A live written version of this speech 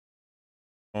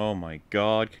Oh my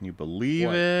god, can you believe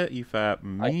What? it?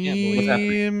 EFAP I can't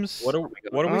believe memes. What are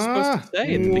we supposed to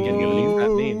say at the beginning of an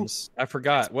EFAP memes? I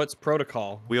forgot. What's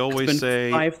protocol? We always been say,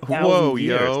 5,000 whoa,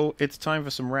 years. yo, it's time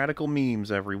for some radical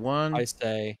memes, everyone. I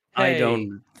say, I hey,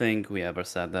 don't think we ever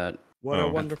said that. what Oh.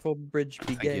 a wonderful bridge I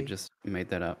be think you gay. just made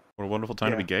that up. What a wonderful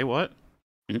time to be gay, what?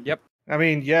 Yep. I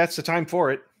mean, yeah, it's the time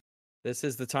for it. This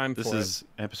is the time for This it. is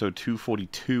episode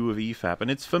 242 of EFAP,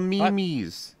 and it's for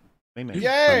memes. Memes.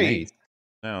 Yay!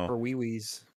 Now, For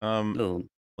wee-wees. Little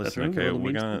listen, little okay,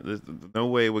 we're memes. gonna, there's no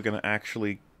way we're gonna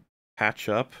actually catch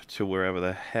up to wherever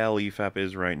the hell EFAP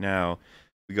is right now.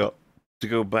 We got to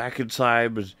go back in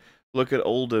time and look at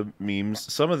older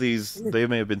memes. Some of these, they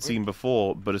may have been seen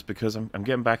before, but it's because I'm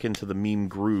getting back into the meme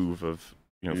groove of,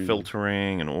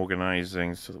 filtering and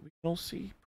organizing so that we can all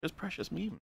see this precious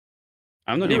meme.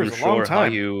 I'm not It even was a long sure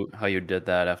time. how you did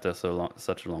that after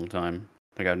such a long time.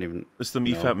 Like I don't even. It's the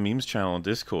No. MEFAP memes channel on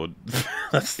Discord.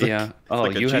 That's the, Yeah. Oh,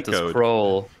 like a you had cheat to code.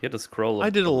 scroll. You had to scroll. I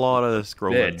did a lot of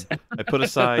scrolling. bit. I put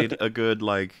aside a good,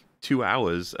 2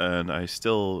 hours, and I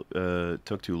still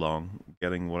took too long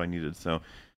getting what I needed. So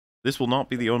this will not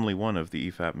be the only one of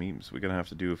the EFAP memes. We're going to have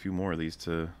to do a few more of these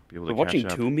to be able to We're catch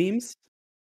watching up. 2 memes.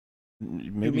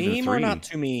 Maybe Two even meme 3. or not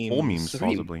two memes? 4 memes, Three.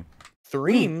 possibly.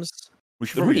 Threems? We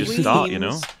should probably just start,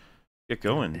 Memes. Get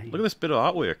going. dang. Look at this bit of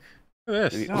artwork. Look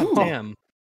at this. God damn.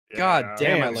 God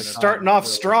damn, I look starting hot. off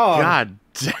strong. God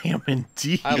damn,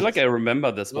 indeed. I feel like I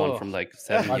remember this one Ugh. from like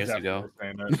 7 years ago.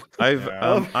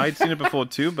 I'd seen it before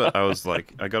too, but I was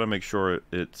like, I gotta make sure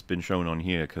it's been shown on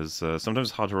here because sometimes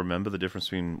it's hard to remember the difference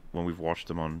between when we've watched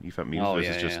them on EFAP memes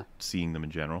versus just seeing them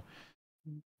in general.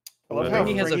 I love how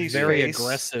Fringy has a Fringy's very face-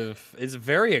 aggressive. It's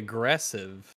very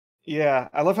aggressive. Yeah,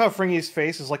 I love how Fringy's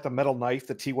face is like the metal knife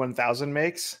the T-1000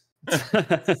 makes.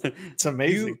 It's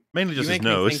amazing. Mainly You just his make me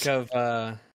nose. think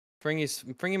of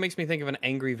Fringy makes me think of an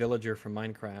angry villager from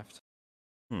Minecraft.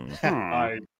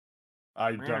 I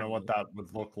don't know what that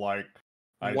would look like.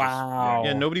 Wow.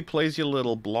 Yeah, nobody plays your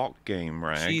little block game,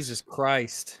 right? Jesus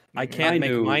Christ. I can't make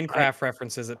Minecraft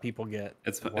references that people get.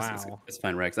 It's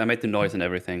fine, Rex. I made the noise and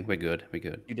everything. We're good. We're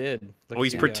good. You did. Oh,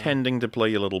 he's pretending to play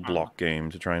your little block game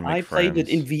to try and make I friends. played it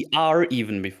in VR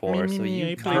even before, so you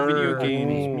I play video can't-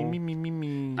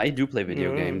 games. I do play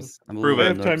video games. I'm a Prove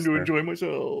little it. I have time to nerd, enjoy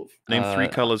myself. Name 3 Uh,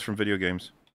 colors from video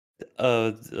games.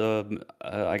 I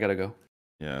gotta go.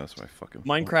 Yeah, that's my fucking.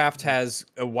 Minecraft has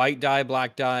a white dye,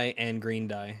 black dye, and green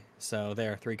dye. So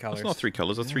there, 3 colors. That's not 3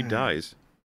 colors. That's 3 dyes.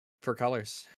 For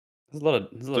colors. There's a lot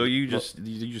of. So you just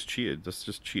cheated. That's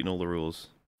just cheating all the rules.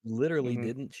 Literally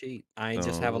didn't cheat. I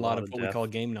just have a lot of what we death. call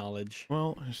game knowledge.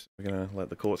 Well, we're gonna let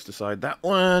the courts decide that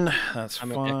one. That's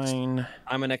I'm fine.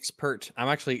 I'm an expert. I'm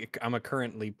a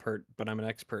currently pert, but I'm an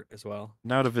expert as well.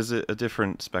 Now to visit a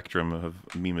different spectrum of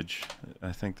memeage.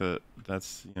 I think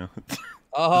that's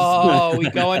Oh, we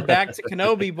going back to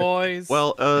Kenobi, boys.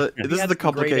 Well, We this is had the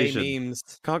some grade A complication. memes.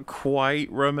 Can't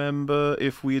quite remember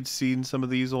if we had seen some of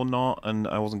these or not, and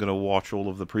I wasn't gonna watch all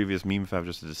of the previous MEMEFAP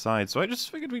just to decide. So I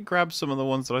just figured we'd grab some of the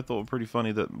ones that I thought were pretty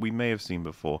funny that we may have seen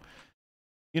before.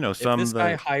 You know, some If this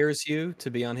guy that hires you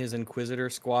to be on his Inquisitor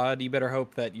squad, you better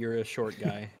hope that you're a short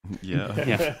guy. yeah.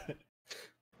 Yeah.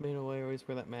 Made away, always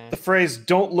wear that The mask. phrase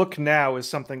 "don't look now" is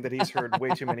something that he's heard way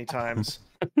too many times.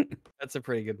 That's a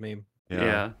pretty good meme.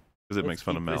 Yeah. Because it makes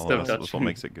fun of keep this Mel. stuff That's what touching.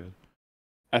 makes it good.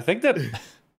 I think that.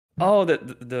 Oh,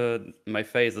 the my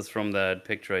face is from that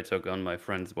picture I took on my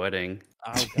friend's wedding.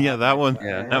 Oh, Yeah, God. that one.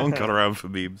 Yeah. That one got around for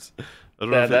memes. I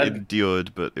don't know if That- it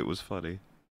endured, but it was funny.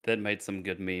 That made some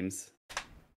good memes.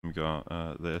 We got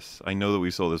this. I know that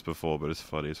we saw this before, but it's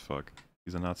funny as fuck.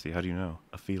 He's a Nazi. How do you know?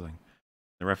 A feeling.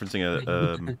 They're referencing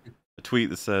a tweet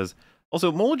that says,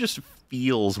 also, Moore just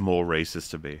feels more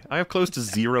racist to me. I have close to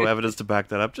zero evidence to back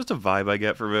that up. Just a vibe I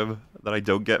get from him that I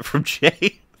don't get from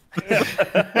Jay.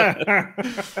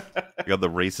 I got the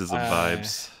racism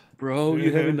vibes. Bro,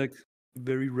 you're having like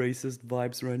very racist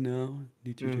vibes right now.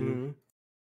 Need you to be a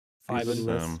Five little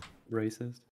and less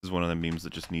racist. This is one of the memes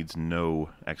that just needs no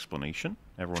explanation.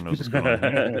 Everyone knows what's going on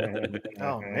here.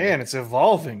 Oh man, it's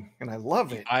evolving, and I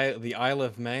love it. The Isle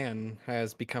of Man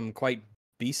has become quite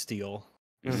bestial.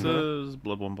 This is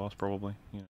Bloodborne boss, probably.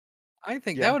 Yeah. I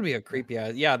think Yeah. that would be a creepy.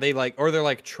 Yeah, they they're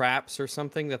like traps or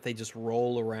something that they just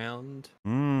roll around,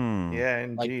 Mm. Yeah,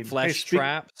 like indeed. flesh Hey,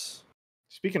 traps.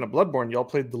 Speaking of Bloodborne, y'all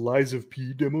played the Lies of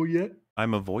P demo yet?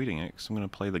 I'm avoiding it because I'm going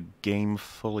to play the game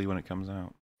fully when it comes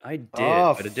out. I did,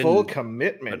 Ah, but it full didn't.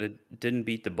 commitment. But it didn't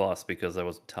beat the boss because I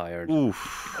was tired.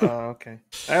 Oof. Oh, okay.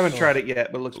 I haven't tried it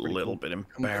yet, but it looks A pretty little cool. bit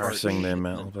embarrassing there,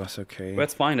 Mel. But that's okay. But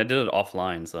it's fine. I did it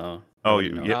offline, so. Oh,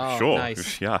 you know. yeah, Oh, sure.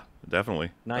 nice. Yeah,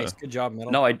 definitely. Nice, good job,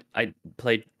 Metal. No, I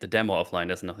played the demo offline.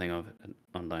 There's nothing of it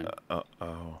online.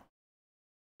 Oh.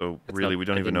 So It's really, not- we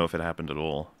don't I even know didn't- if it happened at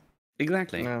all.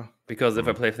 Exactly. No. Because if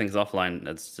I play things offline,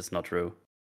 that's just not true.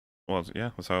 Well,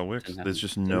 yeah, that's how it works. Didn't There's happen.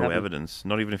 just Didn't no happen. evidence.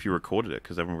 Not even if you recorded it,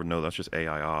 because everyone would know that's just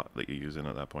AI art that you're using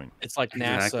at that point. It's like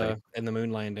Exactly. NASA and the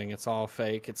moon landing. It's all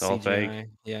fake. It's all fake. CGI.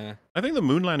 Yeah. I think the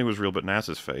moon landing was real, but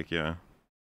NASA's fake. Yeah.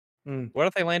 What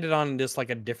if they landed on just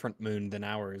like a different moon than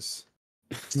ours?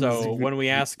 So when we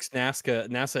ask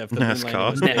NASA if the moon landing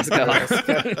was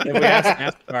fake, NASCAR. if we asked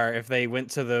NASCAR if they went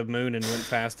to the moon and went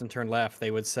fast and turned left,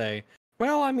 they would say,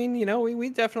 "Well, I mean, you know, we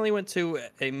definitely went to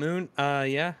a moon.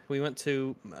 Yeah, we went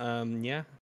to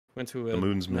went to a The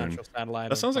moon's moon. natural satellite."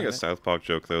 That of sounds like a planet. South Park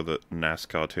joke, though, that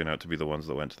NASCAR turned out to be the ones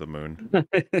that went to the moon.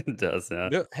 It does,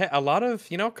 yeah. Hey, a lot of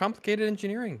complicated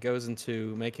engineering goes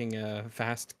into making a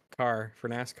fast car for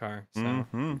NASCAR. So.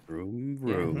 Mm-hmm. Vroom,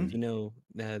 Yeah. vroom. Do you know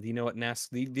what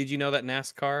Did you know that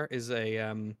NASCAR is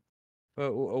a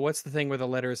what's the thing where the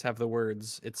letters have the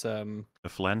words? It's A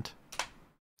flint.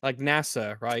 like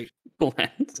NASA, right?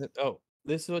 Plant. Oh,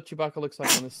 this is what Chewbacca looks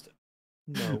like on this.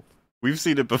 No. We've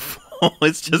seen it before.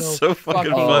 It's just No so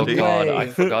fucking fucking Oh funny. god, way. I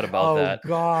forgot about Oh that.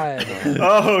 God.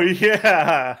 Oh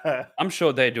yeah. I'm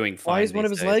sure they're doing fine. Why is one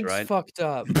of these his days, legs right? fucked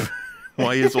up?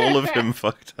 Why is all of him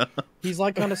fucked up? He's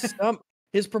like on a stump.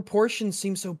 His proportions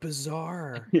seem so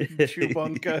bizarre.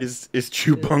 Chewbunka. Is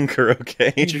Chewbunker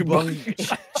okay?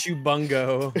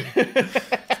 Chewbungo.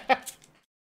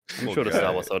 I'm Oh, sure the God.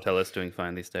 Star Wars Hotel is doing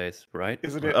fine these days, right?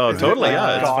 Isn't it? Oh, isn't it, totally, like,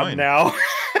 yeah, it's gone fine. now.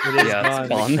 It is Yeah, it's gone.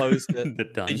 They gone. closed it. They're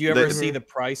done. Did you ever They- see the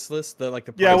price list? The price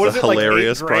Yeah, what It's is a it, like,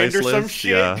 hilarious $8,000 price or some list.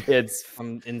 shit? Yeah. It's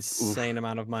Some insane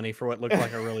amount of money for what looked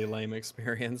like a really lame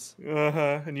experience.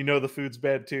 And you know the food's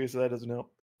bad too, so that doesn't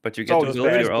help. but you It's get to always build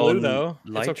bad. your It's blue, own though.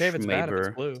 It's okay if it's bad if it's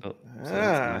Lightschmaber, blue. So Ah.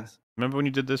 that's nice. Remember when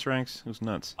you did this, Ranks? It was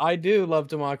nuts. I do love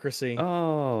democracy.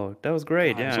 Oh, that was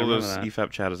great. Yeah, I So all those remember EFAP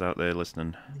chatters out there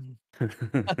listening.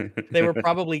 that. They were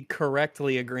probably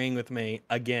correctly agreeing with me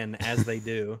again, as they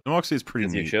do. Democracy is pretty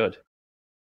As you neat. should.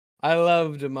 I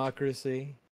love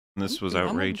democracy. And this was I'm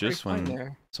looking pretty outrageous fine when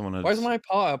there. someone had Why is my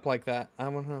paw up like that? I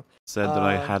don't know. said that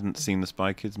I Uh, hadn't seen the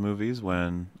Spy Kids movies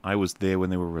when I was there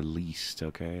when they were released,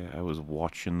 okay? I was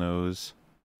watching those,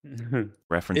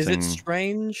 referencing... Is it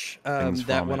strange things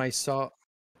that from when it. I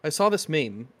saw this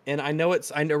meme, and I know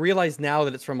I realize now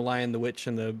that it's from Lion the Witch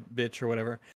and the Bitch or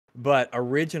whatever, but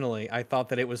originally I thought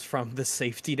that it was from the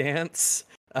Safety Dance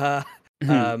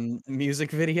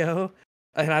music video,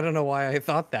 and I don't know why I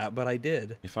thought that, but I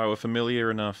did. If I were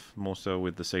familiar enough, more so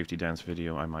with the Safety Dance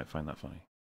video, I might find that funny.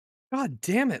 God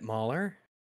damn it, Mahler.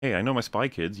 Hey, I know my Spy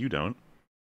Kids, you don't.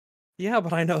 Yeah,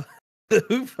 but I know.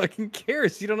 Who fucking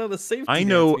cares? You don't know the Safety I Dance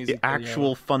know music video.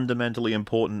 actual fundamentally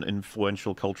important,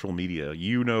 influential cultural media.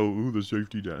 You know, ooh, the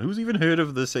Safety Dance. Who's even heard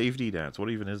of the Safety Dance? What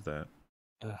even is that?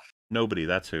 Ugh. Nobody,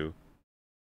 that's who.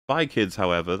 Spy Kids,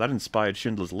 however, that inspired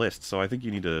Schindler's List, so I think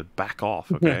you need to back off,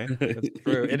 okay? That's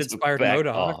true. It inspired Back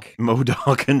MODOK. off.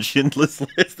 MODOK and Schindler's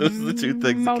List. Those are the two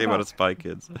things that came out of Spy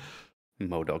Kids.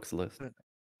 MODOK's list.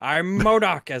 I'm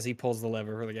MODOK as he pulls the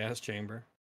lever for the gas chamber.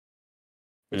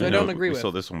 Which I No, don't agree we with.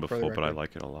 saw this one for the before, but I record.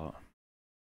 like it a lot.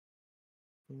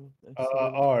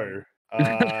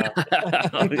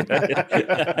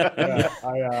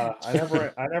 Yeah,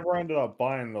 I never ended up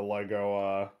buying the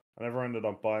Lego. I never ended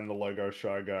up buying the Lego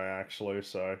Shy Guy actually.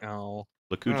 So Oh,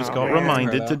 Look who just Oh, got man.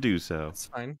 reminded to Fair do so. that's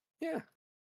fine. Yeah.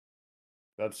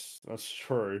 that's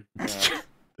true. Yeah.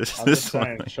 This I'm this just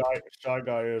saying, one. Shy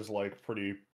Guy is like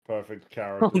pretty perfect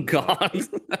character. Oh god.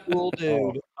 Cool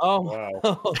dude. Oh, Wow.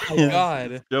 oh my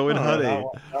god. Joe and Oh, Honey. that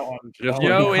one,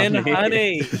 Joe and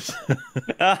Honey. Honey.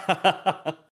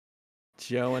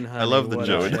 Joe and Honey. I love the what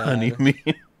Joe a and chat. Honey meme.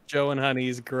 Joe and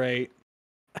Honey's great.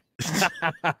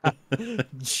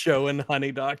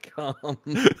 JoeandHoney.com.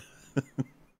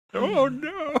 Oh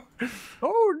no!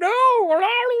 Oh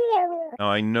no! Now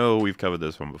I know we've covered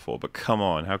this one before, but come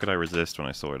on, how could I resist when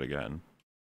I saw it again?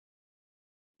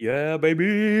 Yeah,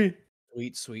 baby.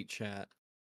 Sweet, sweet chat.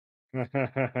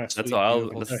 That's Sweet, all.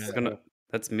 beautiful This is chat. gonna.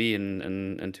 That's me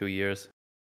in 2 years.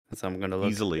 That's how I'm gonna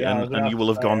look. Easily, Yeah, and you will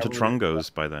have that's gone to every-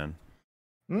 Trungos by then.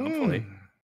 Hopefully.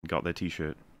 Got their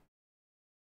T-shirt.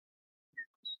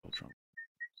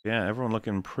 Yeah, everyone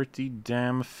looking pretty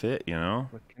damn fit, you know.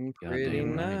 Looking Yeah, pretty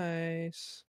damn right.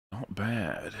 nice. Not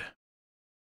bad.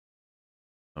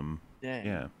 Dang.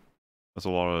 Yeah, that's a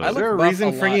lot of. I Is look there a buff reason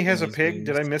a lot Fringy in has a these pig?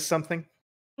 Did I memes. miss something?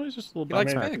 It's just a little He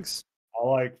likes mean- pigs. I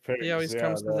like pigs. He always yeah,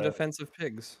 comes to the defense of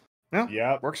pigs. No,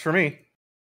 Yeah. works for me.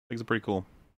 Things are pretty cool.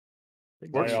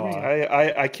 Works for me.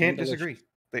 are. I can't delicious. disagree.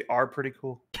 They are pretty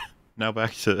cool. Now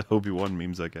back to Obi-Wan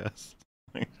memes, I guess.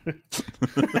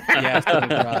 Yes, thank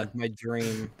God, my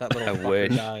dream. That little I fucker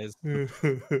wish. dies.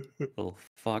 Little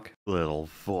fuck. Little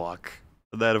fuck.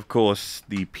 That, of course,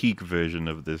 the peak version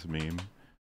of this meme.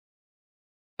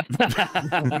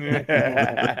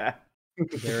 There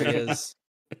he is.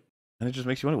 And it just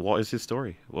makes you wonder, what is his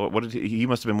story? What did he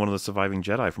must have been one of the surviving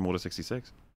Jedi from Order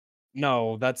 66.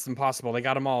 No, that's impossible. They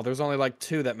got them all. There's only like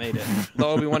 2 that made it. The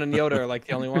Obi-Wan and Yoda are like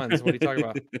the only ones. What are you talking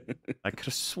about? I could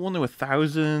have sworn there were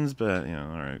thousands, but, you know,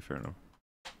 alright, fair enough.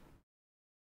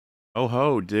 Oh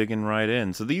ho, digging right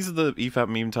in. So these are the EFAP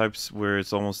meme types where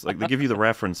it's almost like they give you the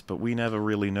reference, but we never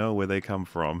really know where they come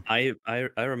from. I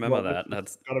remember that.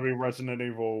 That's That's gotta be Resident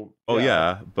Evil. Oh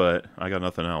yeah, but I got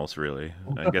nothing else really.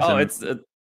 I guess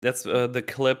that's the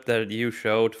clip that you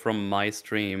showed from my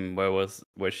stream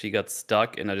where she got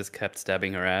stuck and I just kept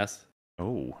stabbing her ass.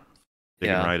 Oh,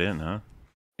 digging Yeah. right in, huh?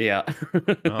 Yeah.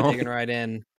 Oh. Digging right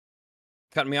in.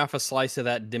 Cutting me off a slice of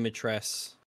that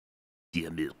Dimitress.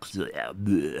 The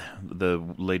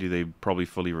lady they probably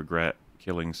fully regret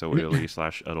killing so early /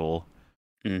 at all.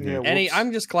 Mhm. Yeah, Any, whoops.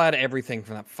 I'm just glad everything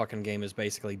from that fucking game is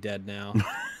basically dead now.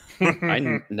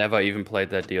 Never even played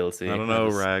that DLC. I don't That know,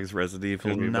 is- Rags, Resident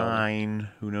Evil could be bad. 9.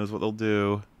 Who knows what they'll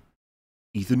do?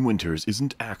 Ethan Winters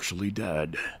isn't actually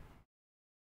dead.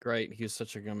 Great. He was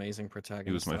such an amazing protagonist.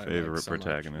 He was my that I liked favorite so much.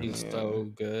 protagonist. He's so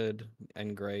good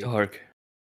and great. Dark.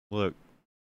 Look.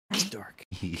 Dark.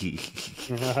 Yeah,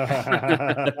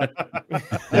 That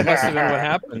must have been what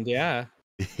happened, yeah.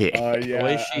 yeah, The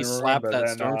way I she slapped remember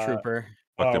that then, stormtrooper.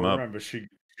 Fucked him I up. remember she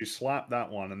slapped that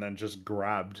one and then just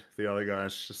grabbed the other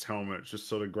guy's just helmet, just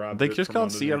sort of grabbed They it just from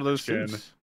can't see out of those underneath the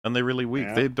suits. And they're really weak.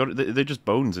 Yeah. They're just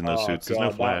bones in those Oh, suits. There's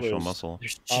no God, that flesh or was- muscle.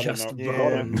 There's I don't just know.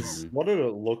 bones. What did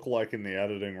it look like in the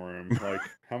editing room? Like,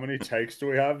 how many takes do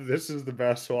we have? This is the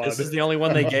best one. This is the only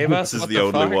one they gave us? This is What the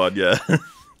only fuck? one, yeah.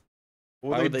 What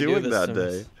Why were would they do doing this that to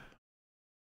day?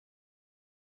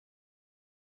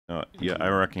 us? Yeah, I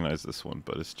recognize this one,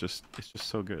 but it's just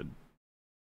so good.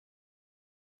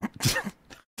 Don't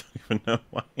even know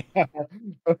why.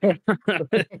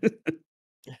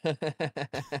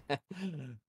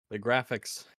 The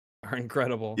graphics are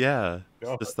incredible. Yeah,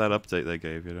 Yeah. just that update they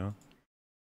gave, you know.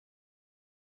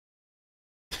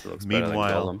 Looks better than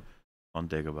Meanwhile, Gollum. on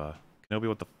Dagobah, Kenobi,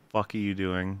 what the fuck are you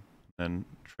doing? And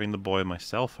train the boy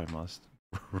myself, I must.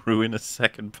 Ruin a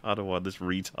second Padawan, this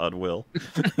retard will.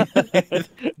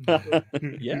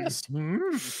 Yes.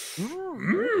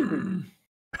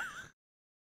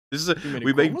 This is Too many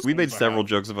we made chromosomes I several have.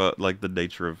 jokes about like the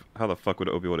nature of how the fuck would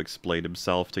Obi-Wan explain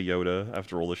himself to Yoda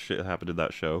after all the shit that happened in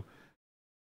that show.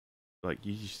 Like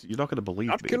you're not gonna believe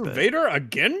Not me. kill but- Vader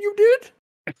again, you did?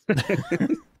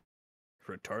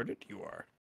 Retarded you are.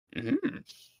 Mhm.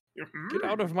 Get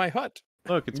out of my hut.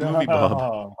 Look, it's movie Bob.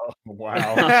 Oh,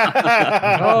 wow.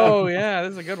 Oh, yeah,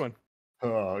 this is a good one.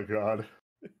 Oh, God.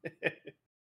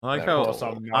 I like Of how course,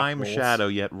 I'm Knuckles. Shadow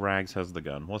yet Rags has the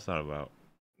gun. What's that about?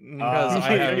 Because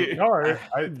I have-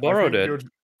 I borrowed think it.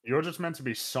 You're just meant to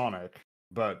be Sonic,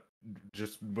 but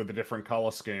just with a different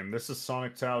color scheme. This is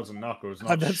Sonic Tails and Knuckles,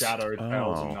 not that's- Shadow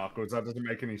Tails and Oh. Knuckles. That doesn't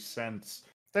make any sense.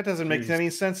 That doesn't make Jeez. any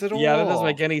sense at all. Yeah, that doesn't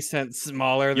make any sense.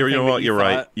 Smaller. You know what? You're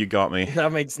right. You got me.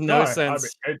 That makes no I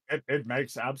sense. mean, it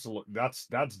makes absolute. That's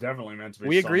definitely meant to be.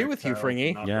 We agree Sonic, with you, Tails,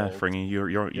 Fringy. and Yeah, Knuckles. Fringy, you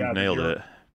Yeah, nailed you're- it.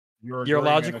 You're Your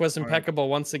agreeing logic in a was tone- impeccable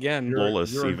once again. You're,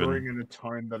 Flawless, you're even. agreeing in a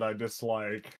tone that I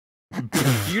dislike.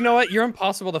 You know what? You're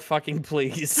impossible to fucking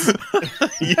please.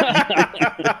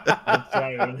 I'm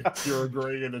saying, you're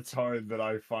agreeing in a tone that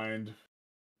I find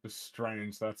just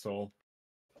strange. That's all.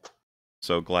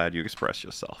 So glad you expressed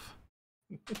yourself.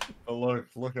 But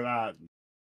look at that.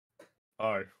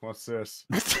 Oh, what's this?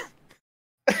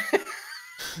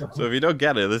 So if you don't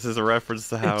get it, this is a reference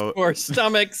to how Four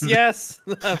stomachs, yes.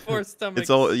 Four stomachs. it's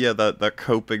all that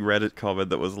coping Reddit comment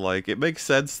that was like, it makes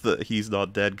sense that he's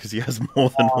not dead because he has more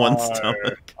than one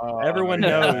stomach. Everyone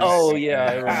nice. knows. Oh,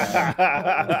 yeah,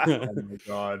 I remember. Oh my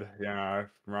god, yeah, I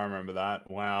remember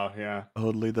that. Wow, yeah,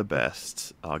 Only the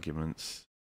best arguments.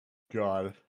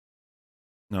 god.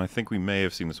 No, I think we may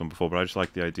have seen this one before, but I just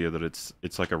like the idea that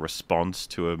it's like a response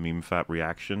to a MEMEFAP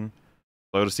reaction.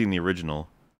 I would have seen the original,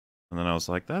 and then I was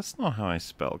like, that's not how I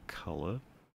spell color.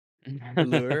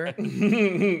 Lure.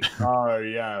 Oh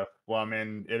yeah. Well, I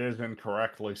mean, it is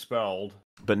incorrectly spelled.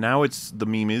 But now the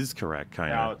meme is correct,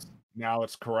 kind of. Now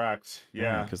it's correct.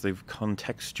 Yeah. Because they've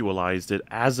contextualized it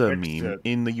as a Fixed meme it.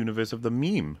 in the universe of the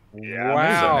meme. Yeah.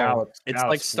 Wow. So It's now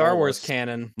like Star Wars flawless.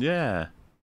 canon. Yeah.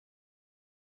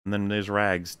 And then there's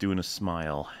Rags doing a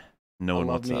smile, knowing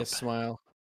I love what's me up. a smile.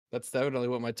 That's definitely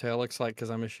what my tail looks like because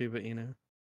I'm a Shiba Inu.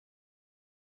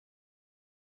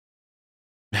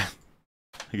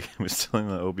 We're still in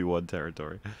the Obi-Wan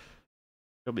territory.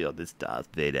 Show me on this Darth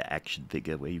Vader action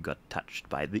figure where you got touched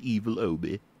by the evil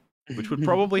Obi. Which would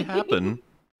probably happen,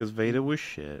 because Vader was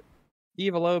shit.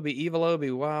 Evil Obi,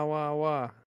 wah wah wah.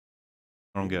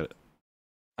 I don't get it.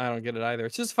 I don't get it either.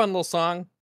 It's just a fun little song.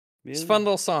 It's a Really? fun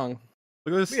little song.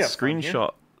 Look at this We have fun here.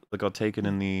 screenshot that got taken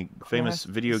in the famous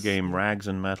video game Rags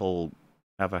and Metal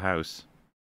Have a House.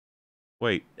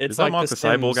 Wait, It's is that like Mark The the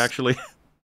Cyborg Sims. actually?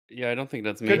 Yeah, I don't think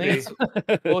that's Could me.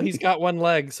 be. Well, he's got one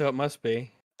leg, so it must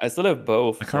be. I still have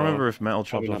both. I can't so remember if Metal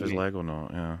chopped probably off not his me. leg or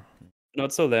not. Yeah. No,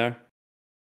 it's still there.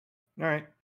 All right.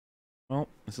 Well,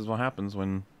 this is what happens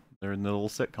when they're in the little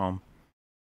sitcom.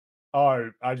 Oh,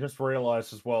 I just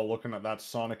realized as well, looking at that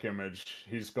Sonic image,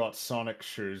 he's got Sonic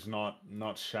shoes, not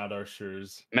Shadow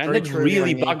shoes. Man, Very that true,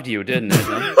 really Fringy. bugged you, didn't it?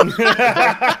 Huh?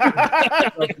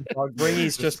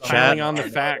 Ringy's just Chad. piling on the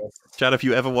facts. Chad, if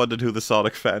you ever wondered who the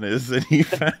Sonic fan is, then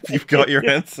you've got your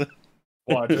answer.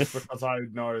 Why? Just because I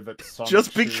know that Sonic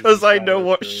Just shoes because are I know Shadow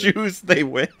what shoes. shoes they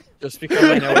wear. Just because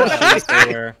I know what shoes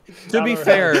they wear. To be Shadow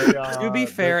fair, has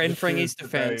the in shoes Fringy's that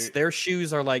defense, they- their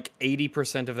shoes are like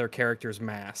 80% of their character's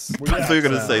mass. Well, I thought you were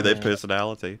yeah, gonna say their so-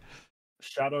 personality.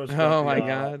 Shadow's Oh got my the,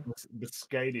 God. the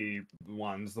skatey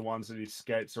ones, the ones that he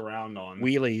skates around on.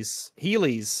 Wheelies.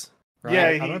 Heelys. Right?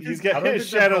 Yeah, I don't he's think- I got don't his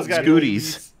think they've Shadow's got got Scooties.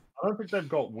 wheelies. I don't think they've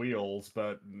got wheels,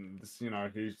 but you know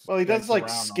he's. Well, he does skates like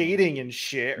around on them. skating and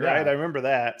shit, right? Yeah. I remember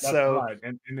that. That's So right.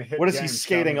 And in the hit what is he game,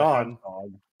 skating Shadow the on?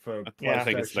 Hedgehog For Yeah. I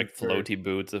think it's like PlayStation 2. floaty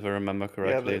boots, if I remember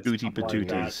correctly. the- It's Booty something like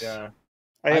that. patooties. Yeah.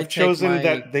 I I have take chosen my-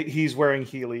 that he's wearing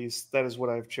Heelys. That is what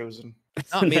I've chosen.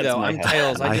 Not me That's though. my I'm hat.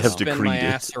 Tails. I I just have spin my decreed it.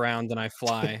 ass around and I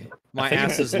fly. My think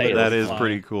ass it's is Tails. literally That is fly.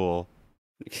 pretty cool.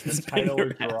 You can The spin tail your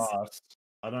is your ass. ass.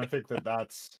 I don't think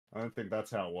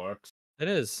that's how it works. It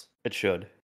is. It should.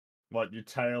 What your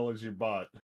tail is your butt.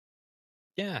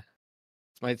 Yeah.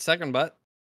 It's my second butt.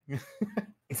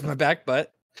 It's my back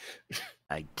butt.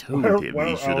 I told Where- him where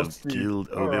he should have else do you- killed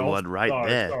where Obi-Wan else- right sorry,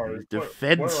 there. sorry, He's where else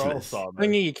defenseless. are they?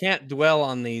 Thingy, you can't dwell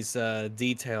on these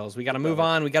details. We got to move Okay.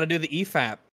 on. We got to do the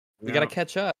EFAP. We got to Yeah.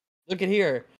 catch up. Look at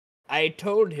here. I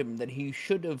told him that he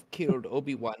should have killed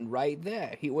Obi-Wan right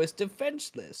there. He was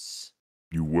defenseless.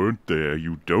 You weren't there.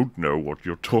 You don't know what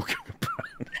you're talking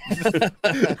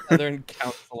about. They're in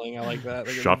counseling. I like that.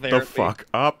 They're in Shut the therapy. fuck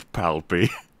up, Palpy.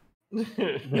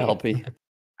 Helpy.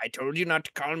 I told you not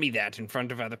to call me that in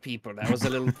front of other people. That was a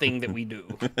little thing that we do.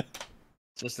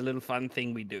 Just a little fun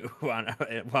thing we do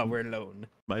while we're alone.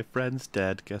 My friend's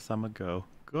dead. Guess I'm a go.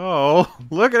 Go!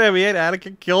 Look at him. He ain't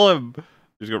Anakin. Kill him.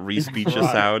 He's got re-speech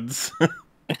Right. sounds.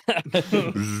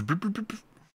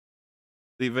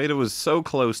 The Vader was so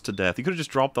close to death. He could have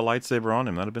just dropped the lightsaber on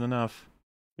him. That'd have been enough.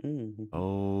 Mhm.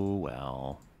 Oh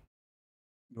well.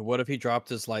 But what if he dropped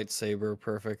his lightsaber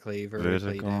perfectly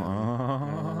vertically Vertical. down?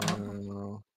 Ah.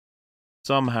 Oh.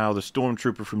 Somehow, the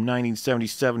stormtrooper from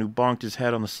 1977 who bonked his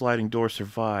head on the sliding door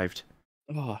survived.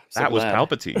 Oh, so That was glad.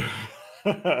 Palpatine.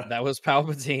 That was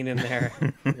Palpatine in there.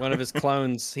 One of his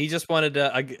clones. He just wanted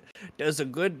to. Does a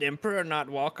good emperor not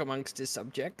walk amongst his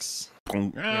subjects?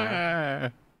 Ah.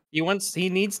 He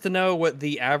needs to know what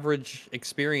the average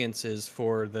experience is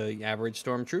for the average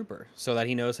stormtrooper, so that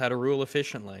he knows how to rule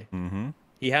efficiently. Mm-hmm.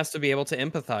 He has to be able to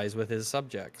empathize with his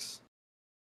subjects.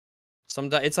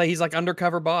 It's like he's like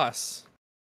undercover boss.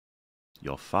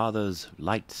 Your father's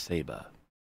lightsaber.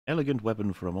 Elegant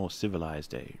weapon for a more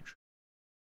civilized age.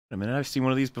 I mean, I've seen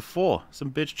one of these before.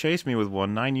 Some bitch chased me with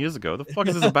one 9 years ago. The fuck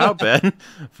is this about, Ben?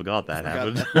 Forgot that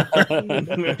Forgot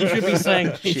happened. He should be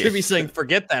saying. He should be Shit. saying,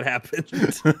 "Forget that happened.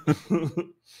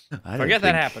 I don't Forget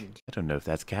that think- happened." I don't know if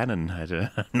that's canon. I'm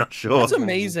not sure. It's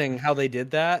amazing how they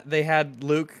did that. They had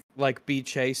Luke like be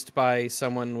chased by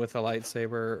someone with a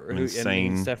lightsaber, and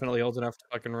Insane. he's definitely old enough to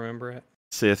fucking remember it.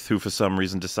 Sith who for some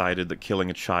reason decided that killing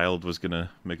a child was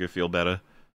gonna make her feel better.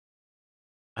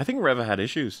 I think Reva had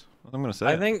issues. I'm gonna say.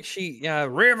 I think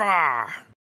Riva.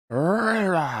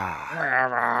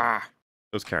 Riva.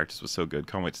 Those characters were so good.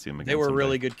 Can't wait to see them again. They were someday.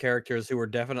 really good characters who were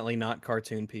definitely not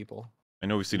cartoon people. I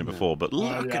know we've seen it Mhm. before, but Oh,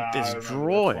 look yeah, at I this remember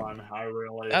drawing. one. I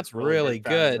really, That's really really big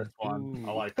fan of good. this one.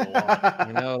 I Ooh. like it a lot.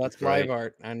 I know that's Right. live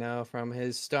art. I know from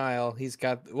his style. He's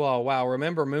got. Well, wow.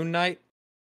 Remember Moon Knight?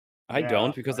 I Yeah,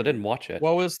 don't because I didn't watch it.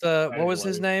 What was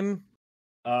his Anyway. name?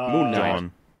 Moon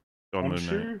Knight. John Moon Knight.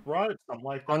 Khonshu, right? Something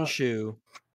like that. Khonshu.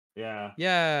 Yeah.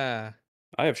 Yeah.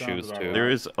 I have Sounds shoes about too. right. There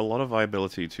is a lot of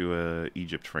viability to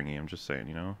Egypt fringy. I'm just saying,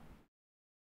 you know,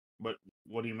 But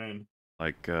what do you mean?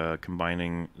 like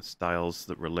combining styles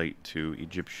that relate to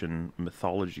Egyptian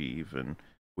mythology, even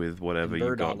with whatever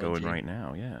you've got going birdology. right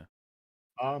now. Yeah.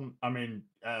 I mean,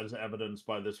 as evidenced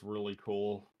by this really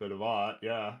cool bit of art,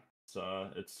 yeah,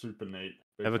 it's super neat.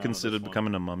 Big Ever fan of this considered one.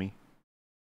 becoming a mummy?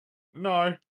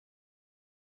 No.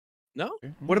 No.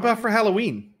 What about for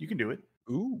Halloween? You can do it.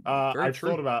 Ooh. I've true.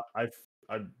 thought about.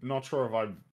 I'm not sure if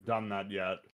I've done that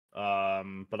yet.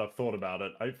 But I've thought about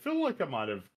it. I feel like I might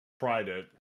have tried it.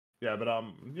 Yeah, but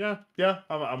yeah,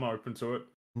 I'm open to it.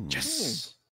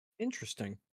 Yes.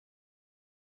 Interesting.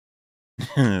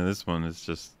 This one is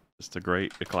just a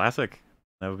classic,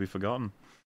 never be forgotten.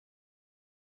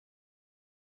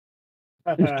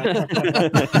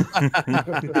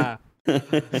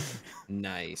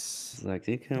 Nice. It's like,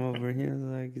 you come over here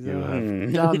like You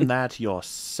have that. done that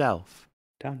yourself.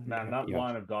 Done Man, that, that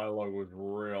line of dialogue was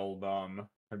real dumb.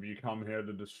 Have you come here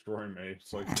to destroy me?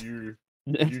 It's like you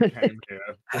came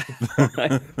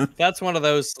here. That's one of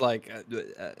those like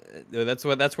that's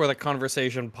where the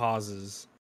conversation pauses.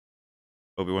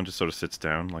 Obi-Wan just sort of sits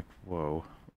down, like, whoa.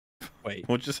 Wait,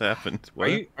 What just happened? are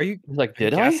you He's like,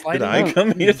 did I? gaslighting Did I him?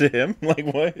 come here to him? Like,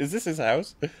 what? Is this his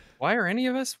house? Why are any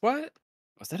of us? What?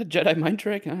 Was that a Jedi mind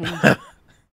trick? I don't know.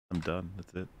 I'm done.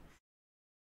 That's it.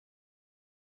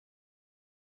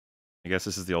 I guess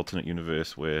this is the alternate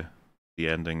universe where the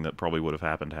ending that probably would have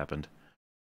happened.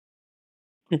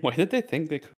 Why did they think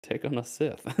they could take on a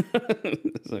Sith?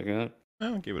 It's like,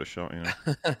 I'll give it a shot, you know.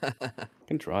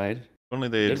 can try it. If only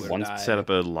they Did had one set up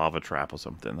a lava trap or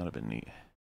something. That'd have been neat.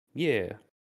 Yeah.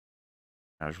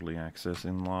 Casually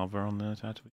accessing lava on the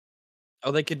Tatooine.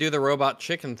 Oh, they could do the robot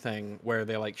chicken thing where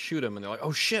they like shoot him and they're like,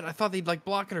 "Oh shit! I thought they'd like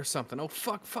block it or something." Oh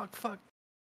fuck!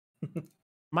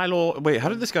 My lord, wait, how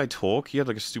did this guy talk? He had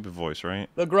like a stupid voice, right?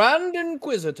 The Grand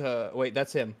Inquisitor. Wait,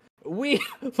 that's him. My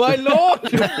lord,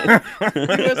 we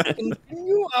must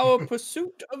continue our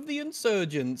pursuit of the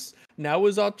insurgents. Now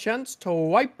is our chance to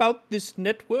wipe out this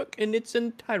network in its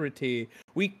entirety.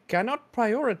 We cannot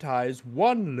prioritize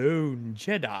one lone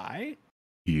Jedi.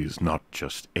 He is not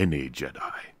just any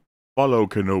Jedi. Follow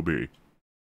Kenobi.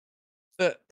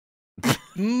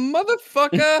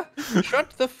 Motherfucker, shut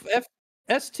the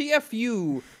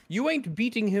STFU. You ain't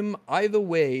beating him either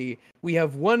way. We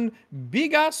have one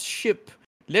big-ass ship.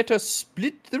 Let us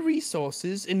split the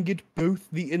resources and get both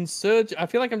the insurgent. I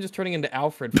feel like I'm just turning into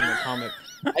Alfred from the comic.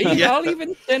 I'll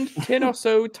even send 10 or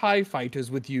so TIE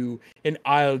fighters with you, and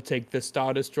I'll take the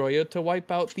Star Destroyer to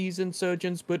wipe out these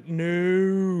insurgents, but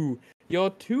no. You're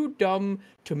too dumb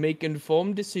to make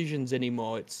informed decisions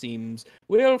anymore, it seems.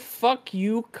 Well, fuck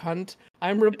you, cunt.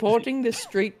 I'm reporting this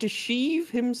straight to Sheev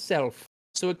himself.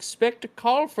 So expect a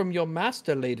call from your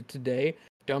master later today.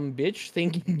 Dumb bitch,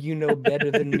 thinking you know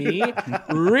better than me.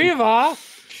 Riva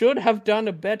should have done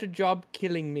a better job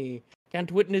killing me.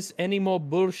 Can't witness any more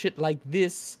bullshit like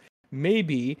this.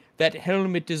 Maybe that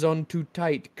helmet is on too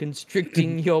tight,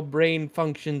 constricting your brain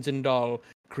functions and all.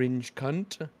 Cringe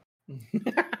cunt.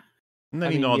 And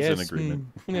then he nods in agreement.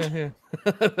 Yeah.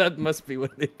 That must be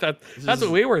what that's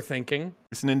what we were thinking.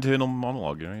 It's an internal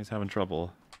monologue, you know, he's having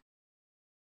trouble.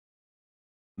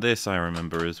 This, I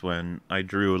remember, is when I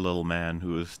drew a little man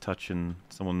who was touching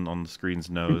someone on the screen's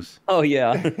nose. Oh,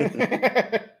 yeah.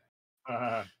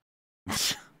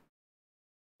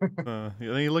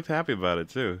 He looked happy about it,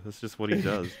 too. That's just what he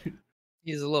does.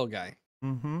 He's a little guy.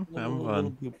 Mm-hmm. Having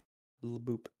fun. Little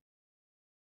boop.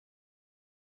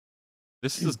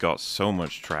 This has got so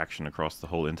much traction across the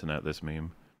whole internet, this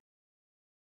meme.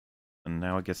 And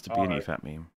now it gets to be an EFAP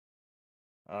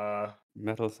meme.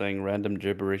 Metal saying random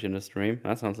gibberish in a stream.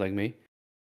 That sounds like me.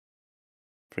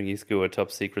 Fringy's goo, a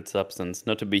top secret substance,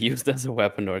 not to be used as a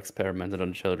weapon or experimented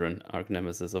on children. Arch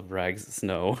nemesis of Rags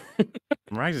Snow.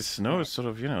 Rags Snow is sort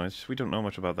of, you know, we don't know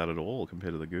much about that at all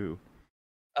compared to the goo.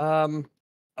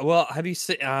 Well, have you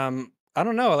seen? I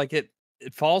don't know. Like it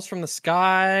falls from the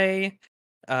sky.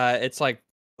 It's like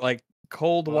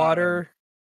cold water.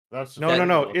 That's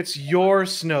No. It's your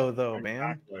snow, though,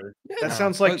 man. Exactly. That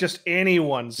sounds like just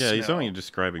anyone's Yeah, snow. he's only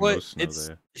describing But most snow it's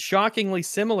there. shockingly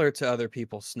similar to other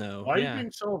people's snow. Why are you Yeah.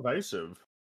 being so evasive?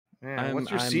 Yeah,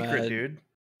 what's your I'm, secret, dude?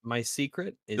 My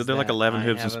secret is Did there like that 11 I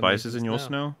herbs and have spices amazing in your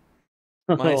snow?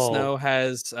 My Oh. snow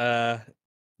has Well,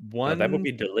 one. that would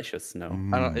be delicious snow.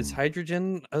 I don't. Is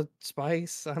hydrogen a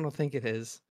spice? I don't think it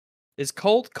is. Is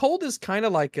cold? Cold is kind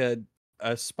of like a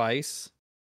spice.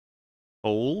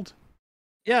 Cold?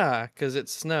 Yeah, because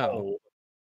it's snow. Cold.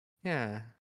 Yeah.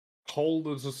 Cold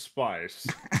as a spice.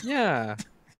 Yeah.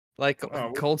 Like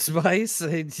Oh, cold spice.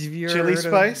 Have you ever Chili heard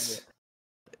of spice?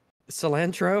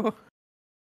 cilantro?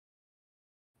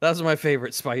 That was my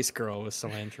favorite Spice Girl was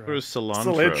cilantro. There was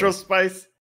cilantro. Cilantro spice?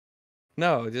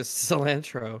 No, just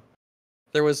cilantro.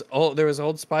 There was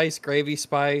Old Spice, Gravy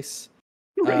Spice,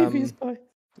 Gravy spice.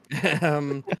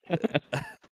 and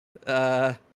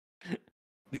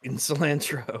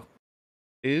cilantro.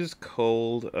 Is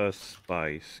cold a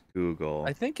spice? Google.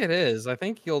 I think it is. I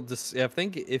think you'll just. I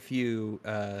think if you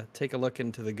take a look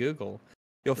into the Google,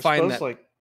 you'll I find suppose, that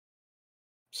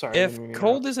Sorry. I if didn't mean to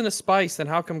cold isn't a spice, then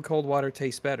how come cold water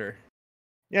tastes better?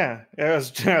 Yeah, I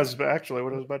was actually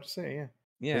what I was about to say. Yeah.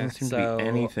 Yeah, Doesn't seem to so be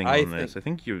anything I on this.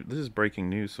 think I think this is breaking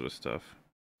news sort of stuff.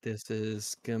 this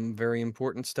is some very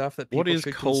important stuff that What people is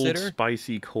should cold, consider.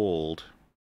 spicy, cold?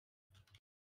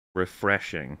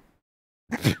 Refreshing.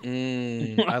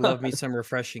 I love me some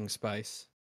refreshing spice.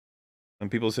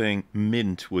 And people saying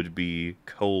mint would be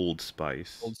cold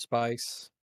spice. Old Spice.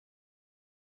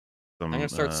 Some, I'm gonna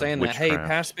start saying that. Hey, witchcraft.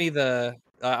 pass me the.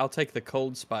 I'll take the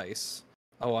cold spice.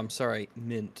 Oh, I'm sorry,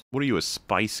 mint. What are you, a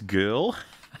spice girl?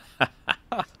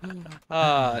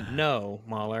 No,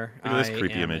 Mahler. Look at this I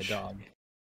creepy am image. a dog.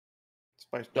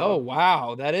 Spice Oh dog.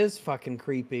 wow, that is fucking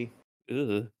creepy.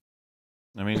 Ugh.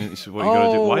 I mean, it's what you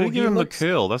gotta do. Why do Oh, you give he him looks- the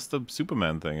kill? That's the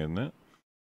Superman thing, isn't it?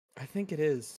 I think it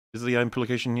is. Is the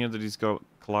implication here that he's got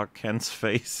Clark Kent's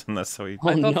face, and that's how he... Oh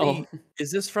I thought no.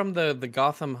 Is this from the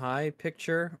Gotham High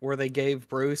picture where they gave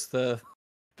Bruce the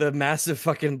massive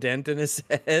fucking dent in his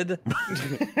head?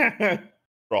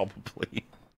 Probably.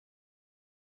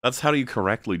 That's how you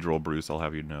correctly draw Bruce, I'll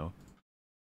have you know.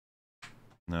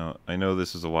 No, I know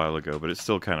this is a while ago, but it's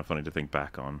still kind of funny to think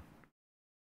back on.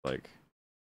 Like,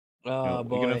 Oh you know,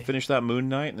 boy. you're gonna finish that Moon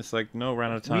Knight? And it's like, no, ran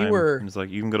out of time. were- and it's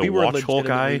like, you can go to we were watch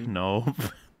Hawkeye? legitimately- No.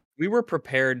 We were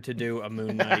prepared to do a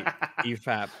Moon Knight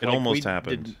EFAP. It Like, almost we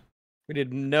happened. We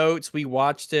did notes. We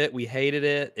watched it. We hated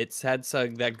it. It's had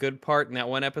that good part in that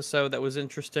one episode that was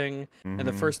interesting. And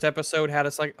the Mhm. first episode had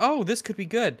us like, oh, this could be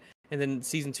good. And then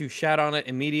season 2 shat on it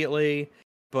immediately.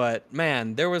 But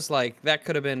man, there was like that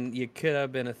could have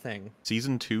been a thing.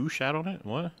 Season 2 shat on it?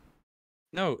 What?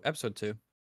 No, episode 2.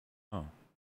 Oh.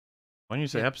 Why didn't you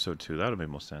say Yeah. episode 2? That would have made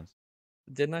more sense.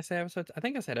 Didn't I say episode 2? I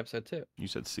think I said episode 2. You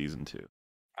said season 2.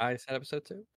 I said episode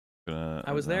 2.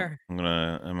 I was there. I'm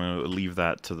gonna leave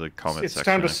that to the comment It's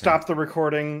section. time to I think. stop the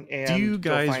recording and you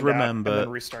go guys find out and remember- then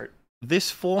restart.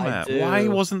 This format. Why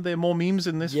do. wasn't there more memes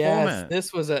in this Yes, format?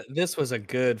 this was a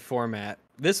good format.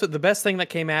 This was the best thing that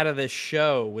came out of this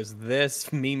show was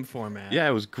this meme format. Yeah,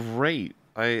 it was great.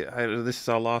 This is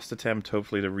our last attempt,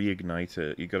 hopefully, to reignite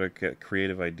it. You gotta get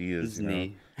creative ideas.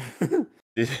 Disney. You know?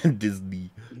 Disney.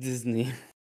 Disney.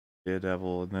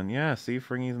 Daredevil, and then yeah, see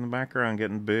Fringy's in the background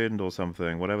getting burned or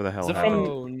something. Whatever the hell it happened.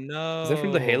 from- Oh no. Is that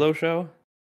from the Halo show?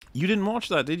 You didn't watch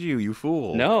that, did you? You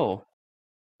fool. No.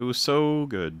 It was so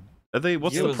good. Are they?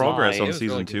 What's It the was progress fine. on It was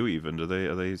season really 2? Even are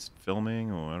they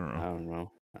filming or I don't I know. don't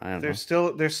know. I don't know.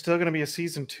 There's still going to be a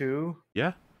season 2.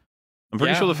 Yeah, I'm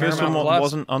pretty Yeah, sure the first one Paramount Plus.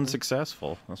 wasn't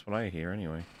unsuccessful. That's what I hear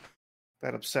anyway.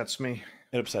 That upsets me.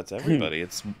 It upsets everybody.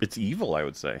 it's evil, I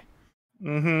would say.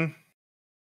 Mm-hmm.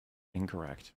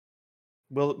 Incorrect.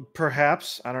 Well,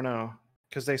 perhaps I don't know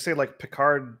because they say like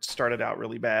Picard started out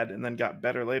really bad and then got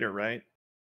better later, right?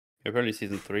 Apparently,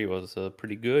 season 3 was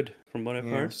pretty good, from what I've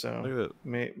Yeah, heard. Look so at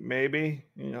that. maybe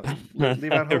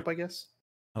leave out hope, I guess.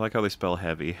 I like how they spell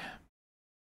heavy.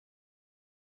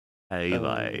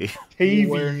 Heavy. Heavy.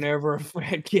 We're never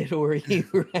forget where he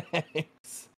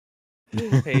ranks.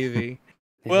 Heavy.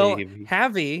 Well, Heavy.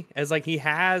 heavy as like he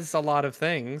has a lot of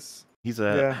things. He's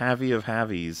a Yeah. heavy of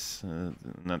heavies, and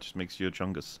that just makes you a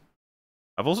chungus.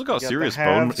 I've also got You got the serious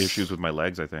bone halves. issues with my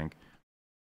legs, I think.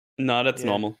 No, that's Yeah.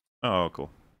 normal. Oh, cool.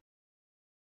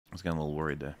 I was getting a little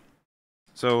worried there.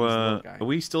 So, He's a little guy. are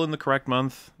we still in the correct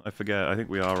month? I forget. I think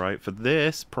we are, right? For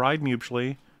this, Pride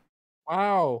Mutually.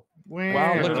 Wow.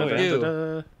 Wow, look at you.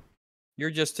 Da-da-da-da-da. You're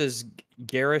just as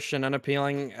garish and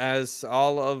unappealing as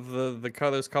all of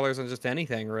those colors and just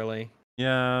anything really.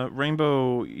 Yeah,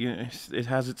 Rainbow, it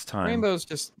has its time. Rainbow's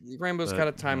But, got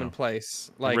a time you and know,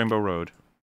 place. Like Like Rainbow Road.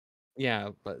 yeah,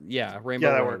 but yeah,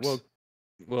 Rainbow that Road. works.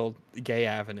 Well, Gay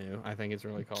Avenue, I think it's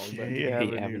really called. But Gay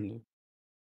Hey, Avenue.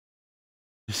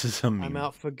 This is a meme. I'm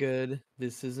out for good.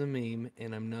 This is a meme,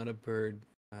 and I'm not a bird.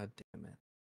 God damn it.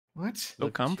 What? So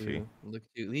Look at comfy. you. Look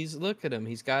at you. Look at him.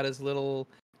 He's got his little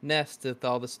nest with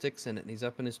all the sticks in it, and he's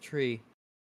up in his tree.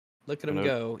 Look at him Gonna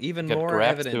go. Even Get more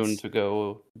grabbed evidence. soon to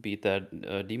go beat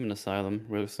that demon asylum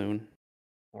real soon.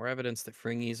 More evidence that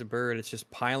Fringy's a bird. It's just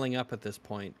piling up at this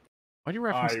point. Why do you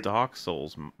reference I- Dark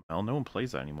Souls, Mel? No one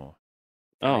plays that anymore.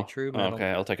 Very Oh, true, oh, metal.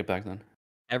 okay. I'll take it back then.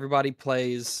 Everybody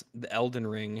plays the Elden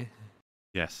Ring.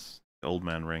 Yes, the Old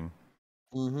Man Ring.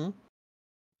 Mm-hmm.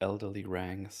 Elderly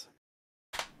rangs.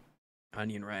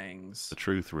 Onion rings. The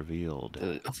truth revealed.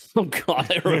 Oh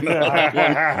god, I remember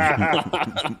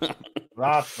that one.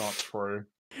 That's not true.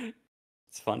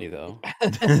 It's funny though.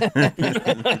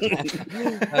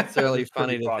 That's really It's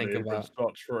funny pretty to think but about. It's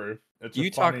not true. It's a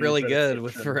You talk funny really bit of good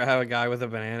with fiction. for a guy with a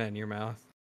banana in your mouth,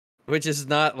 which is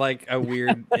not like a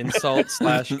weird insult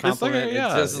slash It's like a- compliment. It's,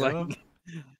 yeah, just you like know?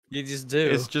 you just do.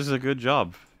 It's just a good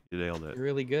job. You nailed it. You're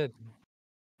really good.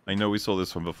 I know we saw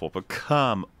this one before, but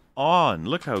come on.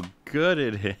 Look how good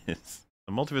it is.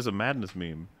 A Multiverse of Madness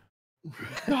meme.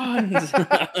 Guns!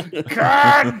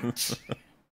 Cunt!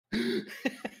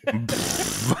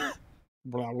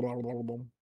 Blah, blah, blah, blah.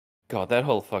 God, that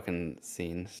whole fucking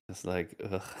scene is like,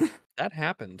 ugh. That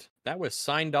happened. That was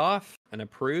signed off and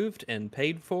approved and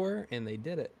paid for, and they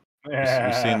did it.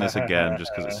 We've seen this again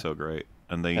just because it's so great.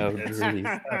 And they Oh, It's dreams.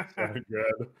 so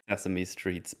good. Sesame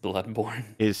Street's Bloodborne.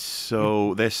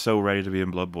 they're so ready to be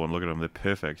in Bloodborne. Look at them, they're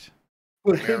perfect.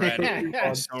 Look We're at ready. Cookie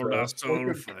Monster. Sold our soul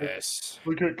Look for at- this.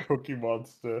 Look at Cookie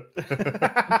Monster.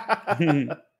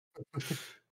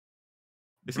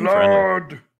 They seem friendly.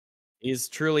 Blood! He's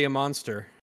truly a monster.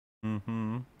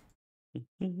 Mm-hmm.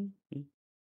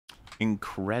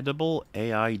 Incredible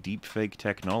AI deepfake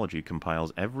technology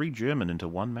compiles every German into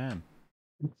one man.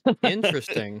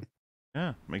 Interesting.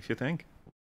 Yeah, makes you think.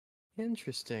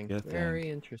 Interesting. Yeah, Very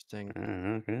interesting.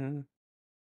 Okay.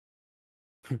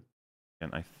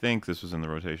 And I think this was in the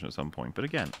rotation at some point. But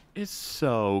again, it's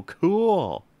so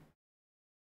cool.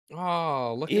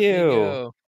 Oh, look at me Ew.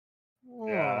 go.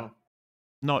 Yeah.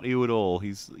 Not you at all.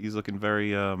 He's looking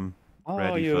very Oh,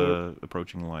 ready you're for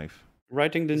approaching life.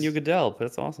 writing the new Is- Godelp.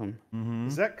 That's awesome. Mm-hmm.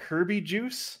 Is that Kirby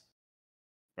juice?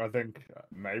 I think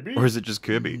maybe. Or is it just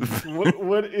Kirby?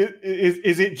 What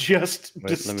is it just Wait,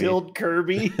 let me- distilled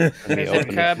Kirby? Let me Is open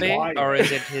it Kirby Why? or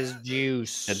is it his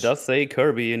juice? It does say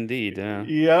Kirby indeed. Yeah.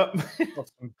 Yep.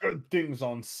 Got some good things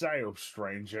on sale,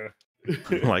 stranger.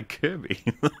 Like Kirby.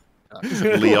 Uh,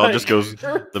 Leon just goes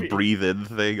Kirby. the breathe in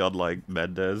thing on like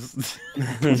Mendez.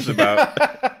 It's about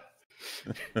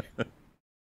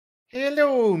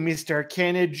Hello, Mr.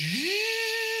 Kennedy.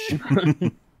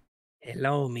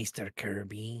 Hello, Mr.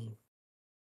 Kirby.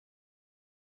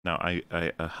 Now I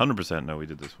 100% know we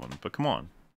did this one, but come on.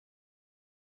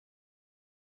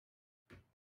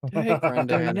 Take Friend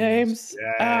their Adams. names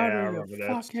Yeah, out I of your remember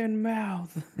this. fucking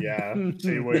mouth. Yeah.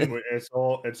 See,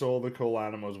 it's all the cool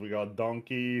animals. We got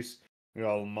donkeys, we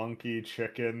got a monkey,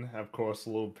 chicken, of course, a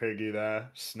little piggy there,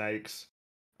 snakes.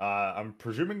 I'm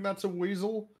presuming that's a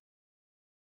weasel.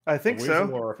 I think weasel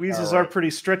so. or a Weasels ferret? are pretty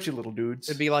stretchy little dudes.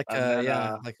 It'd be like And a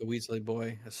then, like a Weasley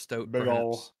boy, a stoat, Big perhaps.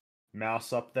 ol'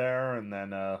 mouse up there, and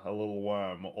then a little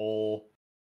worm.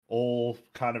 All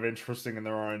kind of interesting in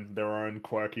their own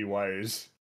quirky ways.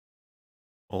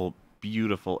 All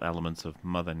beautiful elements of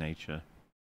Mother Nature.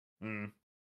 Mm.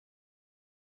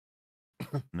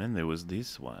 And then there was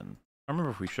this one. I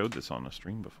remember if we showed this on a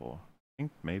stream before. I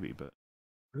think maybe, but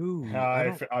Ooh, I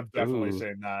don't- I've definitely Ooh.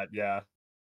 seen that. Yeah,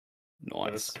 it's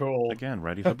Nice. cool. again,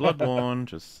 ready for Bloodborne.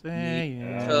 Just saying.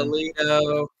 Yeah.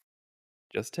 Toledo.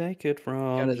 Just take it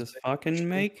from. his Just big fucking shoulder.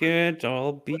 make it.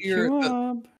 I'll beat are you the-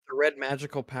 up. The red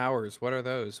magical powers. What are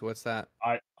those? What's that?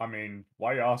 I mean,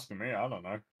 why are you asking me? I don't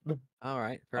know. All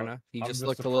right, fair I'm- enough. You I'm just just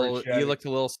looked a little. You appreciating- looked a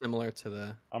little similar to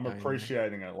the. I'm guy in there.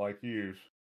 appreciating it like you.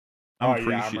 I'm Oh, yeah, I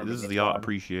appreci- remember this is this the art one.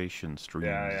 appreciation streams.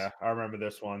 Yeah, I remember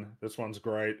this one. This one's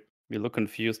great. You look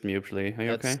confused mutually. Are you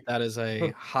That's, okay? That is a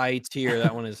high tier.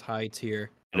 That one is high tier.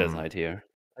 It is Mm. high tier.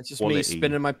 That's just me Quality.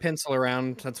 spinning my pencil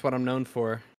around. That's what I'm known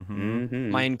for. Mhm. Mm-hmm.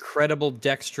 My incredible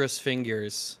dexterous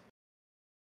fingers.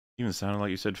 Even sounded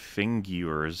like you said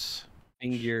fingers.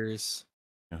 Fingers.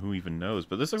 Who even knows?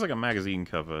 But this looks like a magazine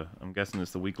cover. I'm guessing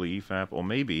it's the weekly EFAP, or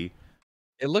maybe.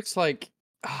 It looks like.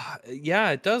 Yeah,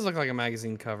 it does look like a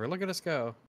magazine cover. Look at us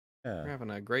go. We're Yeah.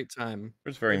 having a great time.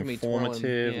 It's very Look at me twirling,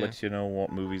 informative, yeah. lets you know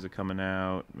what movies are coming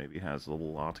out. Maybe has a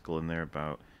little article in there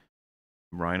about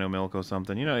rhino milk or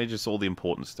something. You know, it's just all the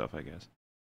important stuff, I guess.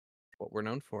 What we're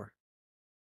known for.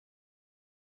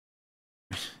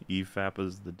 EFAP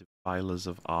is the defilers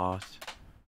of art.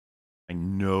 I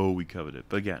know we covered it,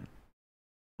 but again,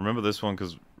 remember this one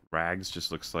because Rags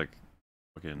just looks like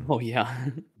fucking. Oh yeah.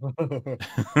 me.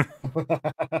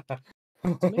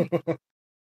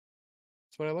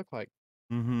 That's what I look like.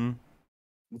 Mm-hmm.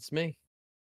 It's me.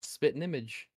 Spitting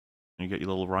image. You get your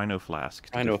little rhino flask.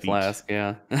 To Rhino defeat. flask,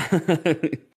 yeah.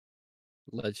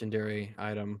 Legendary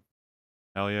item.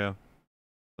 Hell yeah.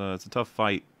 It's a tough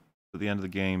fight at the end of the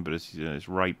game, but it's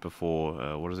right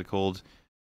before what is it called?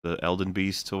 The Elden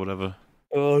Beast or whatever.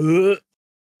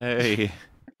 Hey,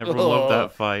 everyone loved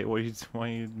that fight. Why are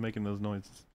you making those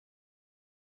noises?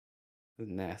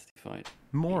 Nasty fight.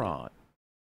 More art.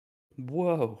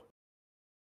 Whoa.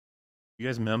 You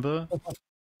guys remember?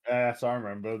 Yes, I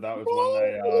remember. That was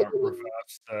when they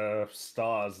reversed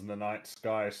stars in the night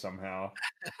sky somehow.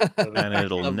 And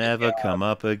it'll Love the never come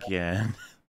up again.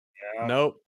 Yeah.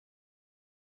 Nope.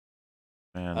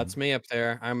 Man, That's me up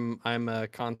there. I'm a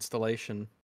constellation.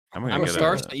 I'm gonna I'm a get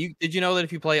star. Did you know that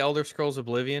if you play Elder Scrolls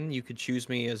Oblivion, you could choose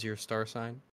me as your star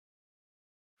sign?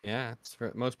 Yeah,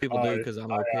 most people do because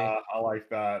I'm OP. I like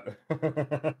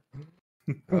that.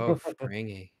 Oh,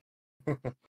 Frangy.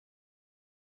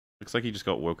 Looks like he just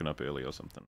got woken up early or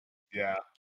something. Yeah.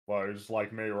 Well, just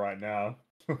like me right now.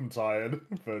 I'm tired,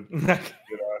 but you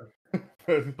know.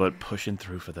 But pushing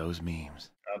through for those memes.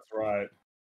 That's right.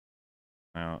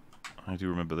 Now, I do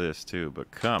remember this too, but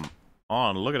come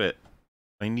on, look at it.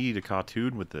 I need a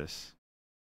cartoon with this.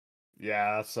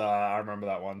 Yeah, that's I remember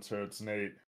that one too. It's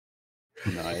neat.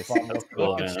 Nice. Fun That's looking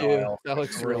cool, art man. style. That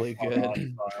looks Real really fun good. art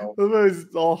style.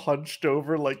 He's all hunched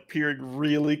over, like peering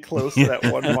really close to that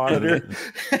one monitor.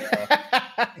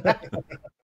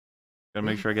 Gotta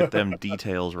make sure I get them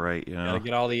details right, you know? Gotta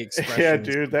get all the expressions. Yeah,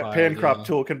 dude, that pan compiled, crop yeah.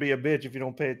 tool can be a bitch if you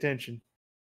don't pay attention.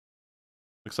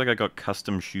 Looks like I got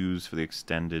custom shoes for the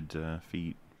extended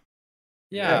feet.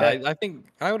 Yeah, I think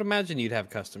I would imagine you'd have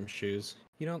custom shoes.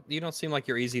 You don't seem like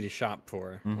you're easy to shop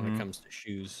for when it Mhm. comes to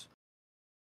shoes.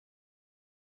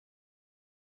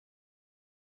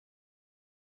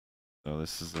 So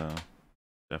this is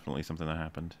definitely something that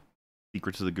happened.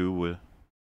 Secrets of the goo were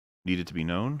needed to be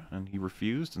known, and he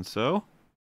refused, and so,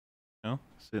 you know,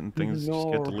 certain things just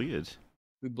get No. deleted.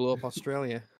 We blew up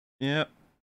Australia. Yeah.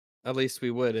 At least we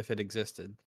would if it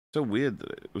existed. So weird that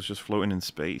it was just floating in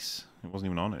space. It wasn't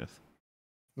even on Earth.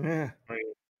 Yeah. I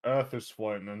mean, Earth is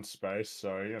floating in space,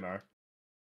 so you know.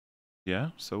 Yeah,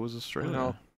 so was Australia.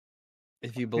 Well,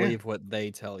 if you believe what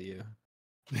they tell you.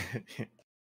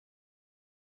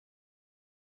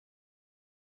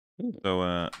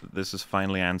 So this is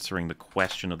finally answering the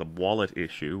question of the wallet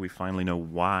issue. We finally know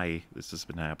why this has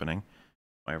been happening.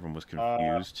 Why everyone was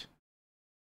confused.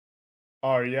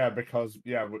 Oh yeah, because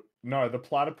no, the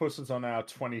platypus is on our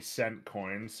 20-cent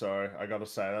coin, so I gotta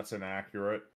say that's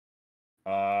inaccurate.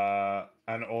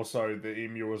 And also the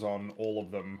emu was on all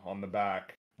of them on the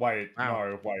back. Wait,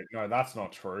 Wow. no, that's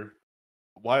not true.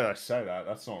 Why did I say that?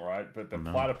 That's not right. But the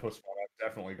No. platypus one I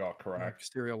definitely got correct.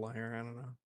 Serial liar, I don't know.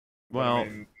 Well, I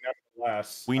mean,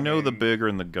 nevertheless, we I know the mean, burger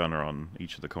and the gun are on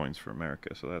each of the coins for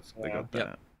America, so that's they got Yep.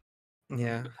 that.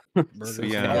 Yeah. So, Burgers,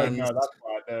 yeah. Oh, guns. no, that's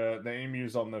right. The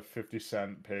emu's on the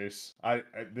 50-cent piece.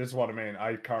 This is what I mean.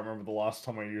 I can't remember the last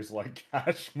time I used like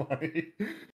cash money,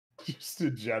 just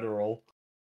in general.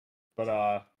 But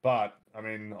I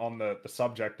mean, on the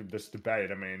subject of this debate,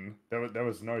 I mean, there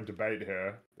was no debate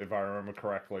here, if I remember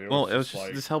correctly. Well, it was just just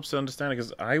like this helps to understand it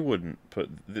because I wouldn't put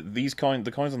these coins,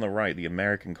 the coins on the right, the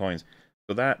American coins.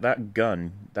 So that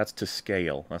gun, that's to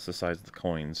scale. That's the size of the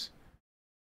coins.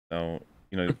 So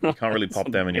you know you can't really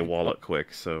pop them in your wallet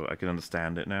quick. So I can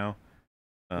understand it now.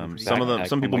 Some of them,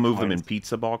 some people move them in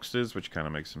pizza boxes, which kind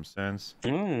of makes some sense.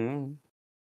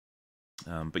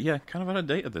 But yeah, kind of out of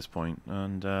date at this point,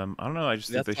 and I don't know. I just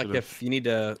think That's they like should have. if you need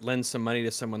to lend some money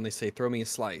to someone, they say, "Throw me a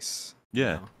slice." you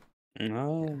Yeah,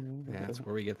 know? Yeah, that's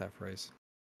where we get that phrase.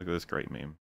 look at this great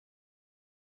meme.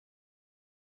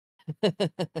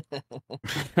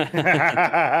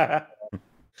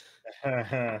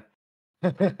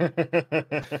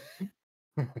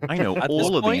 I know At all this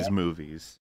of point- these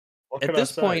movies. what At can I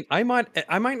this say? point, I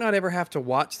might not ever have to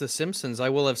watch The Simpsons. I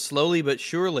will have slowly but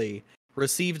surely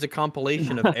received a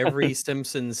compilation of every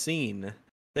Simpsons scene.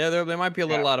 There might be a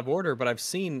little out of order, but I've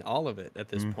seen all of it at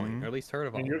this point, Mhm. or at least heard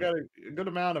of I all mean, you of got it. a good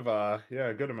amount of a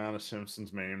good amount of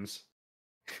Simpsons memes.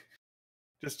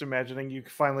 Just imagining you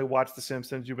finally watch The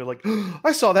Simpsons, you'll be like,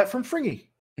 I saw that from Fringy.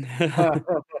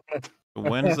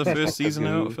 When is the first season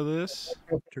out for this?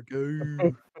 Should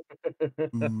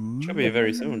be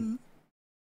very soon.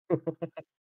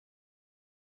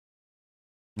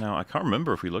 Now, I can't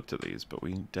remember if we looked at these, but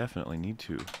we definitely need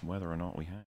to, whether or not we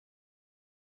have.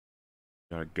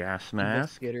 Got a gas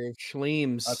mask. Investigator of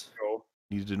Schleems. That's cool.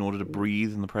 Needed in order to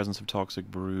breathe in the presence of toxic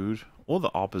brood. Or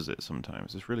the opposite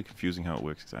sometimes. It's really confusing how it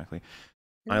works exactly.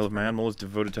 Isle of Manmal is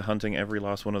devoted to hunting every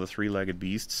last one of the three-legged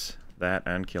beasts. That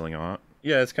and killing art.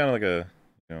 Yeah, it's kind of like a,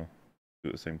 you know, do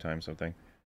at the same time something.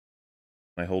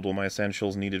 I hold all my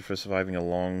essentials needed for surviving a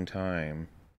long time.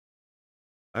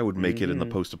 I would make it in the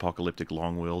post-apocalyptic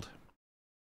long world.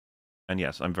 And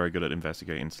yes, I'm very good at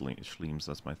investigating Schleems,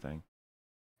 that's my thing.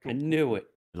 I knew it.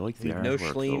 I like the Leave no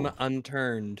artwork, Schleem though.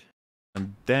 unturned.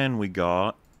 And then we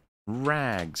got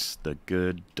Rags, the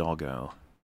good doggo.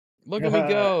 Look at me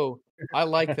go. I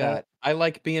like that. I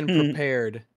like being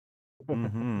prepared.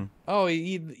 Mm-hmm. Oh,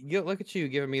 look at you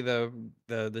giving me the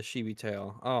chibi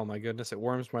tail. Oh my goodness, it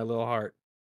warms my little heart.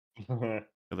 The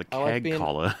I like keg being-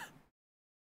 collar.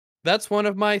 That's one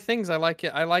of my things. I like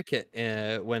it. I like it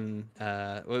when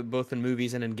both in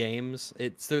movies and in games.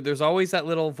 There's always that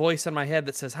little voice in my head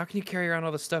that says, "How can you carry around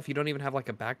all this stuff? You don't even have like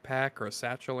a backpack or a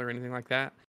satchel or anything like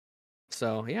that."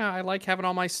 So yeah, I like having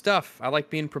all my stuff. I like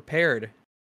being prepared.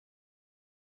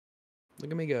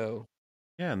 Look at me go.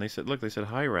 Yeah, and they said, look, they said,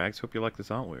 hi, Rags, hope you like this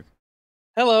artwork.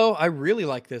 Hello, I really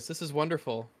like this. This is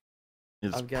wonderful.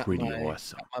 It's I've got pretty my,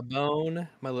 awesome. got my bone,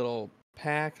 my little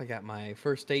pack. I got my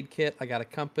first aid kit. I got a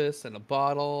compass and a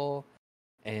bottle,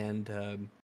 and a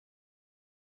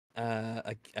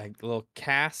little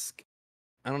cask.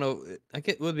 I don't know.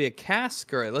 It would be a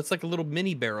cask or that's like a little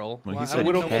mini barrel. Well, Well, he I said don't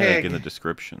little know keg keg. in the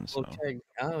description, so Little keg.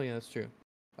 Oh yeah, that's true.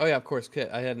 Oh yeah, of course. Keg.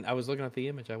 I was looking at the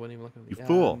image. I wasn't even looking at you the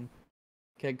fool.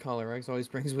 Keg collar. Rex always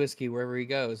brings whiskey wherever he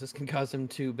goes. This can cause him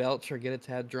to belch or get a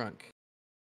tad drunk.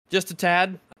 Just a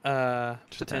tad,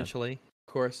 potentially.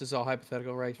 Of course, this is all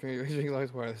hypothetical, right? This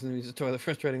is a toilet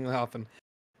frustratingly often.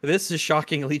 This is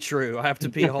shockingly true. I have to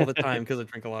pee all the time because I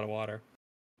drink a lot of water.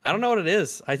 I don't know what it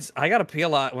is. I gotta pee a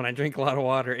lot when I drink a lot of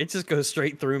water. It just goes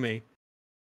straight through me.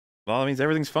 Well, that means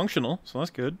everything's functional, so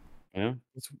that's good. Yeah.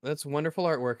 That's wonderful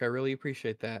artwork. I really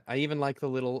appreciate that. I even like the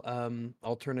little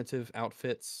alternative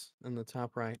outfits in the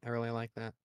top right. I really like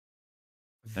that.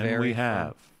 And we Very fun.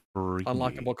 have Freaky,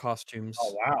 Unlockable costumes.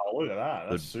 Oh wow, look at that.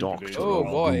 the That's super Doctor detailed. Oh, of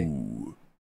boy. Goo.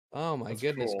 Oh my That's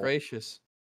goodness cool. gracious.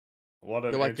 What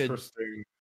an You're like a- interesting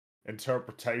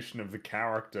interpretation of the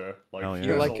character. Like Oh, he yeah.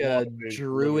 You're has like lot a of big little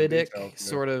druidic details to it.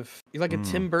 sort of. You're like a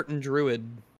Tim Burton druid.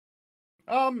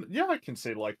 Yeah, I can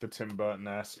see like the Tim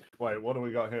Burton-esque. Wait, what do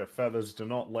we got here? Feathers, do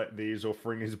not let these or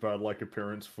Fringy's bird-like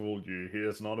appearance fool you. He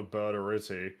is not a bird, or is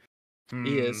he?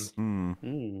 He is.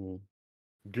 Mm.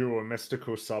 Goo, a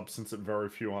mystical substance that very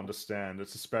few understand.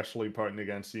 It's especially potent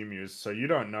against emus, so you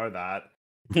don't know that.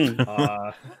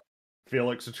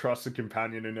 Felix, a trusted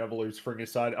companion who never leaves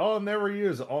Fringy's side. Oh, and there he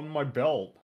is, on my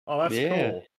belt. Oh, that's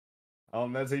Yeah. cool.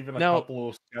 There's even a Now- couple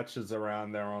of sketches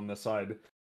around there on the side.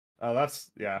 That's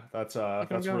Look at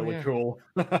him go, really yeah. cool.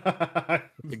 A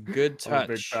good I'm a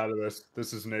big touch. fan of this.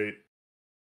 This is neat.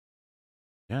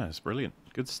 Yeah, it's brilliant.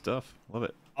 Good stuff. Love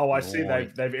it. Oh, I see.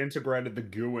 Right. They've integrated the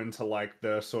goo into like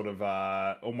the sort of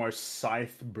almost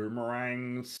scythe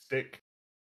boomerang stick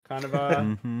kind of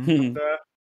Mhm. up there.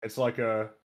 It's like an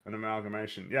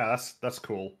amalgamation. Yeah, that's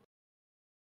cool.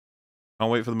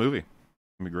 Can't wait for the movie. It's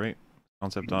gonna be great.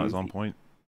 Concept art is on Movie. point.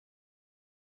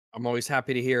 I'm always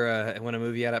happy to hear when a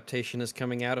movie adaptation is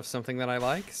coming out of something that I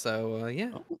like. So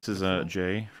yeah. This is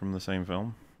Jay from the same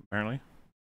film, apparently.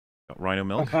 Got rhino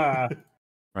milk.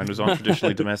 Rhinos aren't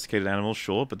traditionally domesticated animals,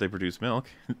 sure, but they produce milk.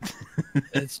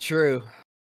 It's true.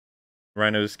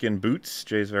 Rhinos skin boots.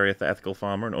 Jay's a very ethical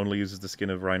farmer and only uses the skin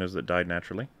of rhinos that died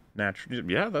naturally.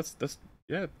 Yeah, that's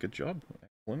yeah, good job.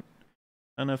 Excellent.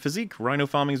 And physique. Rhino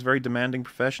farming is a very demanding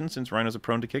profession since rhinos are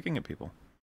prone to kicking at people.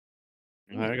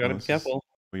 I gotta be This is careful.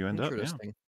 where you end up, yeah.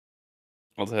 Interesting.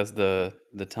 Also has the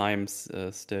times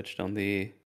stitched on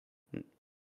the.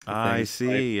 I thing,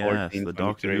 see, yes, 14, the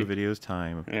Doctor Who 23. videos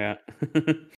time. Yeah.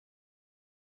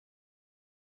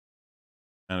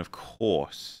 And of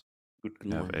course, Good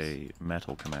we have lords. a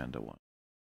Metal Commander one.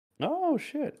 Oh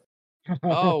shit.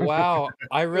 Oh wow.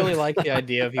 I really like the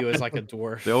idea of you as like a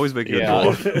dwarf. They always make you Yeah.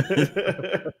 a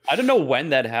dwarf. I don't know when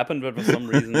that happened, but for some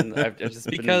reason I've just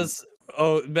been- Because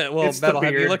well, It's the Metal,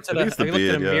 have you beard. looked at I a think it's the have you looked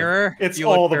at a beard, yeah. mirror? It's You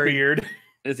look all the very- beard.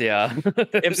 yeah.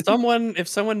 If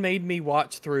someone made me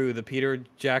watch through the Peter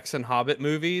Jackson Hobbit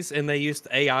movies and they used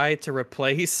AI to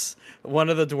replace one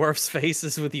of the dwarf's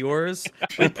faces with yours,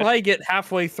 we'd probably get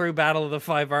halfway through Battle of the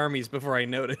Five Armies before I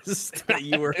noticed that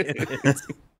you were in it.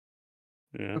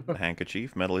 Yeah. The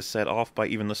handkerchief. Metal is set off by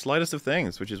even the slightest of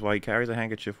things, which is why he carries a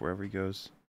handkerchief wherever he goes.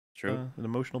 True. An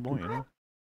emotional boy, you know?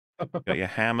 Got your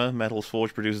hammer. Metal's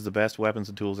Forge produces the best weapons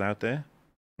and tools out there.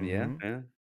 Yeah. Mhm. Yeah.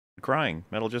 Crying.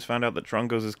 Metal just found out that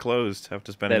Trungos is closed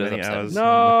after spending That is many upsetting. hours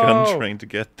on the gun No! train to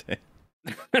get there.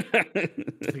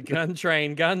 The gun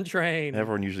train.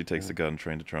 Everyone usually takes the gun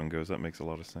train to Trungos. That makes a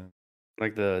lot of sense.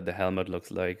 Like the helmet looks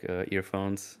like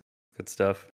earphones. Good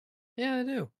stuff. Yeah, I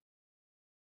do.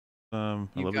 I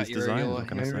You love got his your design. yellow What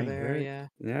can I hair say? there, Very- yeah.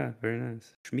 Yeah, very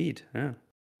nice. Schmied, yeah.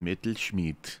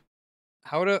 Mittelschmied.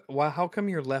 How come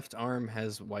your left arm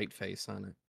has white face on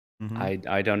it? Mhm.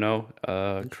 I don't know.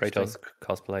 Interesting. Kratos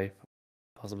cosplay,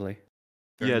 possibly.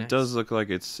 Very Yeah, nice. it does look like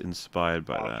it's inspired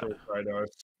by that. Marshall Kratos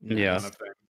Yeah. kind of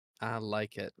thing. I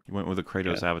like it. He went with a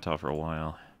Kratos avatar for a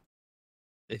while.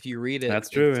 If you read it, That's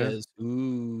true, it yeah. says,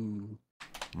 ooh.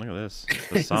 Look at this.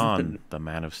 The San, the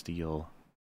Man of Steel.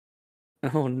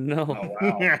 Oh no. Oh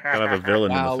wow. Gotta have a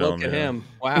villain Wow, in the film. look at yeah. him.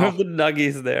 I have Wow. the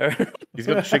nuggies there. He's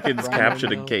got chickens Rhino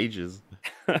captured in milk. cages.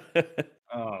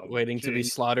 Oh, Waiting to be gee.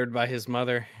 slaughtered by his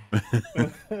mother.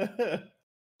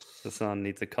 The son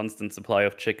needs a constant supply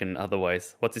of chicken,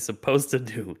 otherwise, what's he supposed to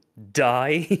do?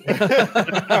 Die? Makes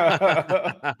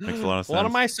a lot of sense. What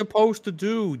am I supposed to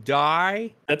do?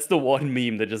 Die? That's the one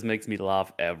meme that just makes me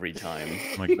laugh every time.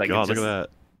 Oh my Like, it god, look just- at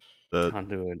that. Can't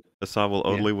do it. The Tsar will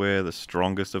Yeah. only wear the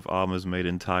strongest of armors made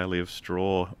entirely of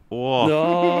straw. Oh, No!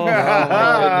 Oh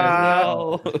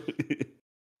my goodness, no!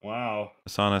 Wow. the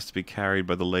Tsar has to be carried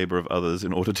by the labor of others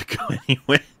in order to go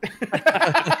anywhere.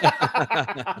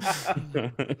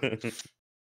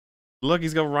 Look,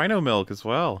 he's got rhino milk as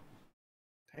well.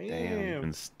 Damn.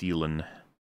 And stealing.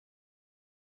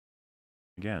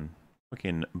 Again,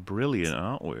 fucking brilliant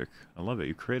artwork. I love it.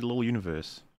 You create a little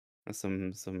universe.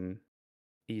 some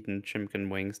eaten chimkin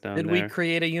wings down Did there. we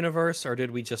create a universe, or did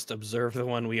we just observe the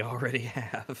one we already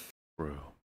have? Bro.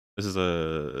 This is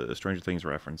a Stranger Things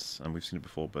reference, and we've seen it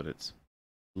before, but it's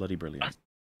bloody brilliant.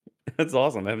 That's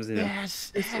awesome. I haven't seen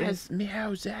it. Yes,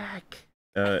 music.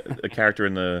 A character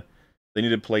in the... They need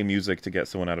to play music to get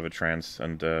someone out of a trance,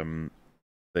 and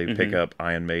they pick up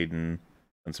Iron Maiden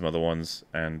and some other ones,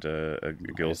 and a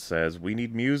girl says, "We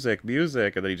need music,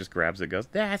 music," and then he just grabs it and goes,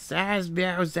 "This is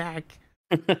music."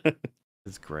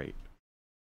 It's great.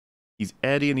 He's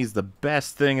Eddie, and he's the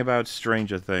best thing about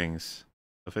Stranger Things.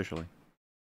 Officially.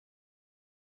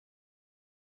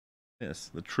 Yes,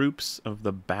 the troops of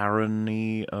the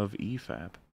Barony of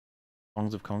EFAP.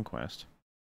 Songs of Conquest.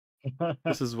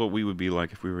 This is what we would be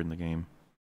like if we were in the game.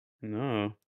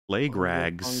 No. Leg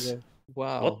rags.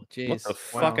 Wow, What jeez. the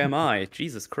fuck am I?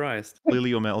 Jesus Christ. Clearly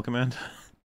your Metal Command.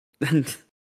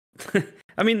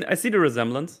 I mean, I see the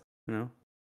resemblance, you know.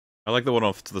 I like the one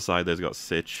off to the side there's got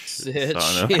Sitch. Sitch,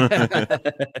 starting up.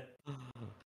 yeah.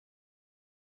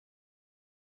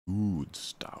 Good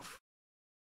stuff.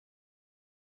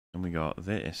 And we got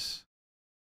this.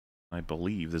 I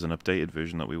believe there's an updated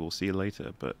version that we will see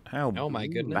later, but how Oh my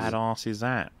goodness. badass is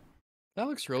that? That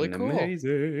looks really cool.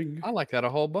 Amazing. I like that a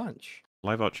whole bunch.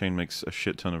 Live Art Chain makes a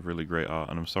shit ton of really great art,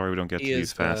 and I'm sorry we don't get He to is,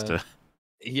 these faster.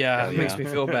 Yeah, Hell it makes yeah. me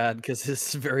feel bad because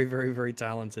it's very, very, very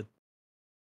talented.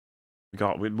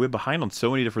 God, we're behind on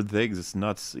so many different things. It's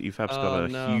nuts. EFAP's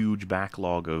got a huge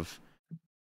backlog of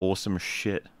awesome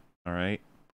shit. All right,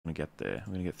 I'm gonna get there.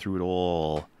 I'm gonna get through it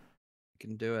all. You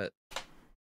can do it.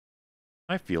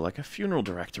 I feel like a funeral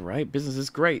director, right? Business is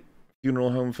great.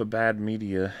 Funeral home for bad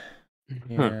media.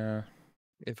 Yeah.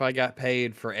 If I got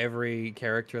paid for every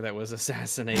character that was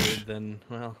assassinated, then,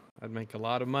 well, I'd make a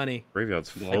lot of money. Graveyard's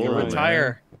I full. could man.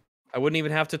 retire. I wouldn't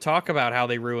even have to talk about how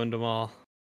they ruined them all.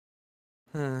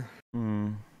 Huh.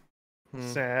 Hmm.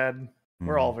 Sad.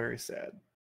 We're all very sad.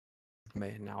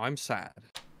 Man, now I'm sad.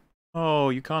 Oh,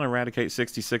 you can't eradicate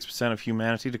 66% of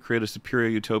humanity to create a superior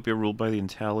utopia ruled by the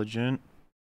intelligent.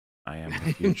 I am the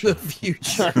In future. the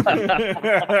future.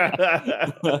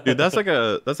 Dude, that's like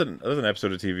that's an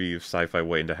episode of TV of sci-fi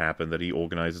waiting to happen, that he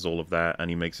organizes all of that and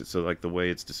he makes it so like the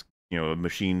way it's just, you know, a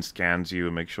machine scans you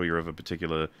and makes sure you're of a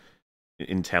particular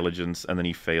intelligence, and then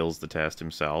he fails the test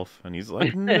himself and he's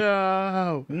like,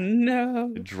 no,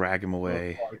 No. drag him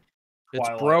away. It's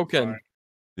Twilight broken. Zone.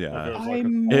 Yeah, There's I like a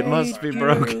made it must be you.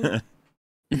 broken.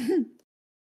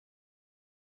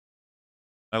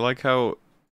 I like how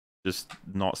just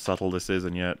not subtle this is,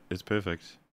 and yet it's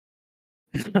perfect.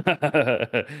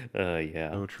 Yeah.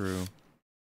 So true.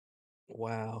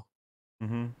 Wow.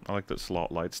 I like that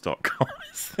slotlights.com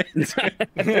is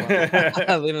They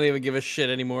don't even give a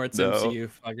shit anymore. It's No. MCU.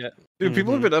 Fuck it. Dude,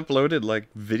 people have been uploaded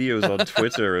like videos on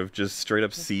Twitter of just straight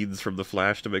up scenes from The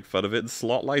Flash to make fun of it, and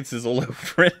Slotlights is all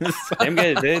over it.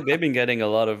 They've been getting a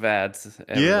lot of ads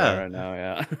everywhere right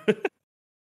now,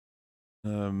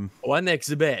 yeah. One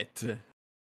exhibit.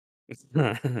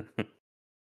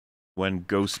 When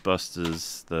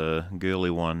Ghostbusters, the girly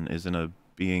one, is in a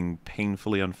being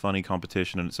painfully unfunny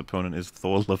competition and its opponent is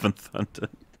Thor Love and Thunder.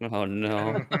 Oh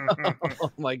no.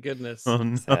 Oh my goodness. Oh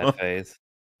no. Sad face.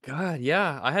 God,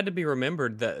 yeah. I had to be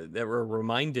remembered that we're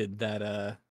reminded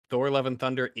that Thor Love and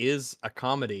Thunder is a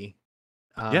comedy.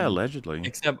 Yeah, allegedly.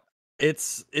 Except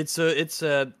it's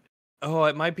a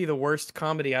it might be the worst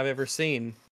comedy I've ever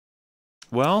seen.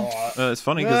 Well, it's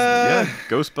funny because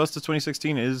Ghostbusters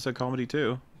 2016 is a comedy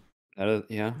too. That is,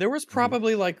 yeah. There was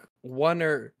probably like one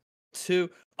or two.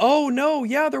 Oh no,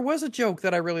 yeah, there was a joke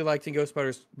that I really liked in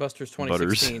Ghostbusters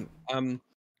 2016.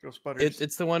 Ghost Butters.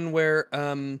 It's the one where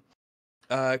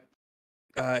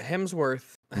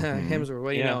Hemsworth, Hemsworth,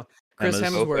 what do you know? Chris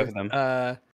Emma's. Both of Hemsworth,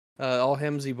 them. all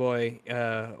Hemsy boy,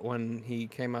 when he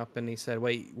came up and he said,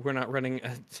 "Wait, we're not running."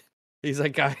 He's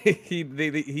like, he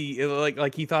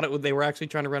like he thought they were actually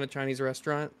trying to run a Chinese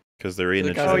restaurant. Because they're in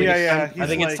The a guy- Oh, Chinese- yeah. I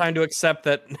think He's it's time to accept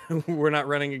that we're not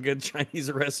running a good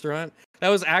Chinese restaurant. That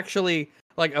was actually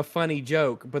like a funny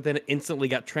joke, but then it instantly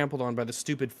got trampled on by the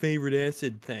stupid favorite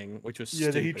acid thing, which was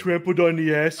Yeah, stupid. he trampled on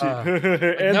the acid.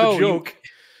 And no, the joke.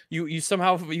 You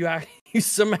somehow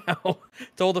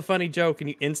told a funny joke and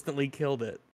you instantly killed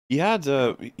it. He had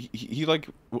he like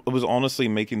was honestly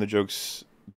making the jokes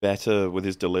better with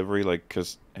his delivery, like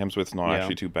because Hemsworth's not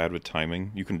actually too bad with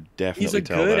timing. You can definitely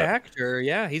tell that. He's a good actor.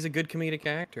 Yeah, he's a good comedic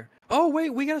actor. Oh wait,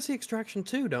 we gotta see Extraction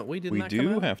 2, don't we? Didn't We that come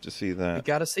do out? have to see that. We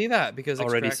gotta see that because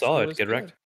Already Extraction saw it. was Get good.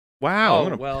 wrecked. Wow, Oh, I'm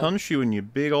gonna well, punch you in your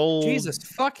big old Jesus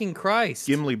fucking Christ.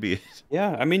 gimli beard.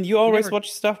 Yeah, I mean, you always never-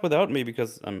 watch stuff without me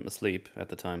because I'm asleep at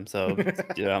the time. So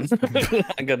yeah,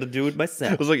 I got to do it I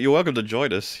myself. was like, "You're welcome to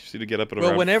join us." You see to get up at Well,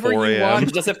 around whenever 4 you a.m. You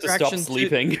watch- just have to stop Extraction 2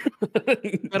 sleeping.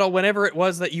 But whenever it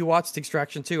was that you watched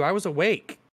Extraction 2, I was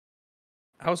awake.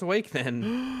 I was awake then.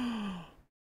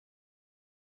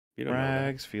 You don't know that.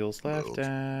 Rags feels left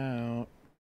out.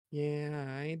 Yeah,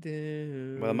 I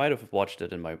do. Well, I might have watched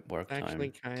it in my work actually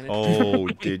time. kind of. Oh,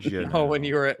 did you? Oh, when now?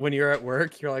 you're at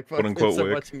work, you're like, fuck Quote, unquote, this, I'm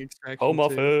work. watching Extraction Home 2.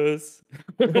 office.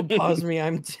 Don't pause me,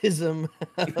 I'm Tism.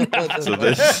 So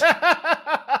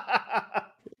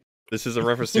this is a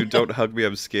reference to "Don't hug me,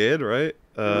 I'm scared," right?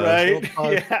 Right? Don't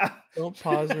pause, Yeah. don't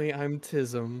pause me, I'm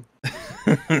Tism.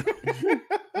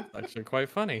 Actually, quite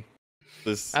funny.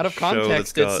 This Out of show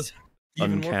that's context, got it's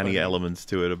even more uncanny funny. elements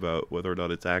to it about whether or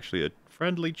not it's actually a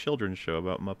friendly children's show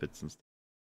about Muppets and stuff.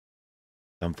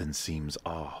 Something seems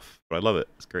off, but I love it.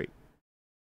 It's great.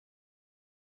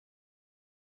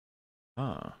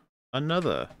 Ah,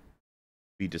 another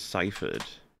be deciphered. I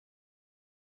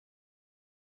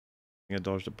think I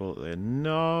dodged a bullet there.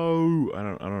 No, I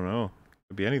don't know.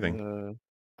 Could be anything.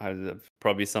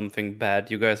 Probably something bad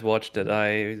you guys watched that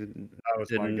I That was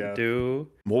my didn't guess. do.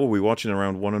 What were we watching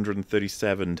around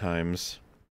 137 times?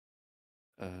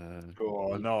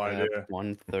 Oh, no idea.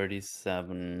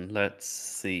 137. Let's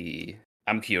see.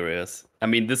 I'm curious. I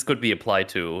mean, this could be applied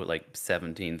to like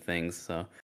 17 things. So.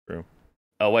 True.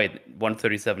 Oh wait,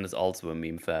 137 is also a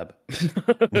MEMEFAP.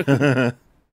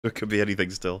 It could be anything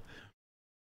still.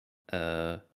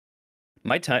 My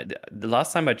time. The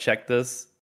last time I checked this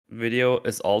video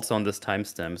is also on this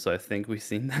timestamp, so I think we've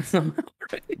seen that somehow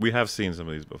already. We have seen some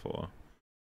of these before.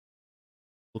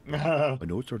 Look, man, I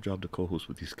know it's our job to co-host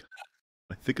with these guys.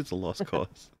 I think it's a lost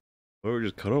cause. Or we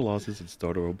just cut our losses and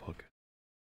start our own podcast.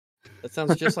 That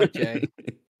sounds just like Jay.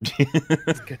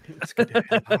 That's good.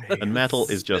 And metal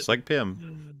is just like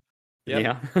Pim.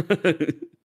 Yep. Yeah.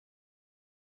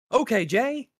 Okay,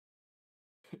 Jay.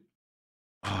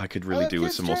 Oh, I could really do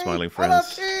with some more Jay. smiling I love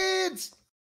friends.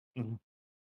 kids.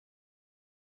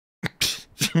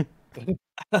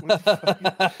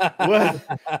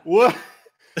 What?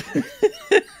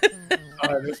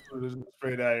 This was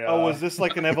straight A. Oh, was this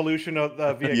like an evolution of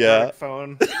the via Yeah.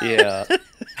 phone? Yeah.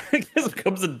 This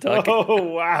becomes a duck. Oh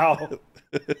wow!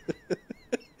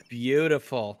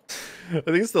 Beautiful. I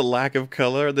think it's the lack of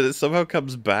color that it somehow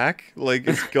comes back. Like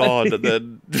it's gone and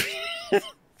then.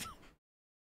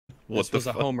 What This was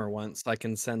a fuck? Homer once. I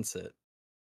can sense it.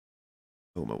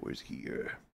 Homer was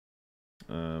here.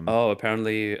 Oh,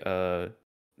 apparently, the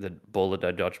bullet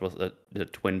I dodged was the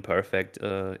twin perfect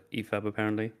EFAP.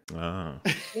 Apparently. Ah.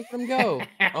 Look at him go.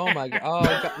 Oh my god. Oh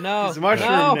god. No. He's a mushroom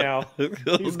no. now.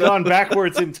 He's gone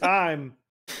backwards in time.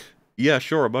 Yeah,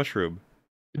 sure, a mushroom.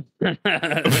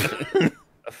 A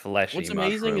fleshy. What's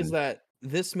amazing is mushroom. that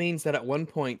this means that at one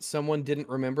point someone didn't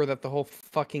remember that the whole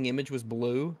fucking image was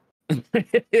blue. I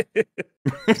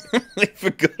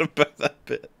forgot about that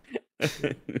bit.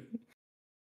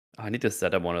 I need to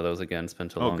set up one of those again. It's been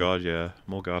too long. Oh god, yeah.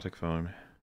 More Gothic phone.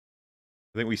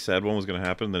 I think we said one was going to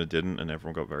happen, then it didn't, and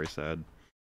everyone got very sad.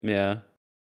 Yeah.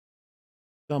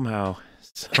 Somehow,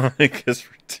 Sonic has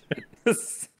returned.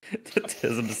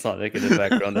 There's a Sonic in the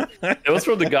background. It was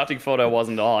from the Gothic photo I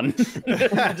wasn't on.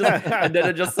 And then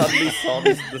I just suddenly saw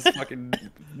this fucking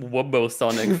Wumbo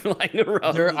Sonic flying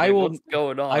around. There- I I was like, will- What's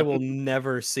going on? I will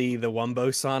never see the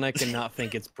Wumbo Sonic and not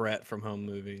think it's Brett from Home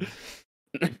Movies.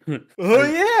 Oh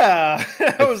yeah!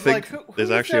 I was think like, who there's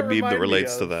does actually a that meme that remind me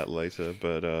relates to of? that later,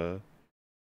 but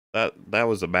that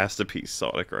was a masterpiece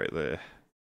Sonic right there.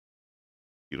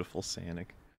 Beautiful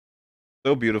Sonic.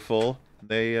 So beautiful.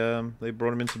 They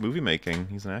brought him into movie making.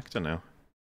 He's an actor now.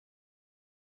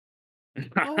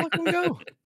 Oh, look him go.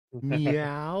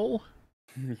 Meow.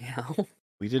 Yeah.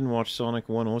 We didn't watch Sonic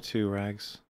 1 or 2,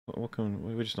 Rags.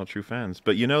 We're just not true fans.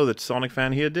 But you know that Sonic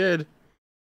fan here did.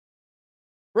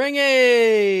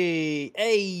 Ringy!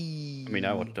 Hey! I mean,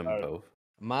 I watched them both.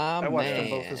 My I watched man. them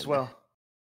both as well.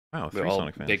 Wow, We're 3 all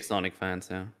Sonic fans. big Sonic fans,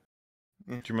 yeah.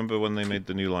 Do you remember when they made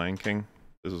the new Lion King?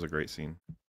 This was a great scene.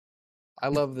 I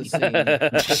love the scene.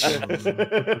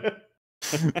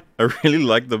 I really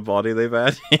like the body they've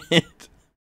added.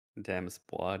 Damn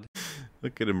squad.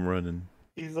 Look at him running.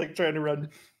 He's like trying to run.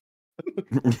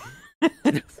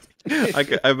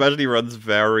 I imagine he runs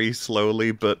very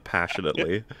slowly but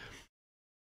passionately.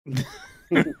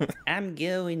 I'm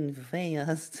going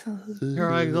fast. Here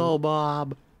I go,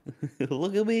 Bob.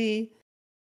 Look at me.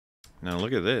 Now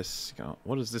look at this.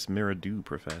 What does this mirror do,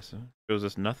 Professor? It shows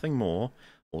us nothing more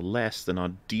or less than our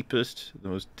deepest,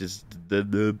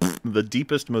 the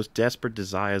deepest, most desperate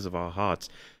desires of our hearts.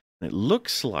 And it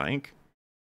looks like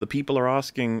the people are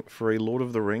asking for a Lord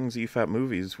of the Rings EFAP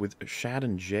movies with Shad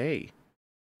and Jay.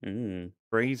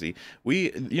 Crazy.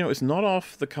 It's not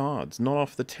off the cards, not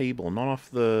off the table, not off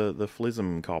the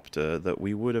Flism copter that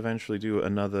we would eventually do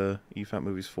another EFAP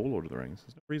movies for Lord of the Rings.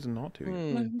 There's no reason not to.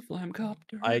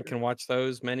 Flamcopter. I can watch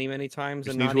those many, many times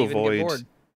Just and need not to even get avoid bored.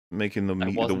 making the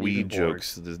wasn't weed even bored.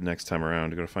 jokes the next time around.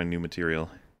 You gotta find new material.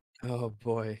 Oh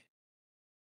boy.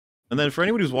 And then for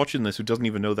anyone who's watching this who doesn't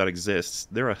even know that exists,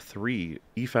 there are 3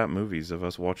 EFAP movies of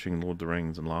us watching Lord of the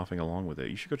Rings and laughing along with it.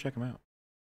 You should go check them out.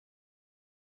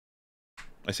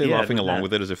 I say laughing along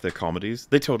with it as if they're comedies.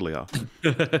 They totally are.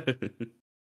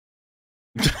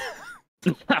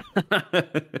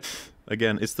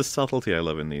 Again, it's the subtlety I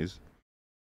love in these.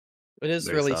 It is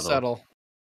Very really subtle. subtle.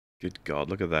 Good God,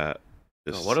 look at that.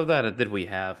 What of that did we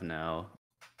have now?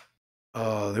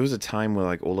 Oh, there was a time where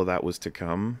like all of that was to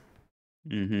come.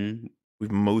 Mm-hmm.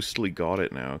 We've mostly got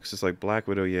it now because it's like Black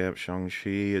Widow, yep, Shang-Chi,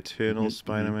 Eternal,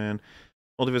 Spider-Man,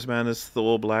 Multiverse Madness,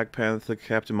 Thor, Black Panther,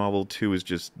 Captain Marvel 2 is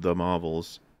just the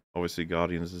Marvels. Obviously,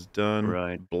 Guardians is done.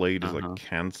 Right. Blade is like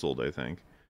cancelled, I think.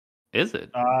 Is it?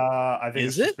 I think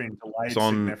Is it's just it? been delayed It's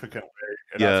on- significantly.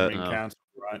 It yeah. hasn't been cancelled,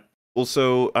 right?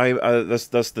 Also,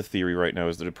 that's the theory right now,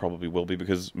 is that it probably will be,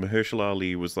 because Mahershala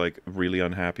Ali was like really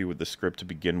unhappy with the script to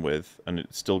begin with, and it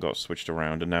still got switched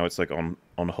around, and now it's like on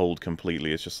hold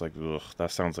completely. It's just like, ugh,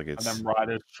 that sounds like it's. And then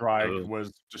writer's strike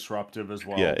was disruptive as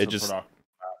well. Yeah, to it just. production,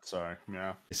 so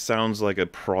yeah. It sounds like a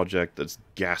project that's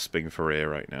gasping for air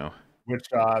right now. Which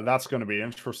that's going to be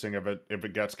interesting if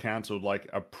it gets cancelled, like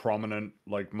a prominent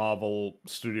like Marvel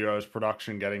Studios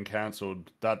production getting cancelled.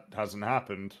 That hasn't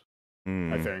happened,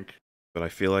 I think. But I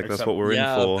feel like that's Except- what we're in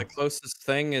for.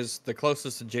 The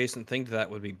closest adjacent thing to that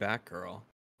would be Batgirl.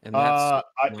 And that's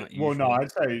not well, no, usually-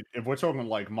 I'd say if we're talking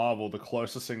like Marvel, the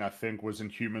closest thing I think was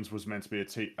Inhumans was meant to be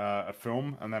a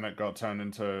film, and then it got turned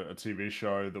into a TV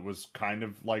show that was kind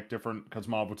of like different because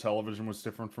Marvel Television was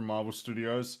different from Marvel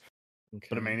Studios.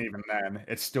 But I mean, even then,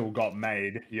 it still got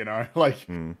made, like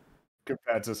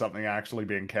compared to something actually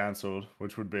being cancelled,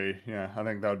 which would be, I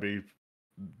think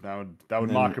that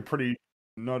would mark a pretty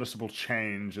noticeable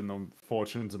change in the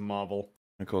fortunes of Marvel.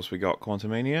 Of course, we got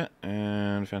Quantumania,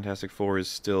 and Fantastic Four is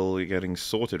still getting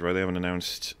sorted, right? They haven't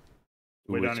announced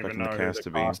who We we're don't even expecting know the who cast the to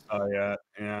be. cast are yet.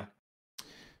 Yeah.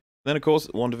 Then, of course,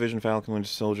 WandaVision, Falcon, Winter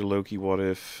Soldier, Loki, What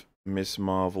If, Miss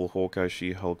Marvel, Hawkeye,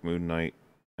 She-Hulk, Moon Knight,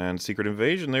 and Secret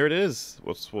Invasion. There it is.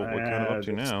 What we're kind of up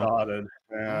to now. Started.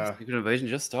 Yeah. Secret Invasion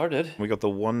just started. We got the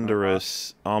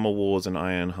wondrous Armor Wars and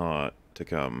Ironheart to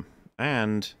come,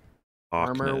 and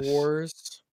Armor Harkness.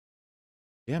 Wars.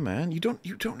 Yeah, man, you don't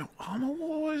know Armor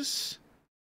Wars?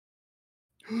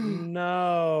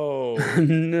 No.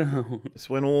 No. It's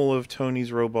when all of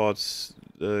Tony's robots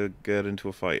get into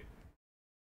a fight.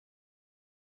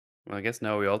 Well, I guess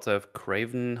now we also have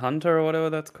Craven Hunter or whatever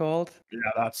that's called. Yeah,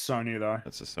 that's Sony though.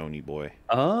 That's a Sony boy.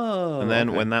 Oh. And then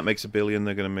okay. when that makes $1 billion,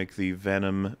 they're gonna make the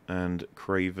Venom and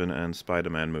Craven and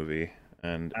Spider-Man movie,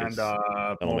 and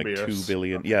that'll make $2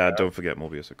 billion. Yeah, don't forget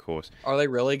Morbius, of course. Are they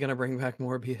really gonna bring back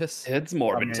Morbius? It's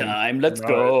Morbid mean, time. Let's who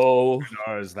go. Who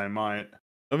knows? They might.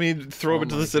 I mean, throw him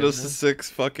into my the Sinister goodness. Six.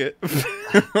 Fuck it.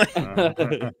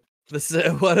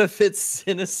 What if it's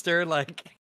Sinister? Like,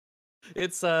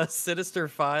 it's Sinister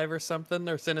 5 or something,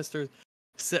 or Sinister.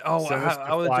 How would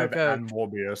the Five joke go? and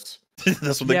Morbius.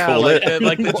 That's what they Yeah, call like, it.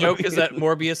 like the joke is that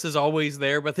Morbius is always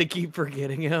there, but they keep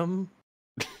forgetting him.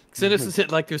 Sinister,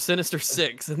 like there's Sinister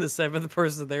 6, and the 7th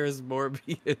person there is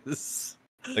Morbius.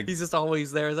 Like- He's just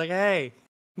always there. It's like, hey,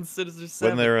 it's Sinister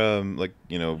 7. When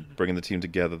they're bringing the team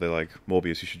together, they're like,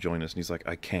 Morbius, you should join us, and he's like,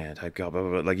 I can't, I've got blah,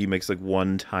 blah, blah. Like he makes like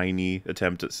one tiny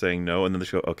attempt at saying no, and then they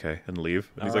just go, okay, and leave.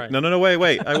 And he's All like, right. no,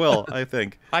 wait, I will, I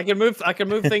think. I can move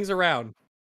things around.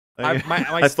 My I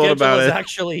thought schedule about is it.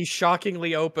 actually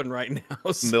shockingly open right now.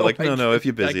 And So they're like, I no, if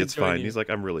you're can busy, it's join fine. you. He's like,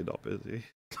 I'm really not busy.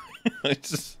 I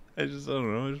just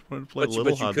don't know. I just want to play a But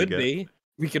little you hard could to get. be.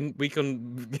 We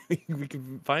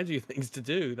can find you things to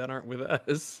do that aren't with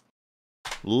us.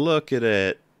 Look at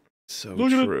it. So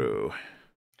Look at it. true.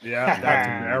 Yeah,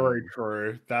 that's very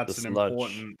true. That's The an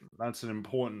sludge.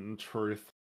 important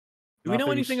truth. Do we know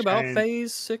Nothing's anything about changed.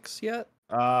 Phase 6 yet?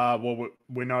 Well,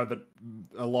 we know that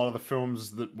a lot of the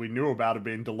films that we knew about have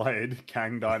been delayed.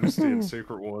 Kang Dynasty and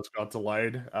Secret Wars got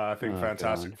delayed. I think Oh,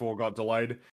 Fantastic God. Four got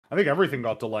delayed. I think everything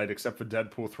got delayed except for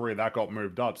Deadpool 3. That got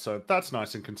moved up, so that's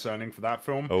nice and concerning for that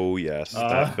film. Oh yes,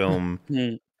 that film.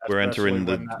 We're entering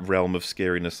the that... realm of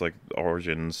scariness, like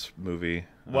Origins movie.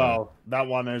 Well, that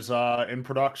one is in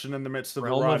production in the midst of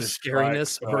realm the of writer's scariness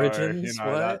strike, Origins. you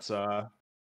know, What? that's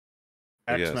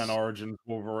X-Men Yes. Origins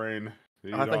Wolverine.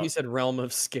 I thought you said realm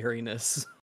of scariness.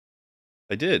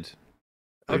 I did.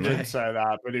 He Okay. didn't say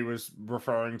that, but he was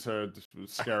referring to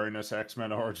scariness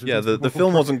X-Men Origins. Yeah, the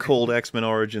film wasn't called X-Men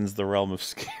Origins: The Realm of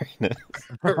Scariness.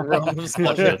 realm of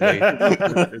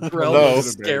It's realm No. of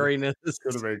scariness.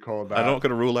 Could have been called that. I'm not going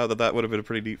to rule out that that would have been a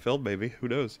pretty neat film, maybe. Who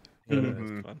knows?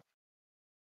 Mhm.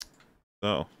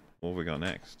 So, what have we got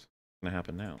next? What's going to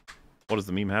happen now? What does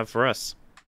the meme have for us?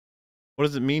 What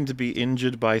does it mean to be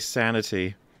injured by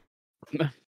sanity?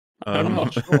 I'm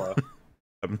not sure.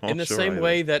 I'm not In the sure same either.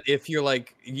 way that if you're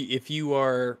like, if you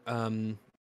are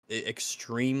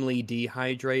extremely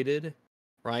dehydrated,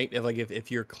 right?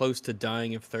 If you're close to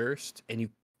dying of thirst and you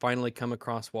finally come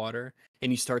across water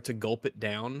and you start to gulp it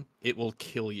down, it will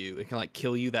kill you. It can like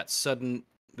kill you. That sudden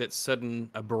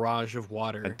a barrage of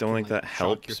water. I don't can, think like, that shock your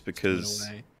helps system in a because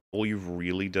way. all you've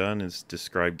really done is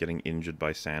describe getting injured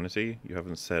by sanity. You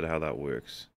haven't said how that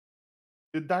works.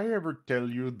 Did I ever tell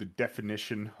you the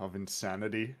definition of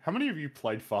insanity? How many of you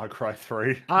played Far Cry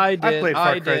 3? I I did. played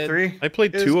Far Cry 3. I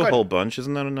played It was 2 a good. whole bunch.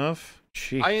 Isn't that enough?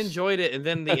 Jeez. I enjoyed it, and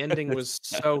then the ending was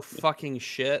so fucking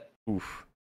shit. Oof.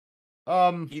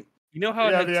 You know how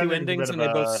it had the two ending's a endings bit and of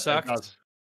they both a- it sucked? does-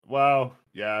 Well,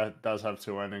 yeah, it does have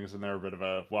 2 endings, and they're a bit of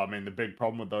a... Well, I mean, the big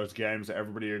problem with those games that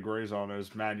everybody agrees on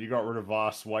is, man, you got rid of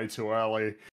Voss way too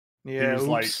early. Yeah, He was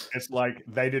like, oops. it's like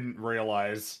they didn't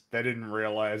realize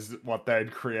what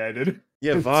they'd created.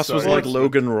 Yeah, Voss So was like it's-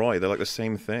 Logan Roy. They're like the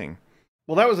same thing.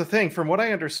 Well, that was the thing. From what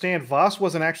I understand, Voss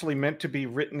wasn't actually meant to be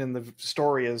written in the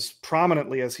story as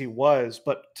prominently as he was,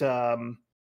 but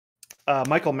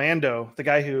Michael Mando, the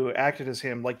guy who acted as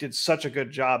him, like did such a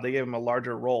good job. They gave him a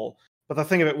larger role. But the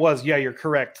thing of it was, yeah, you're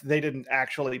correct. They didn't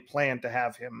actually plan to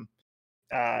have him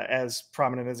as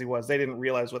prominent as he was. They didn't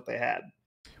realize what they had.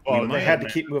 Well, They had to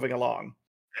keep moving along.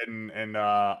 and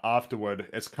afterward,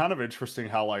 it's kind of interesting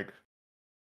how like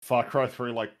Far Cry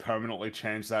 3 like permanently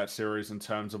changed that series in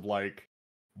terms of like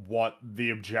what the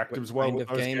objectives were Kind with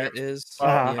of those game games. it is.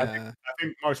 Uh-huh. Yeah. I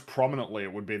think most prominently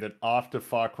it would be that after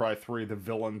Far Cry 3, the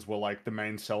villains were like the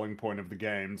main selling point of the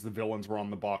games. The villains were on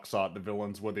the box art. The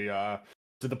villains were the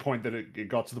to the point that it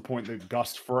got to the point that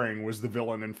Gus Fring was the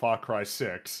villain in Far Cry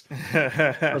 6.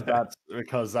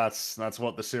 because that's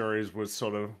what the series was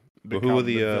sort of. Well, who were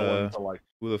the villains are like?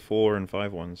 who were the 4 and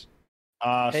 5 ones?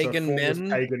 Pagan so 4 was Men?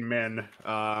 Pagan Men,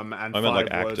 and I 5 meant, like,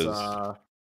 was actors.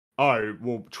 oh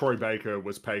well, Troy Baker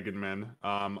was Pagan Men.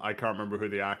 I can't remember who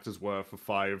the actors were for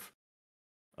 5.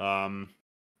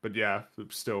 But yeah,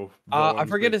 still. I villains,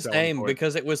 forget big his selling name point.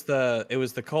 because it was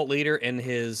the cult leader and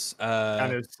his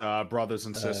And his brothers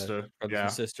and sister. brothers Yeah.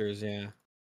 and sisters, yeah.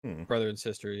 Hmm. Brother and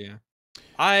sister, yeah.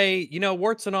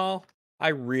 Warts and all, I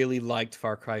really liked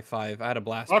Far Cry 5. I had a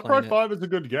blast Far Cry playing it. 5 is a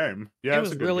good game. Yeah, It it's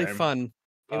was a good really game. fun.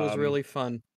 It was Um, really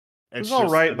fun. It was It's all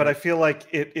just right, that but I feel like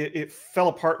it fell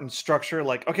apart in structure.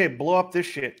 Like, okay, blow up this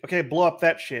shit. Okay, blow up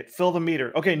that shit. Fill the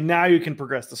meter. Okay, now you can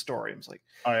progress the story. I was like,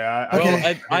 Oh yeah.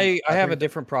 Okay. Well, I have a think-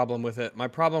 different problem with it. My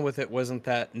problem with it wasn't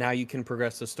that now you can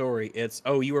progress the story. It's,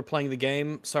 oh, you were playing the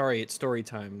game? Sorry, it's story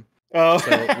time. oh,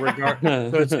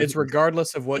 So, it's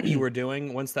regardless of what you were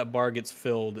doing, once that bar gets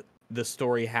filled, the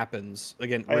story happens.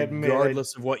 Again, I admit,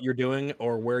 regardless of what you're doing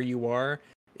or where you are,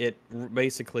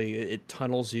 basically it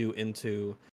tunnels you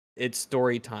into it's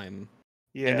story time.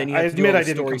 yeah. And then you I have to do all admit the I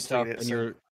didn't story complete stuff it.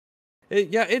 and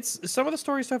So. it's some of the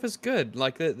story stuff is good.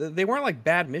 Like they weren't like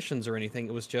bad missions or anything.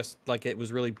 It was just like it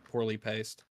was really poorly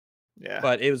paced. Yeah.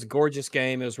 But it was a gorgeous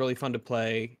game. It was really fun to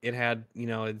play. It had,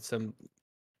 it's some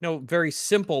very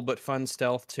simple but fun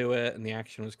stealth to it, and the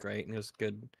action was great and it was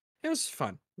good. It was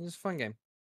fun. It was a fun game.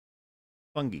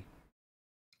 Fungi.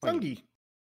 Fungi.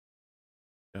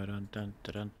 Dun, dun, dun,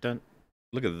 dun, dun.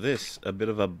 Look at this. A bit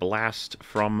of a blast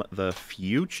from the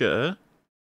future.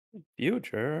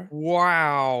 Future.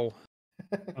 Wow.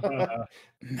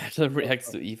 Metal reacts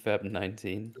to EFAP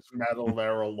 19. Just metal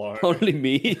there alone. Only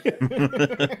me?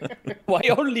 Why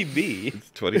only me? It's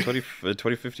 2020,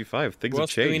 2055. Things What have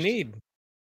else do we changed. need?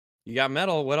 You got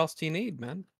metal. What else do you need,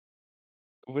 man?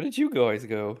 Where did you guys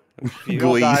go? We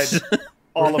all Guys. died.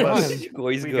 All of Come us. Where did you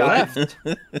guys We go? got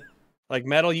Like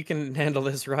metal, you can handle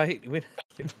this, right?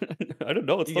 I don't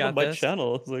know. It's You not got on my this.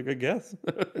 channel. It's like, I guess.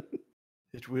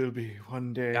 It will be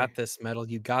one day. Got this, metal.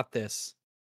 You got this.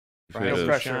 You've Rise heard No and of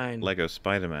pressure. shine. Lego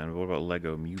Spider-Man. What about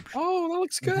Lego Mube? Oh, that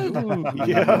looks good.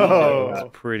 Yo. It's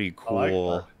pretty I like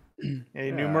cool.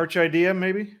 A new Yeah. merch idea,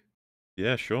 maybe?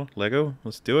 Yeah, sure. Lego,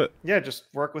 let's do it. Yeah, just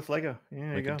work with Lego. Yeah, there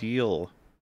you Make a go. deal.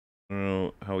 I don't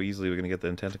know how easily we're gonna get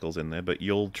the tentacles in there, but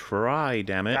you'll try,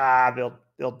 damn it. Ah,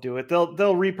 they'll do it. They'll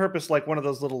repurpose like one of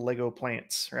those little Lego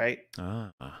plants, right?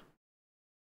 Ah,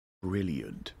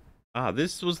 brilliant. Ah,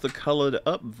 this was the colored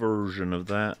up version of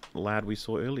that lad we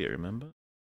saw earlier, remember?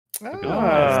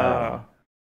 Ah,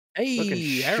 Hey, looking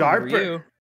I remember sharper. you.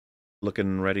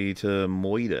 Looking ready to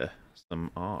moiter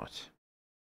some art.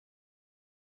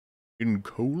 In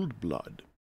cold blood.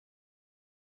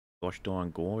 Gosh darn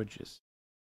gorgeous.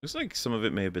 Looks like some of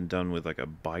it may have been done with like a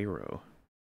biro.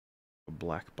 A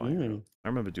black biro. I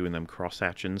remember doing them cross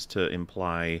hatchings to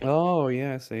imply Oh,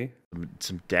 yeah, I see.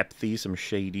 some depthy, some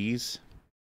shadies.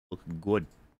 Looking good.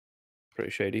 Pretty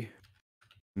shady.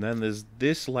 And then there's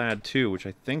this lad too, which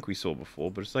I think we saw before,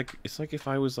 but it's like if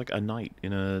I was like a knight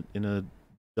in a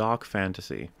dark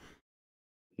fantasy.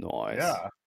 Nice. Yeah.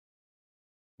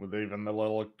 With even the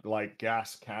little like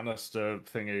gas canister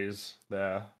thingies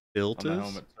there on the Filters?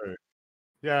 helmet too.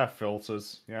 Yeah,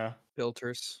 filters. Yeah.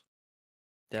 Filters.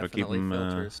 Gotta keep Definitely 'em,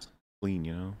 filters. clean,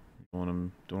 you know? Don't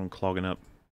want them clogging up.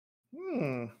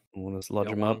 Hmm. I want to sludge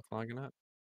Don't them want up. 'em clogging up.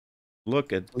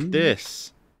 Look at Ooh.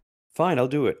 this. Fine, I'll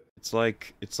do it. It's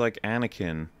like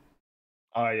Anakin.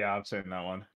 Oh yeah, I've seen that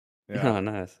one. Oh, Yeah,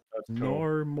 nice. that's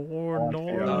cool. No more, I like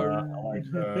the, no. I like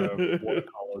the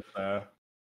watercolors there.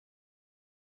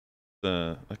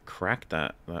 Crack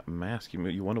that mask.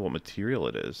 You wonder what material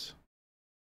it is.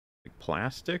 Like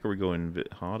plastic? Or are we going a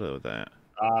bit harder with that?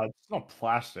 It's not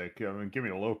plastic. I mean, give me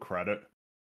a little credit.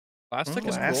 Plastic Oh,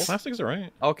 is glass. cool. Plastic's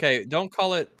alright. Okay, don't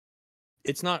call it.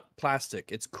 It's not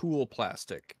plastic. It's cool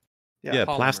plastic. Yeah,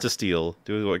 polymer. plastisteel.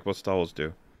 Do like what Star Wars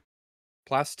do.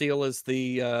 Plasteel is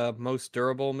the most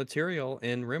durable material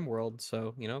in RimWorld,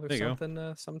 so you know there's There you something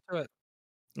to it.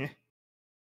 Yeah.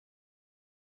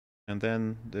 And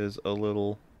then there's a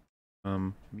little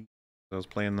I was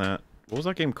playing that. What was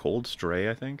that game called? Stray,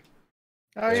 I think.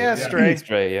 Oh yeah, Yeah. Stray.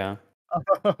 Stray, yeah.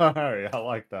 Yeah, I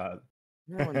like that.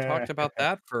 No one talked about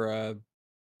that for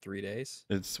 3 days.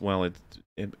 It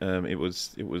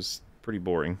was pretty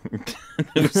boring.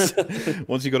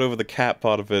 Once you got over the cat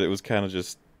part of it, it was kind of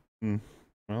just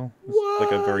well, it's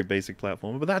like a very basic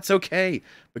platform, but that's okay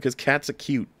because cats are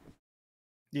cute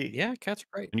Yeah, cats are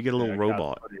great. and you get a little Yeah,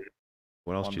 robot. cat's pretty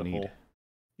What else do you need? wonderful.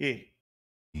 Yeah.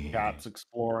 Cats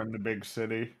exploring the big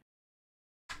city.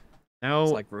 Now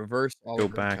It's like reverse Oliver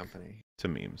back. Company. to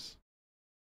memes.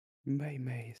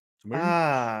 Maze.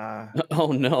 Ah. Oh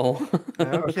no.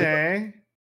 Okay.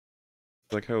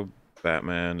 It's like how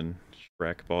Batman and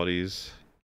Shrek bodies,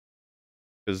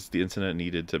 because the internet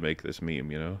needed to make this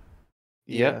meme, you know?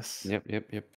 Yes. Yep.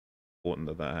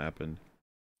 Important that happened.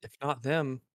 If not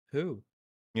them, who?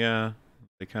 Yeah,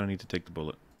 they kind of need to take the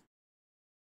bullet.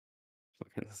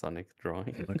 Look at the Sonic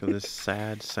drawing. Look at this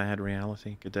sad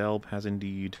reality. Godelb has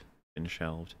indeed been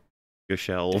shelved.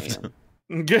 Geshelved.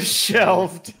 Get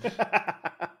shelved.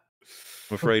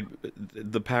 I'm afraid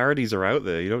the parodies are out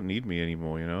there. You don't need me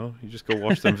anymore, you know? You just go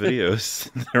watch them videos.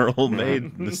 They're all made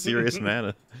in a serious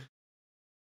manner.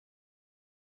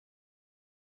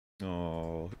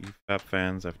 Oh, EFAP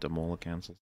fans have to Mola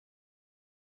cancel.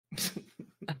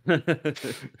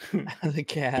 The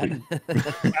cat.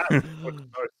 Looks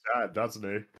so sad, doesn't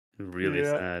he? Really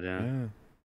Yeah. sad, yeah. Yeah.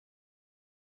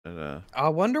 But, I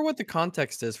wonder what the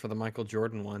context is for the Michael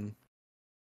Jordan one.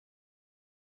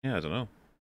 yeah, I don't know.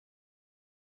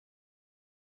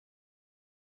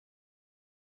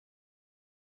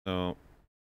 So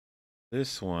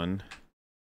this one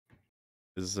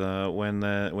is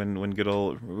when good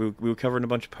old we were covering a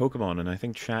bunch of Pokemon, and I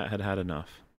think chat had enough.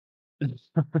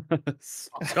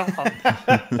 Stop.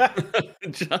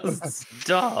 Just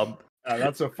stop.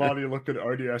 That's a funny looking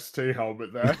ODST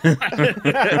helmet there.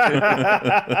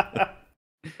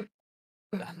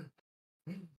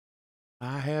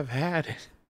 I have had it.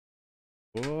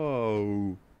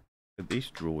 Whoa! Look at this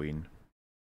drawing.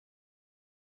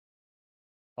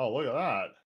 Oh, look at that.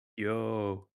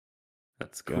 Yo.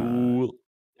 That's God. cool.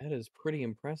 That is pretty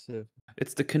impressive.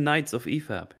 It's the Knights of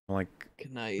EFAP. Like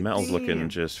Good night. Metal's looking Damn.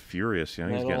 just furious. You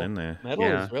know, he's getting in there. Metal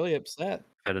Yeah. is really upset.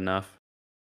 Fair enough.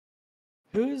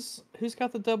 Who's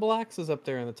got the double axes up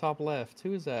there in the top left?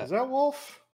 Who is that? Is that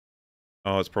Wolf?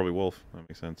 Oh, it's probably Wolf. That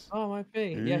makes sense. Oh, it might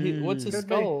be. Yeah, what's his Could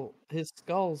be. skull? His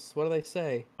skulls. What do they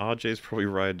say? RJ's probably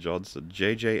Ryan Johnson.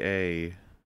 JJ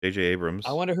Abrams.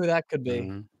 I wonder who that could be.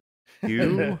 Mhm.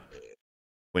 Hugh.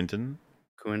 Quinton.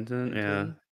 Quentin,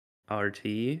 yeah.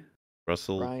 RT.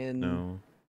 Russell. Ryan. No.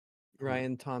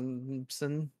 Ryan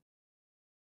Thompson.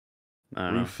 I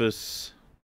don't know. Rufus.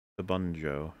 The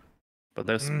Bunjo. But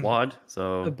they're squad, The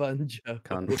so Bunjo.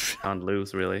 can't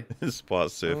lose really. Spot I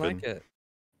surfing. like it.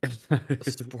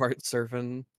 Sport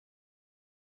surfing.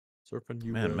 Surfing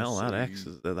USA. Man, Mel, that axe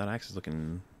is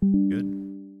looking good.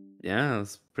 Yeah,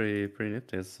 it's pretty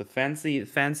nifty. It's a fancy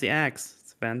axe.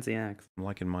 It's a fancy axe. I'm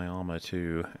liking my armor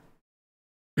too.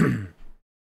 I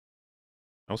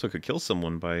also could kill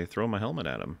someone by throwing my helmet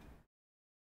at him.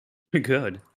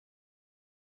 Good.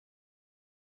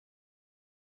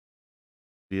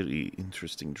 Really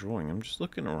interesting drawing. I'm just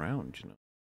looking around,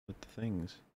 with the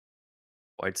things.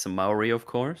 White Samauri, of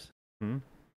course. Hmm? Of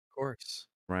course.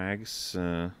 Rags,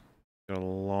 got a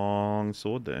long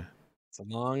sword there. It's a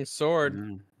long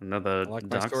sword. Another I like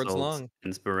my Dark swords Souls long.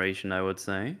 inspiration, I would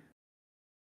say.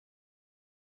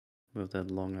 With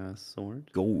that long ass sword.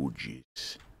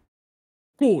 Gorgeous.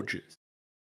 Gorgeous.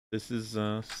 This is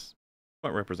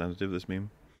quite representative, this meme.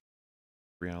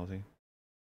 Reality.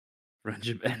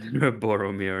 Friendship ended or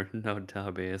Boromir. No,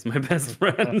 Tabi is my best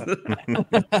friend.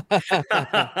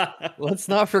 Let's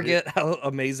not forget how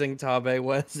amazing Tabe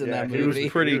was in that he was movie.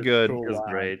 pretty good. He was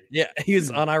great. Yeah, he's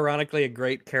unironically a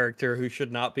great character who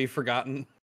should not be forgotten.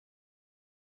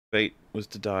 Fate was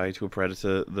to die to a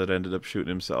predator that ended up shooting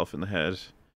himself in the head.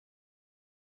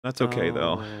 That's okay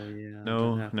though.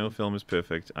 Yeah, No film is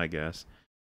perfect, I guess.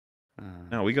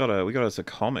 Now we got us a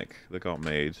comic that got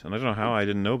made, and I don't know how I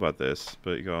didn't know about this,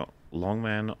 but you got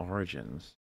Longman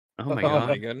Origins. Oh my Oh god.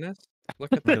 my goodness.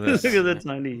 Look at Look at this. this. Look at the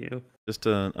tiny you. Just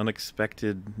an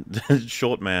unexpected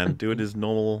short man doing his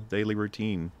normal daily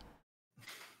routine.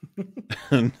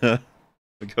 And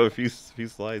we go a few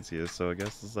slides here, so I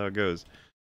guess this is how it goes.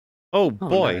 Oh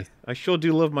boy, nice. I sure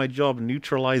do love my job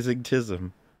neutralizing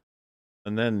tism.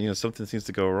 And then, something seems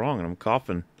to go wrong and I'm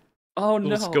coughing. Oh no.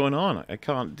 What's going on? I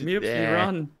can't do Mutely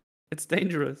run. It's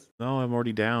dangerous. No, I'm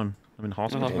already down. I'm in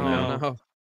hospital Oh, now. no.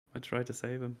 I tried to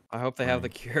save him. I hope they have the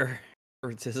cure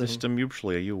for autism. Mr.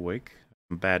 Mutually, are you awake?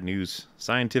 Bad news.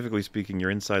 Scientifically speaking, your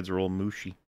insides are all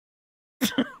mushy.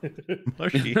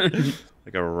 Mushy.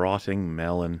 Like a rotting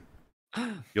melon.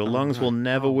 Your lungs will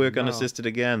never work no. unassisted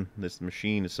again. This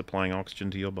machine is supplying oxygen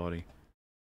to your body.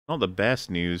 Not the best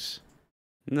news.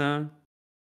 No.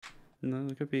 No,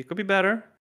 it could be better.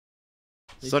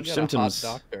 At least Such you got a hot symptoms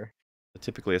doctor. are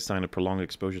typically a sign of prolonged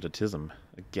exposure to tism.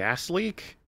 A gas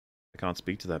leak? I can't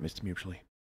speak to that, Mr. Mutually.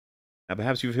 Now,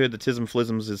 perhaps you've heard that tism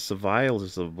flisms is survival.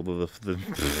 Is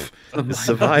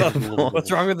survival. What's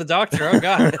wrong with the doctor? Oh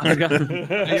god.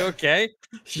 Are you okay?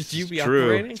 Should you be True.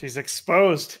 operating? She's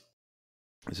exposed.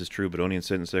 This is true, but only in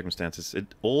certain circumstances. It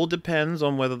all depends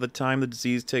on whether the time the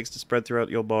disease takes to spread throughout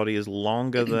your body is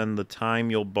longer than the time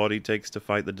your body takes to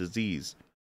fight the disease.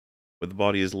 When the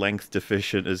body is length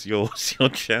deficient as yours, your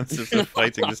chances of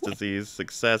fighting this disease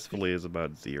successfully is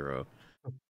about 0.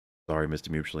 Sorry, Mr.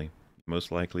 Mutually.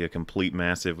 Most likely a complete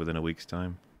massive within a week's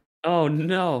time. Oh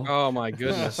no. Oh my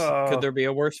goodness. Could there be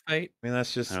a worse fate? I mean,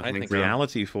 that's just I think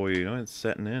reality for you, It's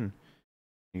setting in.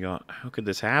 You go, how could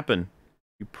this happen?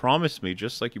 You promised me,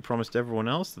 just like you promised everyone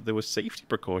else, that there were safety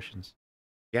precautions.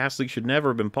 Gas leak should never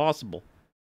have been possible.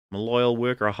 I'm a loyal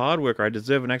worker, a hard worker. I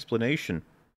deserve an explanation.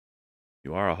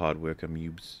 You are a hard worker,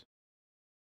 Mubes.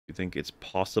 You think it's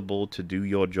possible to do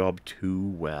your job too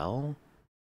well?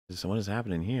 So what is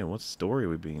happening here? What story are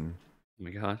we being Oh my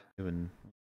god. given?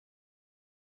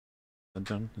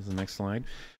 Done. This is the next slide.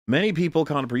 Many people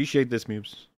can't appreciate this,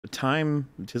 Mubes. The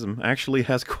time-tism actually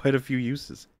has quite a few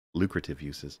uses. Lucrative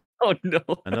uses. Oh no.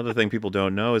 Another thing people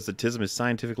don't know is that tism is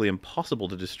scientifically impossible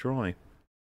to destroy.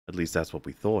 At least that's what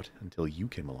we thought, until you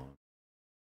came along.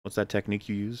 What's that technique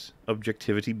you use?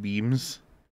 Objectivity beams?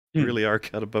 You really are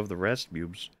cut above the rest,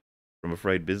 Mubes. From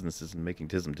afraid businesses and making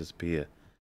tism disappear.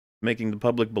 Making the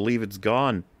public believe it's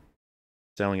gone.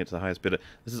 Selling it to the highest bidder.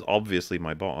 This is obviously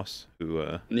my boss, who,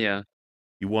 Yeah.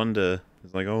 you wonder,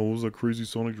 it's like, oh, what was that crazy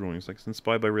Sonic drawing? It's like, it's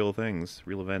inspired by real things,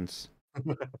 real events.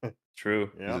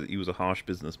 True. Yeah. He was a harsh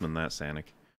businessman, that Sanic.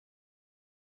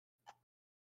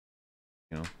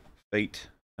 Fate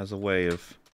has a way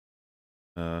of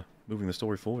moving the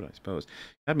story forward, I suppose.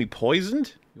 Had me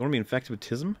poisoned? You want to be infected with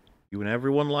tism? You and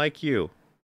everyone like you.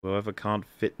 Whoever can't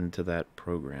fit into that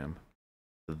program.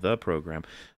 The program.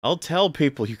 I'll tell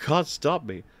people, you can't stop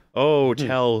me. Oh,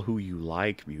 tell who you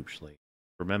like, mutually.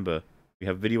 Remember, we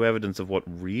have video evidence of what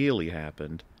really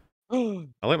happened. I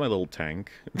like my little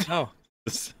tank. Oh.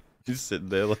 He's sitting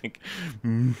there like,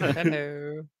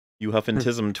 Hello. You huffing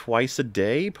tism twice a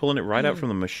day, pulling it right out from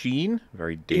the machine?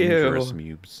 Very dangerous,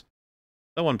 Mubes.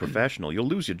 So unprofessional. You'll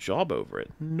lose your job over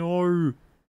it. No.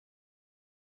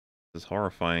 This is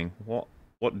horrifying.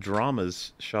 What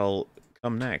dramas shall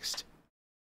come next?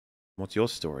 What's your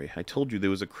story? I told you there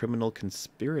was a criminal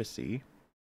conspiracy.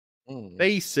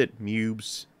 Face it,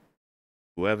 Mubes.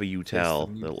 Whoever you tell,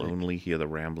 they'll only hear the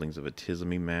ramblings of a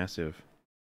tismy massive.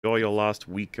 Enjoy your last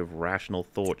week of rational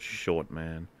thought, short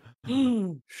man.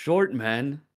 Short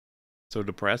man. So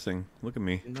depressing. Look at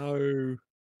me. No.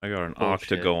 I got an arc to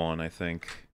Bullshit. go on, I think.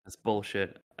 That's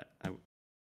bullshit. I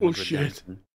Bullshit.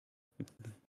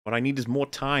 What I need is more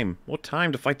time. More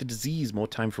time to fight the disease. More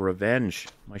time for revenge.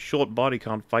 My short body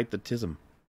can't fight the tism.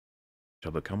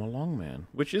 Shall become a long man.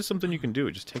 Which is something you can do.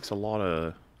 It just takes a lot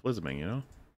of flisming, you know?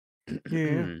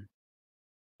 Yeah.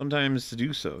 Sometimes to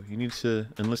do so, you need to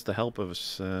enlist the help of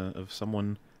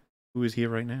someone who is here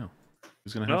right now.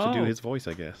 Who's going to have to do his voice,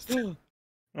 I guess.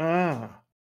 Ah.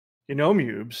 You know,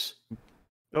 Mubes.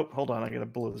 Oh, hold on. I got to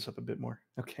blow this up a bit more.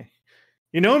 Okay.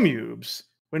 You know, Mubes,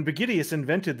 when Begidius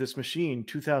invented this machine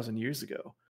 2,000 years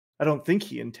ago, I don't think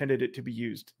he intended it to be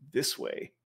used this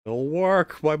way. It'll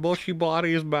work. My mushy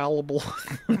body is malleable.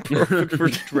 Perfect for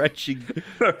stretching.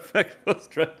 Perfect for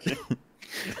stretching.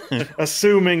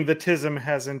 Assuming the tism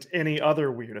hasn't any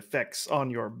other weird effects on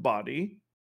your body.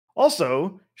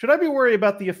 Also, should I be worried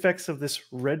about the effects of this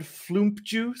red flump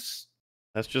juice?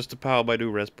 That's just to power my new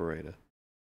respirator.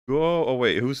 Go! Oh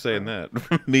wait, who's saying that?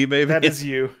 Me, maybe? That is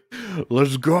you.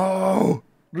 Let's go!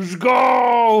 Let's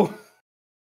go!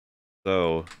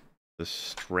 So, the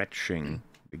stretching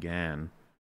began.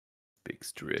 Big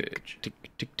stretch. Tick,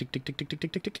 tick, tick, tick, tick, tick, tick,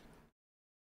 tick, tick, tick.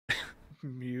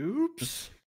 Mubes?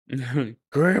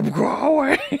 Keep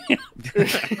going!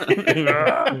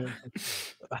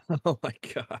 Oh my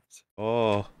god.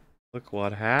 Oh, look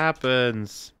what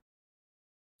happens.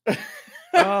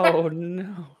 Oh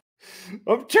no.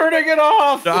 I'm turning it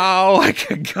off! No, I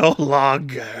can go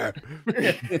longer.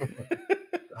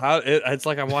 It's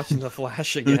like I'm watching The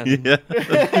Flash again.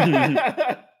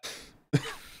 Yeah.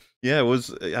 Yeah, it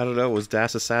was, I don't know, was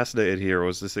Das assassinated here, or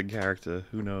was this in character?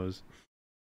 Who knows?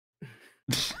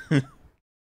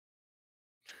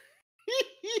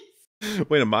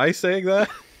 Wait, am I saying that?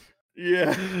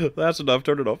 Yeah. That's enough,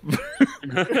 turn it off.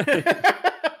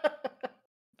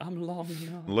 I'm long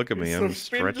now. Look at me, It's I'm so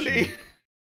spindly. stretching.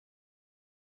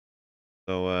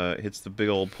 So, hits the big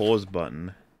old pause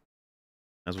button,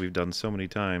 as we've done so many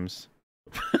times.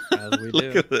 As we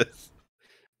Look do. at this.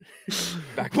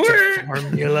 Back to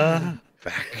formula.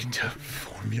 Back to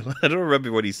formula. I don't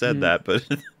remember when he said that, but...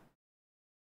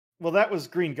 Well, that was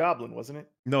Green Goblin, wasn't it?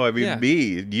 No, I mean Yeah.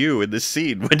 me and you in this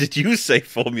scene. When did you say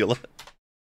formula?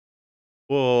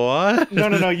 What?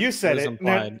 No. You said was it.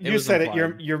 No, implied. It you was said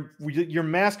implied. it. Your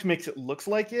mask makes it look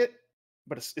like it,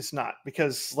 but it's not,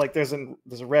 because like there's a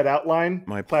red outline.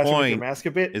 My clashing with your point mask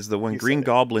a bit. is that when You Green said it.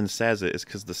 Goblin says it, it's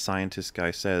because the scientist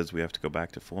guy says we have to go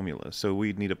back to formula. So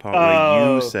we'd need a part where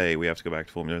Oh. you say we have to go back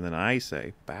to formula, and then I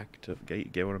say back to...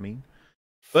 Get what I mean?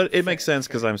 But it makes sense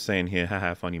because I'm saying here,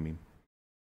 haha, funny meme.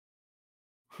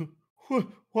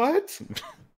 What? This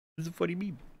is a funny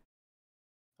meme.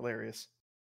 Hilarious.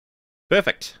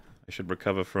 Perfect. I should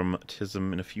recover from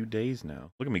autism in a few days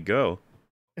now. Look at me go.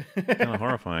 Kind of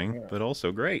horrifying, but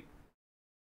also great.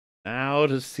 Now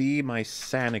to see my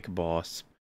Sanic boss.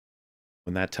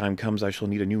 When that time comes, I shall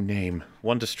need a new name.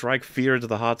 One to strike fear into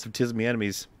the hearts of Tismy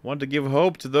enemies. One to give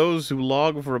hope to those who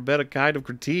long for a better kind of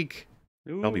critique.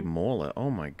 I'll be Mola.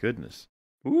 Oh my goodness.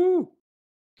 Ooh.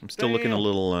 I'm still looking a Damn.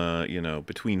 little, you know,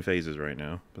 between phases right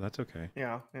now, but that's okay.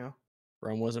 Yeah.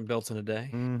 Rome wasn't built in a day.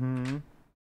 Mm-hmm.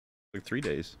 Like 3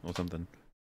 days or something.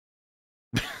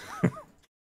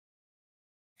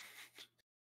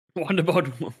 What about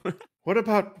What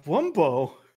about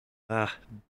Wumbo? Ah,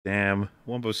 damn.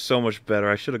 Wumbo's so much better.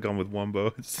 I should have gone with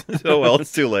Wumbo. Oh well,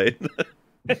 it's too late.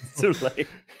 It's too late.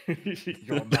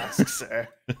 Your mask, sir.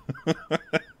 I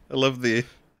love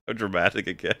how dramatic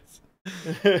it gets.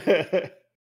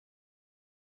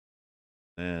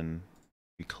 And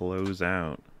we close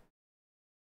out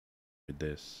with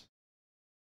this.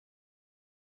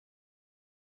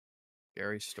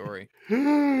 Scary story.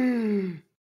 Oh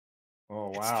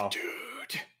wow.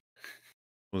 Dude.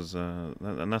 Was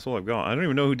and that's all I've got. I don't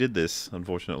even know who did this,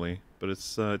 unfortunately, but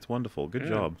it's wonderful. Good Yeah.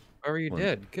 job. Whoever you Well,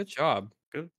 did, good job.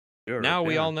 Sure, Now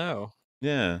we yeah. all know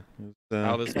Yeah.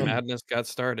 how this madness got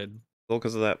started. all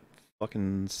because of that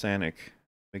fucking Sanic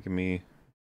making me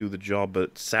do the job,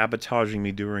 but sabotaging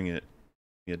me during it.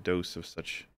 A dose of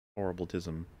such horrible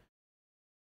tism.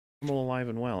 I'm all alive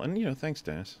and well, and you know, thanks,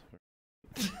 Das.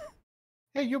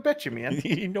 Hey, you betcha, man.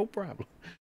 No problem.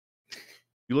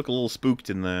 You look a little spooked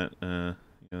in that, you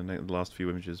know, the last few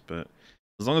images, but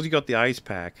as long as you got the ice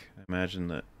pack, I imagine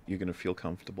that you're gonna feel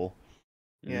comfortable.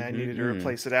 Yeah, I needed to Mhm.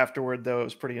 replace it afterward, though. It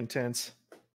was pretty intense.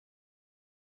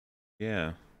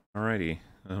 Yeah. Alrighty.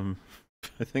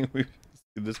 I think we've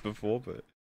seen this before, but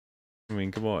I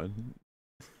mean, come on.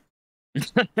 I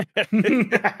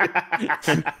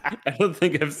don't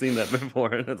think I've seen that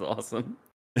before. That's awesome.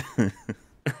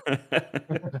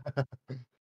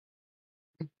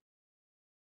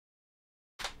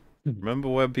 Remember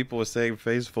when people were saying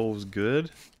Phase 4 was good?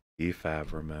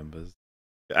 EFAP remembers.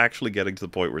 Actually getting to the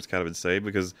point where it's kind of insane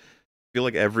because I feel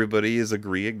like everybody is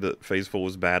agreeing that Phase 4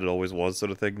 was bad, it always was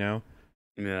sort of thing now.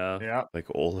 Yeah. Yeah. Like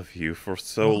all of you for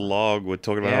so long were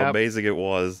talking about how amazing it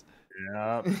was.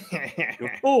 Yeah.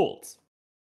 You're fools.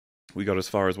 We got as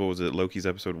far as, what was it, Loki's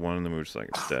episode 1, and then we were just like,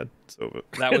 it's dead, it's over.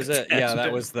 That was it. Yeah, that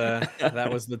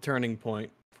It's was the turning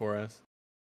point for us.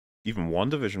 Even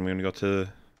WandaVision, we only got to,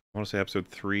 I want to say episode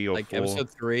 3 or Like 4. episode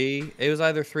 3, it was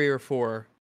either 3 or 4.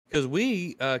 Because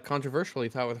we controversially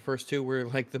thought the first 2 were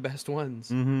like the best ones.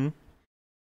 Mm-hmm.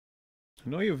 I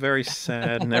know you're very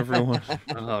sad and everyone,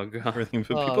 Oh god. everything,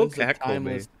 but Oh, people this is a cackle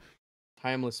me.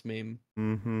 timeless meme.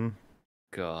 Mm-hmm.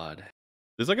 God.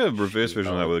 There's like a reverse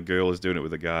version of that She-Hulk. where a girl is doing it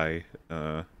with a guy.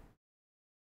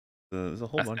 There's a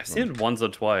whole bunch I've of seen them. it once or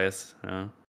twice. Yeah.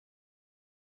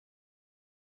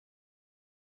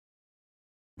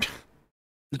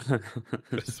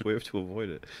 Best way to avoid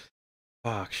it.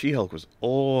 Fuck, She-Hulk was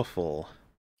awful.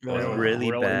 It was Oh,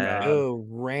 really bad. Oh,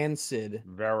 rancid.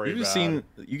 Very You've bad. seen,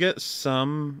 you get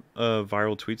some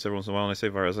viral tweets every once in a while, and I say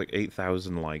viral, it's like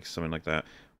 8,000 likes, something like that,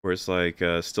 where it's like,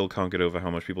 still can't get over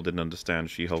how much people didn't understand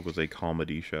She-Hulk was a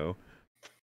comedy show.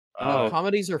 No, Oh,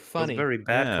 comedies are It was a funny. very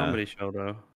bad Yeah. comedy show,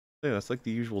 though. Yeah, that's like the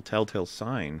usual telltale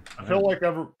sign. I feel like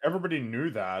everybody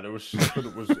knew that. It was just that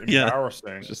it was Yeah.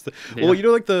 embarrassing. It's just the, Yeah. well, you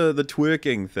know, like the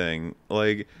twerking thing.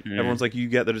 Like Mm. everyone's like, you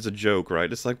get that it's a joke,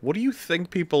 right? It's like, what do you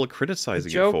think people are criticizing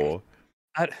it joke? for?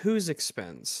 At whose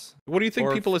expense? What do you think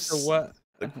Or people are? for what?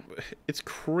 Like, it's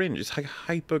cringe. It's like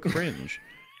hyper cringe.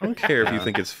 I don't care if you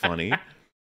think it's funny.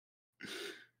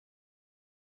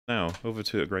 Now over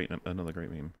to another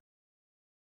great meme.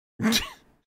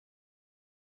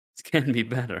 It can be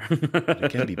better.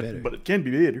 It can be better. But it can be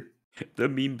better. The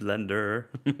meme blender.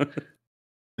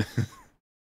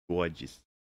 Gorgeous,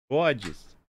 gorgeous.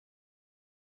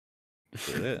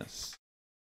 Look at this.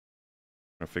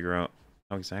 Trying to figure out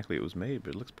how exactly it was made,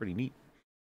 but it looks pretty neat.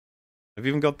 I've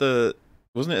even got the.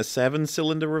 Wasn't it a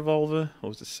 7-cylinder revolver? Or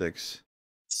was it 6?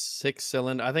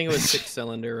 6-cylinder. I think it was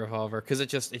 6-cylinder revolver because it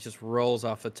just rolls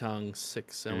off the tongue.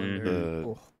 6-cylinder. The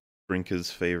Oh,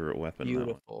 Drinker's favorite weapon. That one.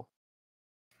 beautiful.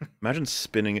 Imagine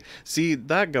spinning it. See,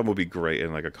 that gun would be great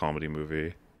in like a comedy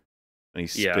movie. And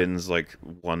he Yeah. spins like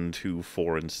 1, 2,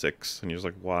 4, and 6, and you're just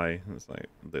like, why? And it's like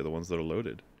they're the ones that are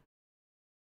loaded.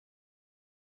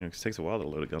 You know, 'cause it takes a while to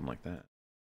load a gun like that.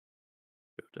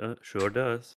 Sure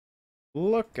does.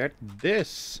 Look at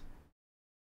this.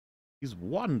 He's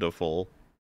wonderful.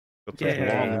 Got those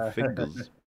Yeah. long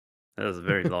fingers. That was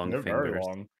very long They're fingers. very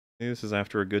long. Maybe this is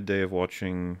after a good day of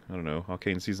watching, I don't know,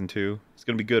 Arcane Season 2. It's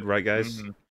gonna be good, right, guys?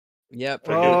 Mhm. Yep.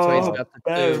 That's why he's Oh, got the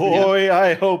bad 2. boy,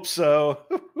 I hope so.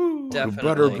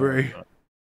 Definitely.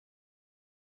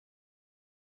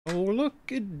 Oh,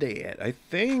 look at that. I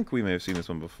think we may have seen this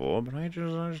one before, but I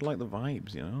just like the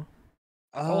vibes, you know?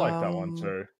 I like that one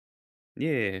too.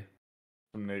 Yeah.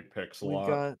 Some Nate picks a We lot.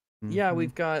 got yeah, Mhm.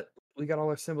 we got all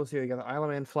our symbols here. We got the Isle of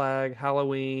Man flag,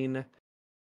 Halloween.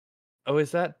 Oh,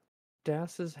 is that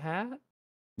Das's hat?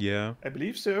 Yeah. I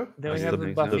believe so. Then we That's have the the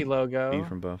big Buffy thing. logo. B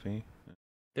from Buffy.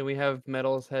 Then we have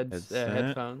Metal's Headset.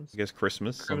 headphones. I guess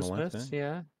Christmas on the left. Christmas, Eh?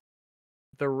 yeah.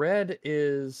 The red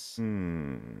is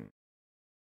Hmm.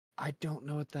 I don't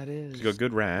know what that is. You got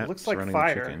good rats. looks like running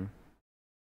fire. The chicken.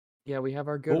 Yeah, we have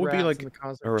our good What would be rats like and the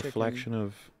cosmic a chicken. reflection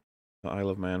of the Isle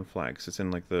of Man flag? 'Cause it's in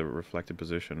like the reflected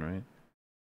position, right?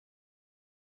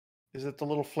 Is it the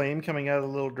little flame coming out of the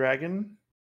little dragon?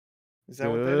 Is that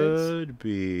what that is? Could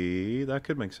be. That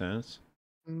could make sense.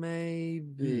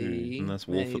 Maybe. And that's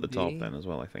Wolf at the top maybe. then as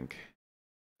well, I think.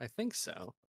 I think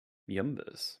so.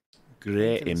 Yumbus.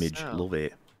 Great Thinking image. so. Love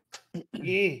it.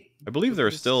 Yeah. I believe there are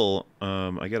This- still,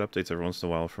 I get updates every once in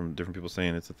a while from different people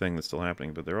saying it's a thing that's still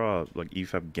happening, but there are like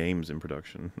EFAP games in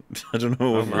production. I don't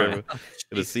know if we're my. ever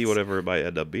gonna see whatever it might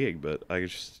end up being, but I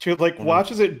just Dude, like, Wanna-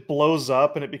 watch as it blows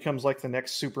up and it becomes like the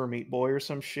next Super Meat Boy or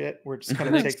some shit, where it just kind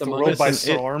of Next takes the Among world Us. by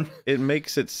Listen, storm. it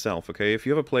makes itself, okay? If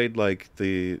you ever played like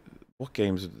what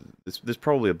games? There's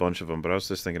probably a bunch of them, but I was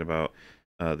just thinking about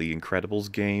the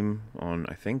Incredibles game on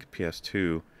I think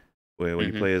PS2, where when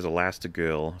you Mhm. play as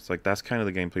Elastigirl, it's like that's kind of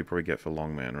the gameplay you probably get for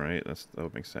Longman, right? That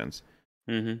would make sense.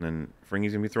 Mm-hmm. And then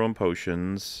Fringy's gonna be throwing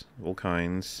potions, all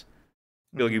kinds.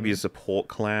 I feel like you'd be a support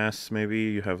class, maybe.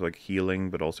 You have like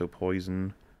healing, but also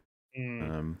poison.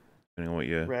 Mm. Depending on what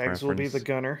your Rags will be the preference.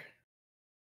 gunner.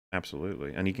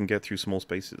 Absolutely, and you can get through small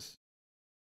spaces.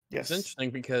 Yes. It's interesting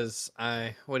because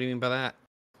what do you mean by that?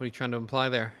 What are you trying to imply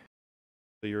there?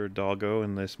 So you're a doggo,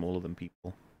 and they're smaller than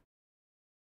people.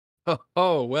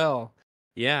 Oh well.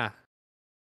 Yeah.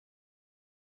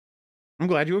 I'm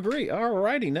glad you agree.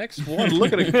 Alrighty, next one.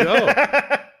 Look at it go.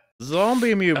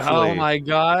 Zombie mutely. Oh my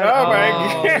god. Oh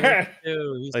my god.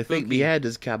 Dude, I think the head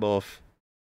has come off.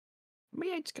 My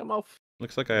head's come off.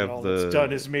 Looks like I And have all the it's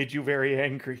done is made you very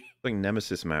angry. like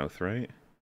Nemesis mouth, right?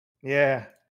 Yeah.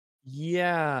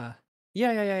 Yeah.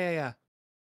 Yeah.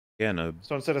 Yeah, no.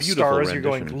 So instead of Beautiful stars, you're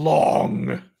going rendition.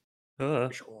 long. Sure.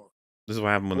 This is what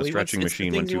happened when the stretching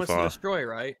machine went too far. Destroy,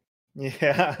 right?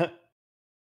 Yeah.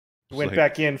 Went like-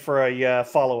 back in for a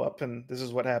follow-up, and this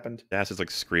is what happened. Dash is like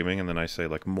screaming, and then I say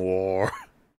like more.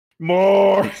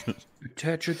 More.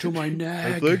 Attach it to my I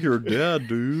neck. think you're dead,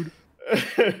 dude.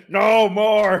 No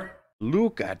more.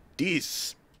 Look at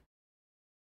this.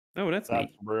 Oh, that's That's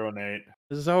neat. real neat.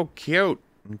 This is so cute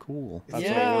and cool. That's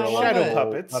Yeah, I love shadow it.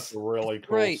 puppets. That's a really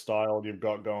cool Great. style you've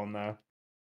got going there.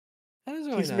 That is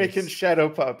really He's nice. making shadow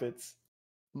puppets.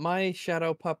 My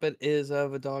shadow puppet is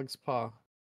of a dog's paw.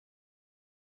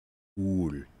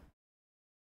 Cool.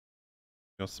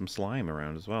 Got some slime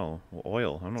around as well. Or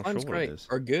oil. I'm not Slime's sure what great. it is.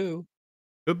 Or goo.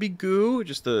 Could be goo.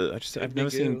 I've be never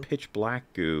seen goo. pitch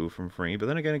black goo from Free, but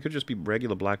then again, it could just be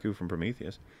regular black goo from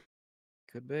Prometheus.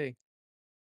 Could be.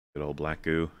 Good old black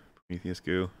goo, Prometheus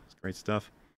goo. It's great stuff.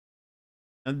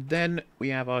 And then we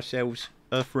have ourselves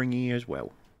a Fringy as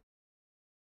well.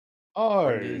 Oh,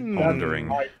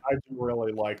 Pondering. I do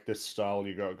really like this style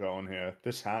you got going here.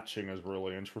 This hatching is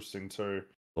really interesting too.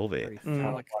 Love Very it.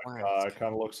 phallic It flask.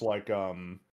 kind of looks like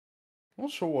I'm not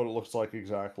sure what it looks like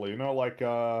exactly. You know, like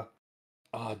damn,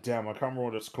 I can't remember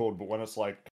what it's called, but when it's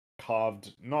like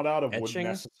carved, not out of wood Etching?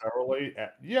 necessarily.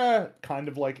 Yeah, kind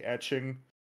of like etching.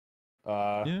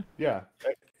 Yeah.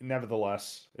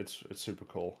 Nevertheless, it's super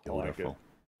cool. I like it. Beautiful.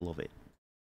 Love it.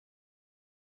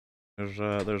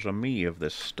 There's a me of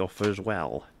this stuff as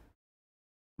well.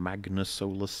 Magnus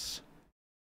Solus.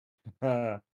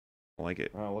 I like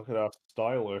it. Oh, look at how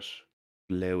stylish.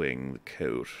 Glowing the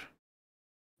coat.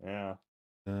 Yeah.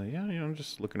 Yeah, I'm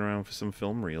just looking around for some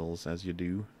film reels, as you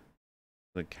do.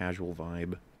 The casual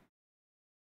vibe.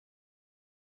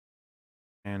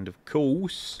 And of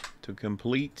course, to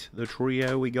complete the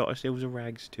trio, we got ourselves a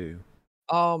Rags too.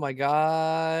 Oh my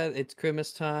god. It's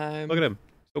Christmas time. Look at him.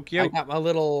 So I cute. got my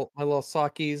little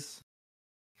sockies.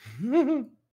 I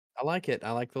like it.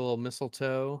 I like the little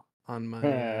mistletoe on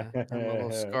my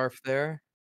little scarf there.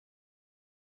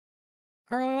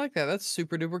 I really like that. That's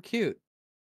super duper cute.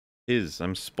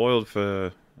 I'm spoiled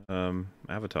for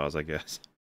avatars, I guess.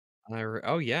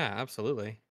 Oh yeah,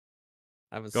 absolutely.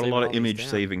 I haven't Got a saved lot all of these image down.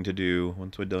 saving to do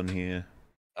once we're done here.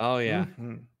 Oh yeah.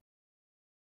 Mhm.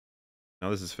 Now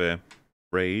this is fair.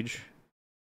 Rage.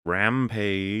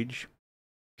 Rampage.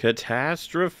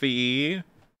 Catastrophe.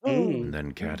 And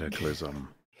then Cataclysm.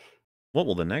 What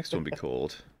will the next one be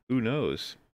called? Who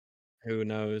knows? Who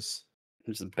knows?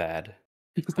 Just bad.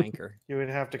 Stinker. You would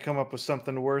have to come up with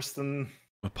something worse than.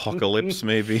 Apocalypse,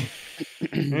 maybe.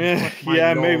 Yeah,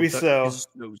 maybe so.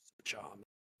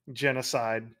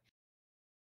 Genocide.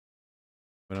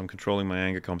 When I'm controlling my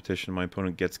anger competition, my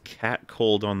opponent gets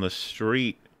catcalled on the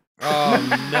street.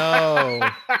 Oh no.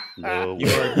 No. You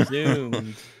are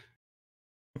doomed.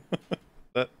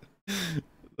 That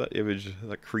image,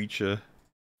 that creature.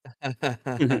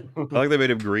 I like they made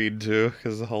him green too,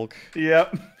 because the Hulk.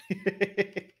 Yep.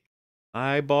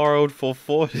 I borrowed for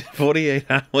 48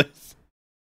 hours.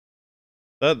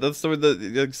 That's something that,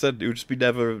 like I said, it would just be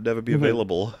never be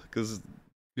available, because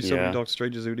there's so many Yeah. Doctor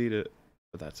Stranges who need it.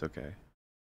 But that's okay.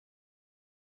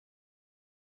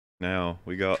 Now,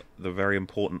 we got the very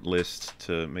important list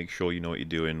to make sure you know what you're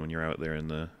doing when you're out there in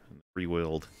the free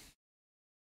world.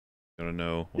 You gotta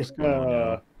know what's going on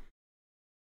now.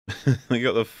 We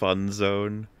got the fun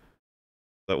zone,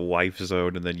 that wife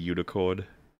zone, and then unicorn.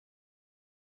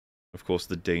 Of course,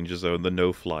 the danger zone, the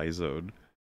no-fly zone.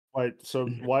 Wait, so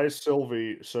why is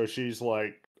Sylvie? So she's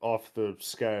like off the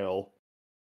scale.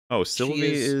 Oh,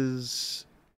 Sylvie is...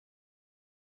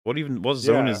 What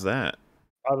zone Yeah. is that?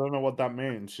 I don't know what that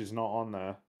means. She's not on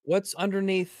there. What's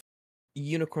underneath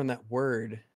unicorn, that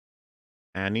word?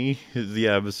 Annie?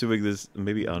 Yeah, I'm assuming this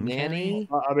maybe uncanny? Nanny?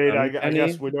 I mean, I guess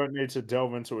Uncanny? we don't need to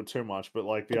delve into it too much, but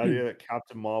like the idea that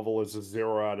Captain Marvel is a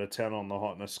 0 out of 10 on the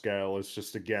hotness scale is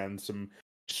just again some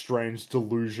strange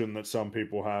delusion that some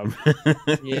people have.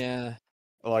 Yeah.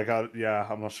 Like, I'm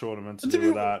not sure what I'm meant to do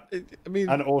with that. I mean,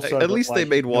 And also at that, least they like,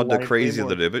 made Wanda Elaine crazier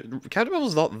Wood- than him. But Captain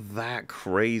Marvel's not that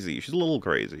crazy. She's a little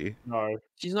crazy. No,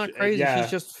 She's not Sh- crazy. yeah.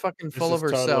 She's just fucking This full of is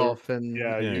totally- herself. And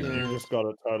yeah, Yeah. you just got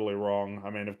it totally wrong.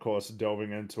 I mean, of course,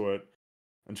 delving into it,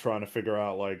 and trying to figure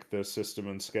out like the system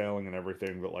and scaling and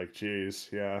everything. But like, geez,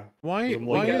 yeah. Why? 'Cause I'm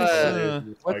Why looking is at it,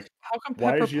 it's like, How come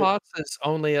why Pepper is your Potts is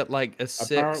only at like a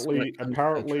 6 when it comes to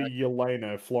apparently track?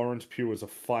 Yelena Florence Pugh is a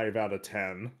 5 out of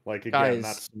 10. Like again,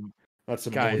 Guys, that's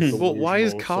some guys. really well? Why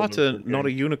is delusional sort of Carter not a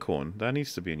thinking. unicorn? That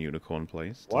needs to be a unicorn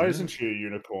place. Why doesn't isn't she a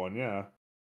unicorn? Yeah.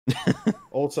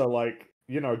 Also, like,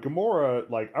 you know, Gamora,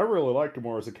 like, I really like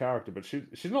Gamora as a character, but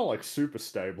she's not like super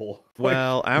stable. Like,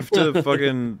 Well, after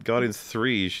fucking Guardians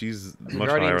 3, she's much higher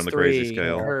Guardians on the crazy 3,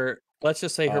 scale. her let's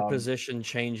just say her Um, position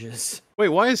changes. Wait,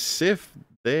 why is Sif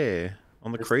there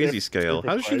on the Is crazy Sif scale? super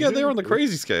How did she get there crazy? on the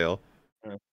crazy scale?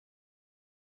 Yeah.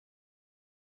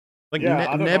 Like, Yeah, I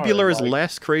don't know, Nebula is like-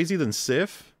 less crazy than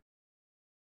Sif?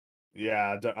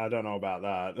 yeah, I don't know about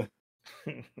that.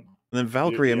 And then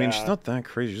Valkyrie, I mean, she's yeah. not that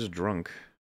crazy, she's just drunk.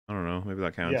 I don't know, maybe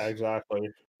that counts. Yeah, exactly.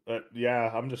 But yeah,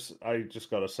 I just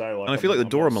gotta say, like, And I feel like the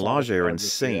Dora I'm not Milaje are satisfied with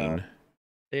the, insane.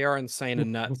 They are insane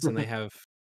and nuts, and they have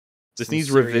This some needs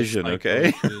serious revision, psycho okay?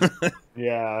 issues.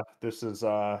 Yeah, this is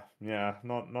yeah,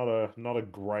 not a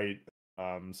great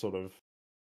sort of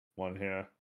one here.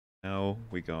 Now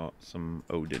we got some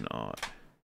Odin art. I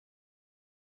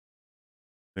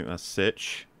think that's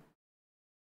Sitch.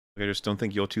 I just don't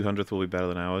think your 200th will be better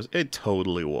than ours. It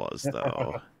totally was,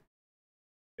 though.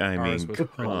 I Ours mean, was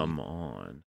come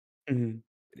on.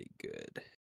 pretty good.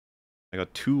 I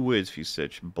got 2 words for you,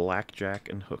 Sitch. Blackjack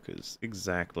and hookers.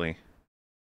 Exactly.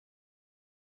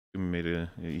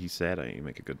 He said you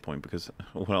make a good point, because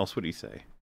what else would he say?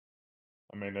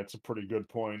 I mean, that's a pretty good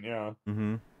point, yeah.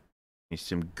 Mm-hmm. It's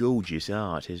some gorgeous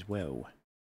art as well.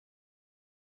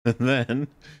 And then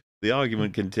the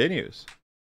argument continues.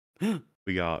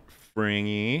 We got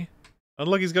Fringy. Oh,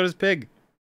 look, he's got his pig.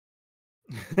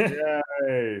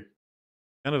 Yay!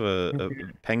 Kind of a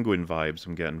penguin vibes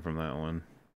I'm getting from that one.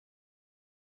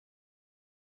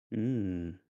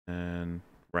 And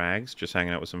Rags, just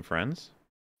hanging out with some friends.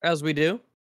 As we do.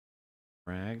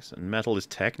 Rags. And Metal is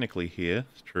technically here.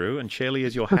 It's true. And Shelly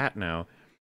is your hat now.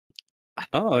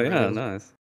 Oh I yeah, really-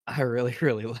 nice. I really,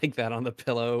 really like that on the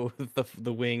pillow with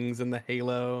the wings and the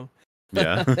halo.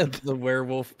 Yeah. The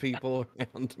werewolf people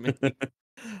around me.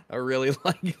 I really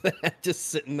like that, just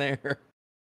sitting there.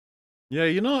 Yeah,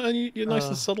 you're not, and you're nice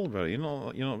and Uh. subtle about it. You're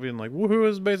not being like, woohoo,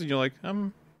 is amazing. You're like,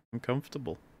 I'm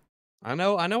comfortable. I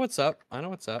know what's up. I know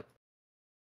what's up.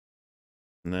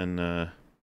 And then,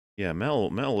 yeah, Mel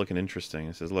looking interesting.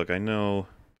 He says, look, I know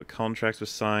the contracts were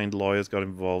signed, lawyers got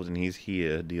involved, and he's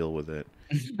here. Deal with it.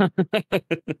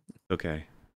 Okay.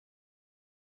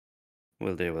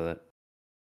 We'll deal with it.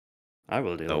 I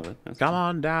will deal So, with it. That's come fine.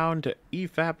 on down to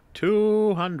EFAP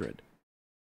 200.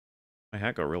 My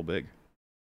hat got real big.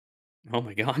 Oh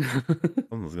my god.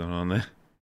 Something's going on there. It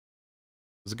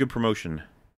was a good promotion.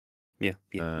 yeah,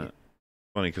 yeah.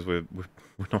 Funny, because we're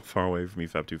not far away from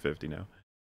EFAP 250 now.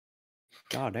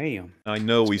 God damn. I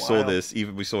know we saw wild. this,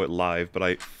 even we saw it live, but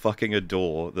I fucking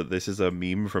adore that this is a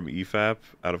meme from EFAP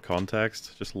out of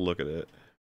context. Just look at it.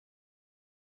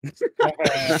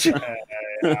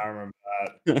 I remember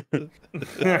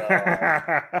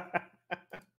that.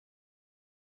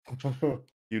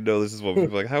 You know this is what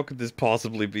people are like, how could this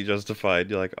possibly be justified?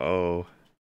 You're like, oh,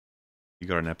 you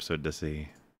got an episode to see.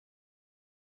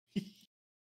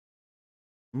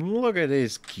 Look at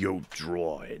this cute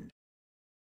drawing.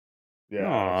 Yeah.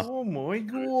 Aw. Oh my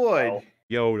god.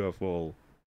 Beautiful.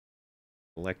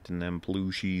 Collecting them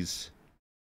plushies.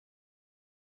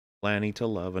 Planning to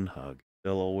love and hug.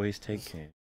 They'll always take care.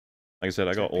 Like I said,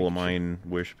 I got all of mine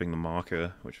worshipping the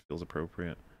marker, which feels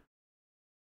appropriate.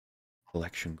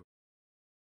 Collection.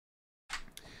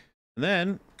 And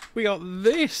then we got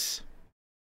this.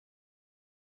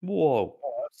 Whoa.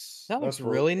 That looks That's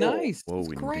really cool. nice. Whoa,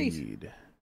 That's great. indeed.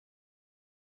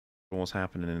 What's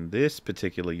happening in this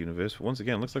particular universe? Once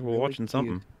again, looks like we're Really watching cute.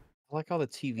 something. I like all the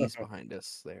TVs behind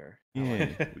us there. I like Yeah,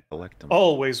 it. we collect them.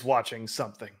 Always watching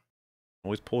something.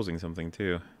 Always pausing something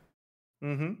too.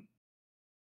 Mm-hmm.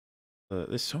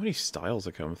 There's so many styles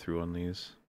that come through on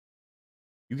these.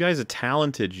 You guys are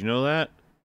talented, you know that?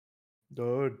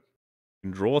 Dude. You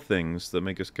can draw things that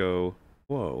make us go,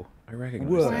 whoa, I recognize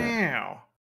Whoa. that. Wow.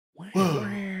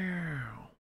 Wow.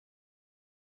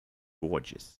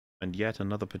 Gorgeous. And yet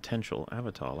another potential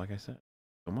avatar, like I said.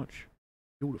 So much.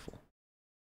 Beautiful.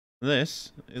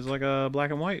 This is like a black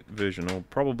and white version, or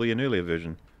probably an earlier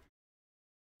version.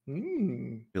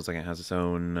 Feels like it has its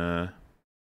own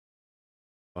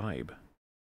vibe.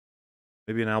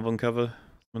 Maybe an album cover,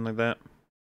 something like that.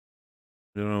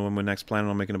 I don't know when we're next planning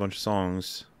on making a bunch of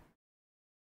songs.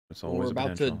 It's Well, always we're a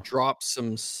about to potential. drop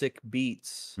some sick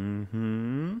beats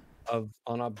Mm-hmm.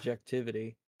 on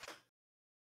objectivity.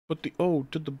 But the O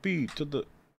to the B to the...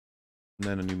 and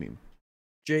then a new meme.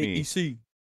 JEC.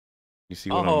 You see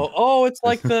what Oh, it's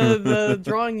like the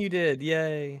drawing you did.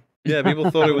 Yay. Yeah, people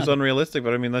thought it was unrealistic,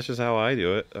 but I mean, that's just how I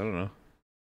do it. I don't know.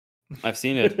 I've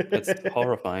seen it. It's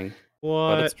horrifying.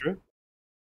 What? But it's true.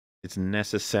 It's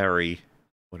necessary.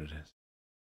 What it is.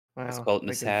 Wow, It's called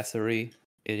necessary,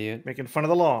 idiot. Making fun of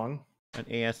the long. An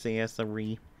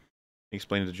ASASRE.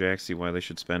 Explain to Jaxie why they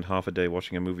should spend half a day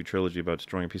watching a movie trilogy about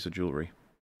destroying a piece of jewelry.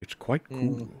 It's quite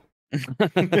cool. I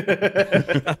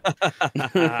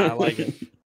like it.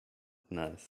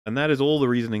 Nice. And that is all the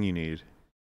reasoning you need.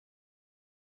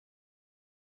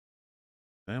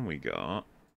 Then we got...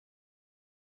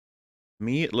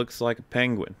 Me, it looks like a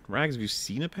penguin. Rags, have you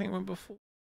seen a penguin before?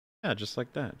 Yeah, just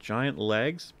like that. Giant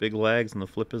legs, big legs, and the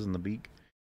flippers and the beak.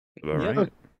 All Yeah.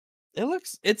 right. It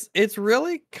looks it's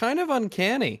really kind of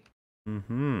uncanny.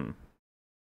 Mm-hmm.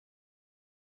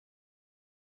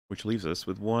 Which leaves us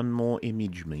with one more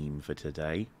image meme for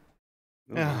today.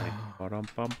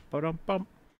 Ba-dum-bum, ba-dum-bum.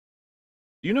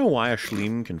 Do you know why a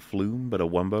schleem can flume, but a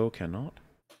wumbo cannot?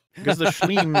 Because the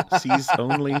schleem sees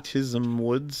only Tism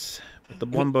woods, but the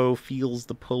wumbo feels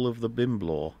the pull of the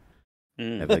bimblaw,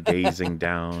 ever gazing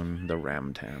down the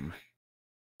ramtam.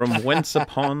 From whence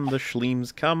upon the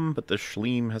schleems come, but the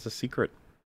schleem has a secret.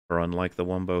 For unlike the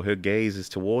wumbo, her gaze is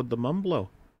toward the mumblo,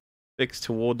 fixed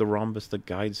toward the rhombus that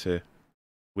guides her,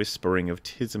 whispering of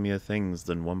Tismier things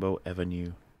than wumbo ever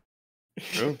knew.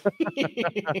 True.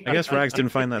 I guess Rags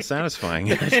didn't find that satisfying.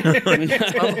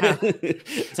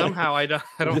 Somehow I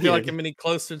don't feel like I'm any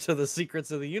closer to the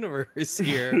secrets of the universe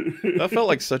here. That felt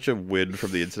like such a win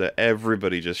from the internet.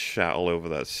 Everybody just shat all over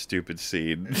that stupid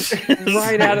scene.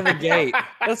 Right out of the gate.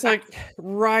 That's like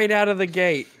right out of the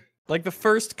gate. Like the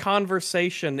first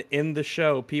conversation in the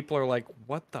show, people are like,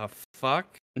 "What the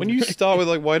fuck?" When you start with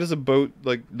like, why does a boat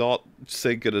like not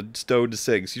sink and a stone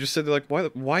sinks? You just said like, why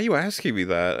are you asking me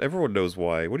that? Everyone knows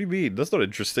why. What do you mean? That's not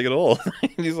interesting at all.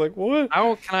 And he's like, what?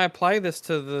 How can I apply this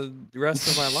to the rest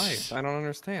of my life? I don't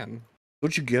understand.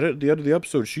 Don't you get it? At the end of the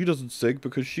episode, she doesn't sink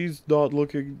because she's not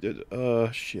looking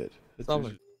at, shit.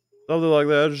 Something like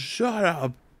that. Shut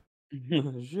up.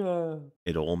 Sure.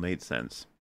 It all made sense.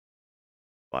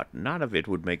 But none of it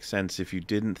would make sense if you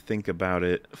didn't think about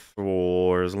it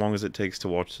for as long as it takes to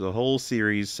watch the whole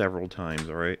series several times,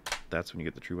 alright? That's when you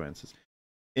get the true answers.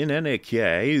 In any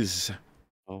case,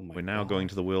 we're now going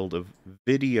to the world of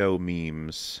video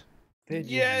memes.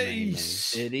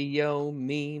 Yes! Video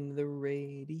meme, the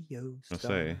radio I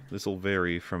star. say, this will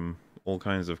vary from all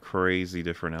kinds of crazy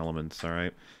different elements,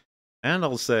 alright? And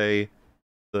I'll say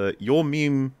that your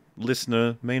meme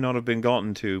listener may not have been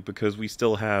gotten to because we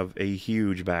still have a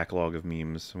huge backlog of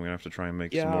memes. We're gonna have to try and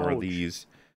make some more of these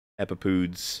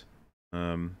epipoods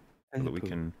so that we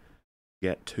can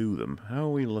get to them. How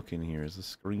are we looking here? Is the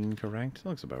screen correct?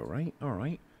 Looks about right.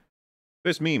 Alright.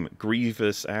 First meme,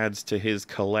 Grievous adds to his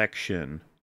collection.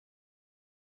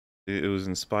 It was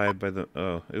inspired by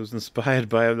it was inspired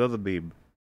by another meme.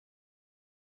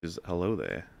 Is hello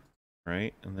there.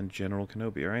 Right? And then General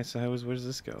Kenobi. Alright, so where does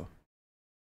this go?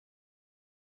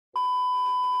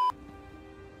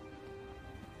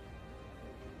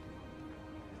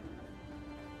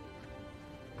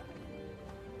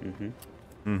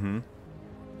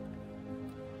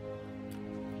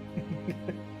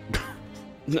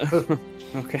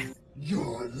 Okay.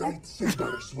 Your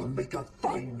lightsabers will make a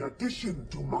fine addition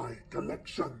to my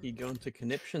collection. He'd go into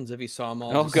conniptions if he saw them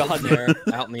all. Oh, just God. sitting there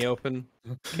out in the open.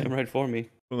 Came right for me.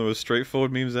 One of the most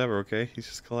straightforward memes ever, okay? He's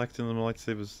just collecting them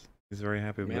lightsabers. He's very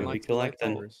happy with Man it. likes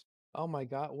collecting. lightsabers. Oh my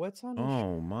god, what's on his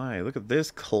Oh my, look at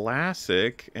this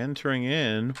classic entering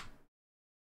in.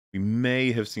 We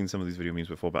may have seen some of these video memes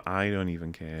before, but I don't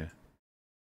even care.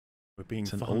 We're being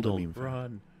It's an older fondled. meme.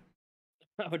 Run.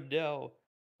 Oh no.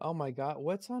 Oh my god,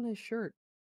 what's on his shirt?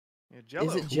 Yeah, Jello.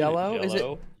 Is it Jello? Is it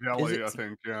Jello? Jelly, it- I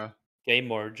think, yeah.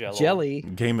 Game or Jello? jelly?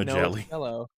 Game of No, jelly. it's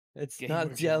Jello. It's Game not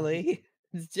or jelly.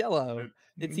 It's Jello. It-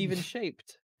 It's even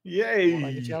shaped. Yay!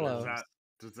 Like a Jello.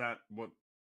 Does that what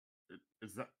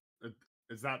is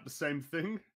that the same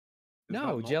thing? Is that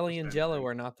No, not jelly the and same Jello thing?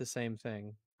 are not the same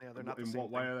thing. Yeah, they're not the In same what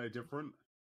way thing. are they different?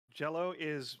 Jello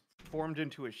is formed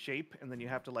into a shape, and then you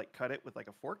have to like cut it with like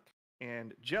a fork.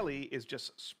 And jelly is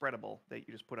just spreadable that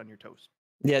you just put on your toast.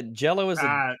 Yeah, Jello is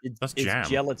That's is jam.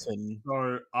 gelatin.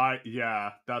 So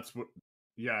that's what.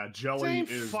 Yeah, jelly Same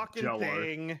is fucking Jello.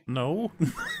 thing. No.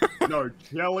 No,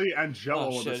 jelly and Jello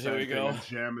Oh, are the shit, here same we thing, go. and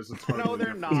jam is a totally No,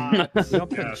 they're different not. You don't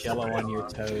put Yes, Jello they on your are.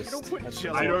 toast. You don't put That's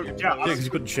Jello I on don't. your Yeah, Yeah, because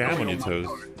you put jam on your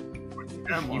toast.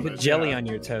 Jam You on put it, jelly yeah. on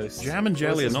your toast. Jam and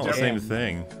jelly are This is not the same jam.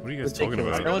 thing. What are you guys talking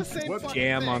Ridiculous. about? No one They're the same puts fucking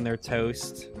jam on thing. their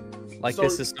toast. Like So-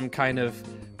 this is some kind of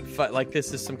like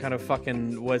this is some kind of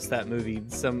fucking what's that movie?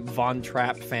 Some Von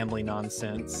Trapp family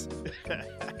nonsense.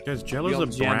 Guys, Jello's Real a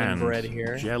jam and brand. bread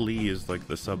here. Jelly is like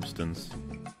the substance.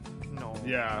 No.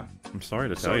 Yeah. I'm sorry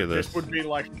to So tell you this. this would be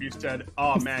like if you said,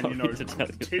 "Oh man, you know, Sorry to tell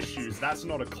you tissues. That's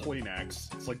not a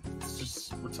Kleenex." It's like it's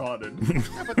just retarded.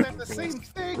 Yeah, but they're the same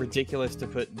thing. Ridiculous to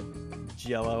put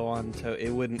Jello on to.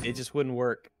 It just wouldn't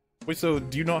work. Wait, so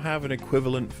do you not have an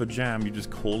equivalent for jam? You just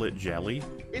call it jelly?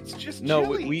 It's just No,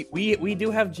 jelly. we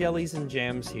do have jellies and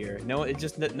jams here. No, it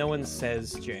just that no one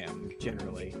says jam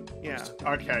generally. Yeah.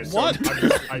 Okay, so What? I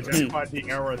just identified the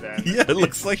error then. Yeah, it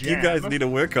looks It's like you jam. guys need to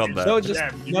work on that. No, just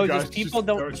Jam. You no, guys just people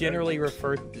don't don't generally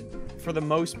refer. For the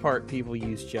most part, people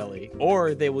use jelly,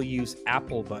 or they will use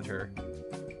apple butter.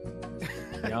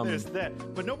 Yum. There's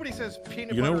that. But nobody says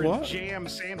peanut You know butter and what? jam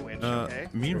sandwich, okay?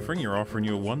 Me and Fring are offering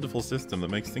you a wonderful system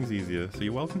that makes things easier, so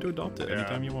you're welcome to adopt it Yeah.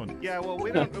 anytime you want. Yeah, well,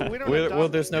 we don't Well,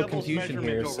 adopt there's no devil's confusion measurement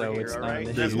here, over so here, it's all not right?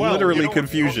 an There's issue. Well, literally you know what's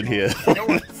confusion not- here.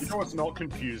 You know what's not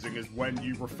confusing is when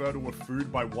you refer to a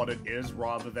food by what it is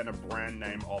rather than a brand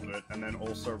name of it, and then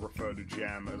also refer to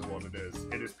jam as what it is.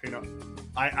 It is peanut.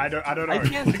 I don't know. I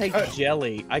can't take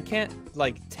jelly. I can't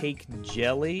like take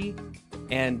jelly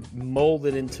and mold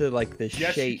it into like the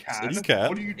Yes, shapes. you can. You can.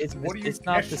 What do you? It's- what do you? it's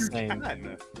not yes, the you same.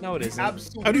 Can. No, it You isn't.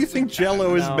 absolutely How do you think can.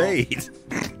 Jello is No. made?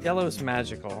 Jello is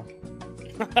magical.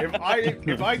 If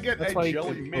I get That's a why you jelly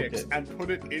could cook mix it. and put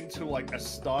it into like a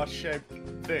star-shaped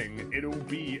thing, it'll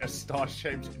be a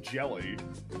star-shaped jelly.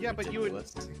 Yeah, but you would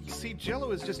Ridiculous. see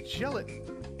Jello is just gelatin.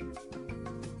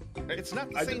 It's not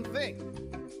the I same thing.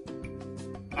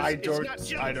 I It's don't. not I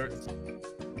jelly.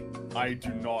 don't. I do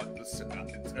not.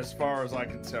 As far as I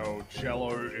can tell,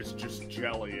 Jello is just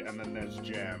jelly, and then there's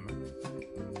jam.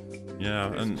 Yeah,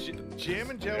 and Jam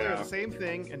and jelly are Yeah. the same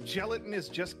thing, and gelatin is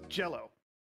just Jello.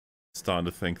 starting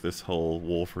to think this whole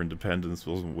war for independence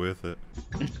wasn't worth it.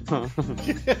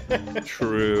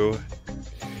 True.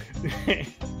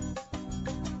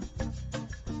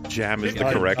 Jam is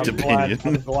the correct opinion.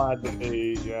 I'm glad to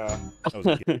be. Yeah. That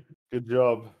was good. Good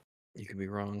job. You could be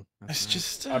wrong. It's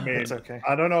just. I mean, It's okay.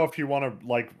 I don't know if you want to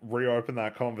like reopen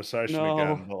that conversation No.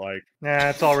 again, but like, Nah,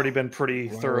 it's already been pretty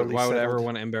Why, thoroughly why would I ever settled.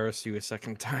 want to embarrass you a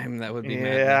second time? That would be Yeah.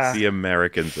 madness. The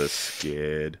Americans are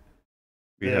scared.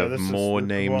 We Yeah, have this is- more this is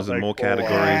names what and they more call,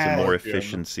 categories and more opium.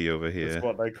 efficiency over it's here.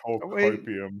 what they call Oh, wait.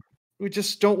 copium. We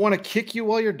just don't want to kick you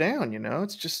while you're down, you know?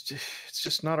 It's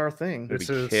just not our thing. This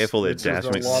Be is- careful there, this is Dash.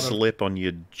 a Might lot of- slip on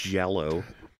your Jello.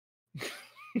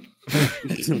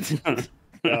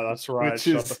 Yeah, that's right. Which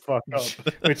Shut is- the fuck up.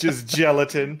 Which is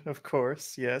gelatin, of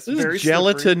course. Yes. This very is slippery.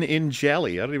 gelatin in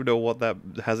jelly. I don't even know what that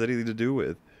has anything to do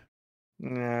with.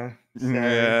 Nah.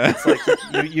 Yeah. It's like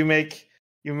you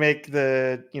make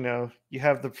the, you know, you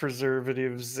have the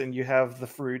preservatives and you have the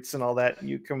fruits and all that, and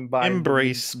you combine them and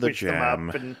Embrace the switch them up, jam.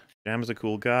 and Jam's a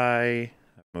cool guy.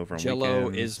 I'm over on Jello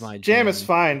weekends. is my jam is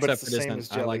fine, but Except it's the it same isn't.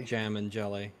 as I jelly. like jam and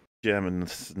jelly. Jam and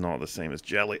it's not the same as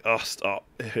jelly. Oh, stop.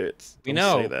 It hurts. We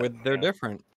Don't say know that. they're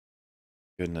different.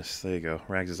 Goodness, there you go.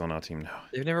 Rags is on our team now.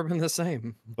 They've never been the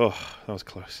same. Oh, that was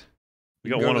close. We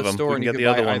You got can go one to of the them. store We and can you get could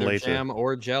the other buy one either later. Jam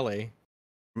or jelly.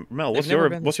 Mel, They've never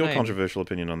been the what's your same. controversial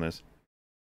opinion on this?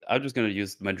 I'm just gonna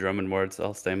use my German words.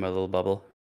 I'll stay in my little bubble.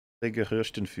 They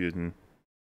Gerüchtenführen.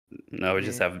 No, we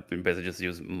just have basically just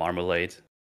use marmalade.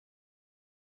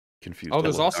 Confused. Oh,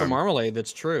 there's all also marmalade.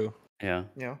 That's true. Yeah.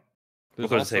 Yeah. We There's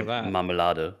could say also that.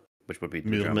 marmelade, which would be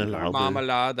the German term. Marmelade.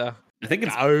 Marmalade. I think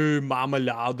it's. Oh,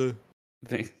 marmalade.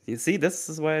 You see, this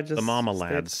is why I just The stayed-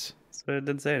 Marmalades. That's why I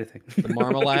didn't say anything. The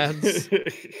Marmalades.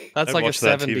 That's I like a watched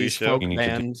that TV 70s show. folk You need to do-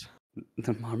 band.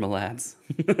 The Marmalades.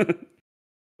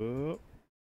 Oh,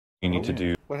 You need to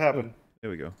do What happened?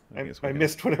 there we go. I guess we can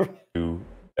missed whatever.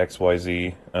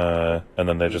 XYZ, and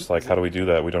then they're just like, how do we do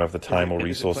that? We don't have the time or is it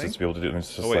resources playing? to be able to do it. And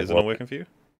it's just Oh wait, like, is it well, not working for you?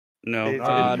 No. It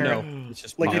didn't No. turn- It's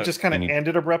just Like No, it just kind of you need-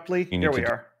 ended abruptly. you need Here we to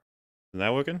do- are. Is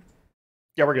that working?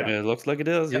 Yeah, we're good. It looks like it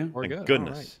is, Yep, yeah. we're Thank good.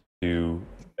 goodness. do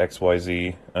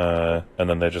XYZ, and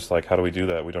then they're just like, how do we do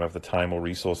that? We don't have the time or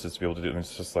resources to be able to do it. And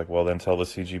it's just like, well, then tell the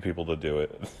CG people to do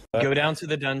it. Go down to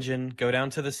the dungeon. Go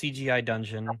down to the CGI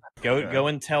dungeon. Go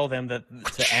and tell them that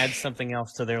to add something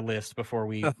else to their list before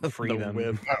we free them.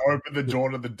 I open the door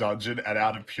to the dungeon, and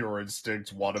out of pure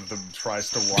instinct, one of them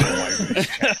tries to run away with his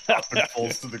chest up and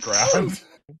falls to the ground.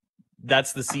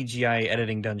 That's the CGI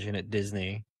editing dungeon at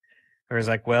Disney. Where it's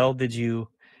like, well, did you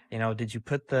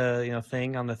put the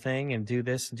thing on the thing and do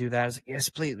this and do that? I was like, yes,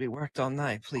 please. We worked all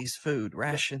night. Please, food,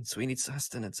 rations. We need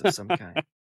sustenance of some kind.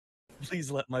 Please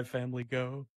let my family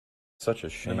go. Such a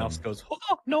And the shame. mouse goes, oh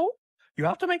no, you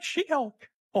have to make She-Hulk.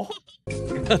 Oh.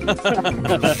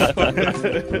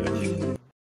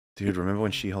 Dude, remember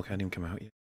when She-Hulk hadn't even come out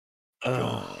yet?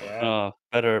 Oh. Oh,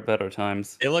 Better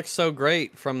times. It looks so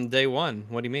great from day one.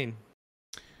 What do you mean?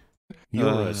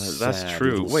 That's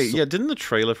true. Wait, yeah, didn't the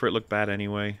trailer for it look bad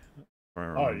anyway?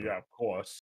 Oh yeah, of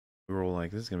course. We were all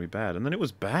like, this is gonna be bad, and then it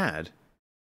was bad.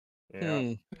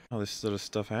 Yeah. Oh, this sort of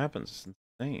stuff happens. It's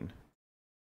insane.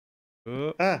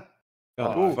 Oh, Ah.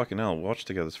 God, fucking hell! Watch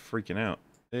Together's freaking out.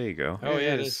 There you go. Oh,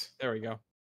 yeah, it It is. There we go.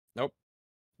 Nope.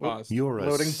 Pause. You're a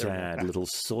Loading. sad little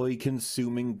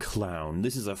soy-consuming clown.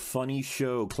 This is a funny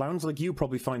show. Clowns like you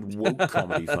probably find woke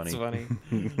comedy That's funny.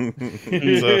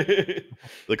 So,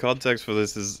 the context for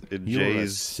this is in You're a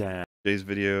Jay's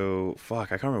video. Fuck,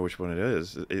 I can't remember which one it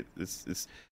is. It's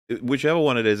whichever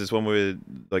one it is. It's one where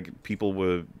like people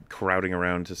were crowding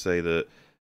around to say that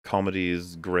comedy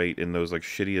is great in those like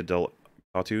shitty adult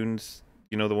cartoons.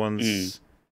 You know the ones.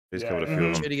 He's covered a few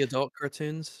of them. Shitty adult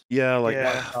cartoons. Yeah, like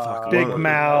Big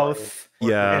Mouth.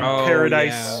 Yeah. And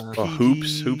Paradise. Oh,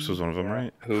 Hoops was one of them,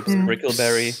 right? Hoops,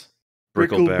 Brickleberry.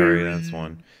 Brickleberry, that's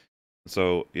one.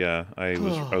 So yeah, I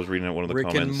was reading out one of the Rick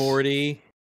comments. and Morty.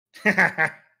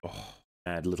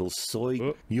 Sad little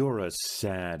soy. You're a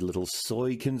sad little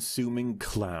soy-consuming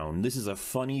clown. This is a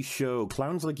funny show.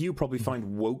 Clowns like you probably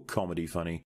find woke comedy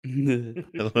funny. I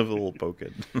love a little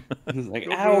poking. It's like,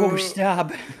 ow,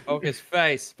 stop. Poke his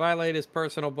face. Violate his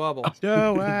personal bubble.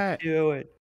 Do it. Do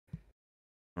it.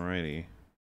 Alrighty.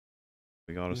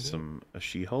 We got us a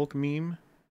She-Hulk meme.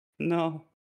 No.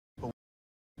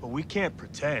 But we can't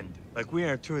pretend like we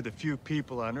are two of the few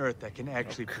people on Earth that can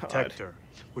actually protect her,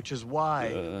 which is why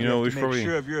you know, we have to probably make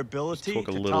sure of your ability talk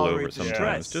a to little over tolerate the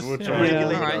sometimes. stress. Just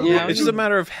Regulate it's just a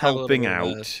matter of helping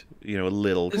out, you know, a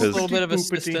little. Just a Because little bit of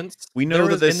assistance. we know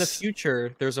that in the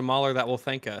future, there's a Mauler that will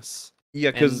thank us.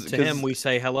 Yeah, and to him we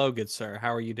say, "Hello, good sir.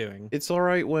 How are you doing?" It's all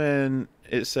right when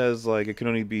it says like it can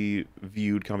only be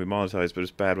viewed, can't be monetized, but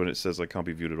it's bad when it says like can't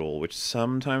be viewed at all, which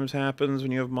sometimes happens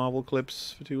when you have Marvel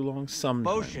clips for too long. Sometimes.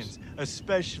 Emotions,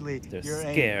 especially They're your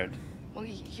scared. Well,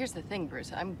 here's the thing,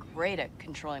 Bruce. I'm great at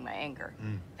controlling my anger.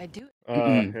 I do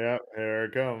it Yeah, here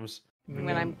it comes.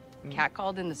 when I'm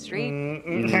catcalled in the street.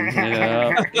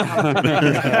 Yeah.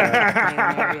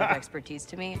 An area of expertise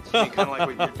to me. kind of like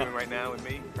what you're doing right now with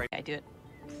me. Right? I do it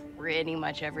pretty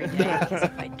much every day. Because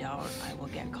if I don't, I will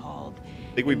get called.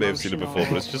 I think we may have seen it before,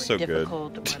 but it's just so good.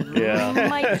 Yeah.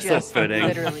 Might So just fitting.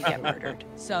 literally get murdered.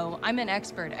 So I'm an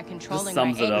expert at controlling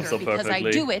my sums it up anger so because I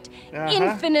perfectly. do it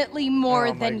infinitely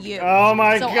more than you. Oh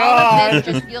my so God. all of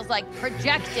this just feels like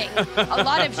projecting a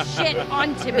lot of shit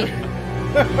onto me.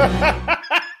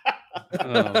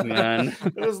 Oh man. I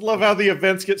just love how the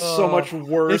events get so much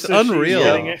worse. It's as she's unreal.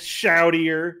 Getting it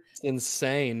shoutier. It's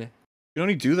insane. You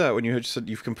only do that when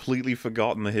you've completely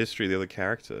forgotten the history of the other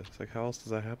character. It's like, how else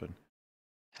does that happen?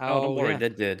 Oh, don't worry,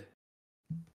 that did.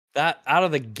 That out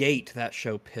of the gate, that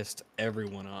show pissed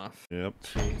everyone off. Yep.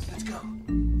 Let's go.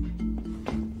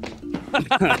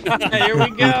 Here we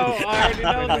go. I already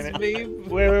know this meme.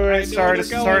 Wait. Sorry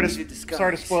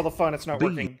to spoil the fun. It's not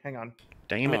working. Hang on.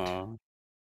 Damn it.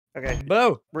 Okay.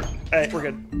 Boo. We're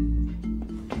good.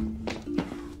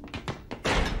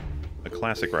 A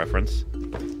classic reference.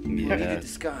 Yeah.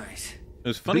 Disguise. It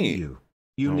was funny.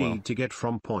 You need to get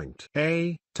from point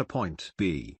A to point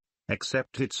B.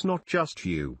 Except it's not just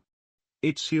you.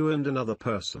 It's you and another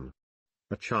person.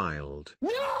 A child.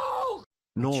 No!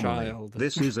 Normally, Child.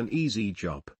 this is an easy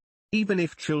job. Even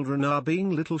if children are being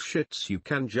little shits, you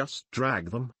can just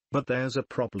drag them, but there's a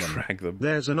problem. Drag them.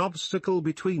 There's an obstacle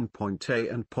between point A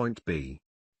and point B.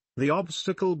 The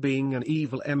obstacle being an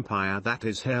evil empire that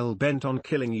is hell-bent on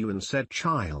killing you and said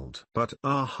child. But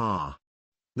aha!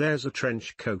 There's a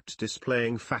trench coat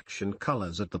displaying faction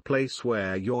colors at the place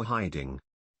where you're hiding.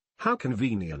 How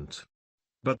convenient.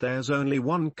 But there's only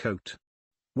one coat.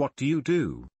 What do you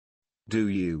do? Do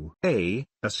you That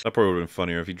probably would have been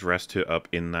funnier if he dressed her up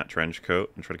in that trench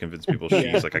coat and tried to convince people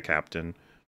she's like a captain.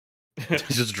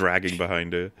 Just dragging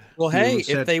behind her. Well, hey,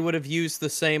 if they would have used the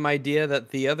same idea that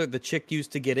the chick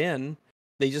used to get in,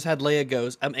 they just had Leia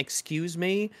goes, excuse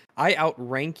me, I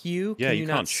outrank you. Yeah, Can you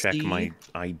not can't check see? my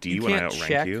ID You when I can't outrank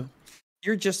check. you.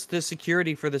 You're just the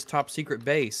security for this top secret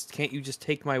base. Can't you just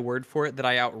take my word for it that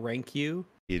I outrank you?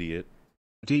 Idiot.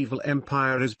 evil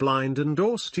empire is blind and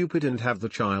or stupid and have the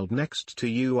child next to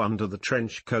you under the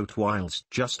trench coat whilst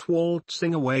just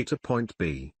waltzing away to point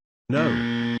B?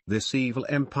 No, this evil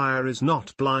empire is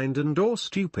not blind and or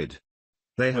stupid.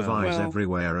 They have eyes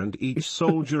everywhere and each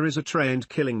soldier is a trained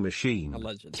killing machine.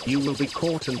 Allegedly. You will be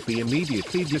caught and be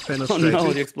immediately defenestrated. Oh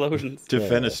no, the explosions.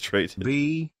 Defenestrated.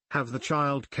 B, have the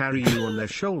child carry you on their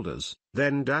shoulders,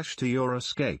 then dash to your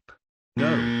escape.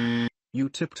 No. You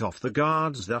tipped off the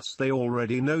guards, thus they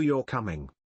already know you're coming.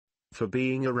 For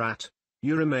being a rat,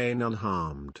 you remain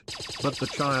unharmed. But the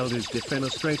child is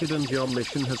defenestrated and your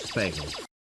mission has failed.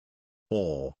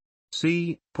 Or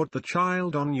C. Put the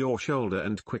child on your shoulder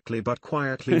and quickly but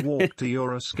quietly walk to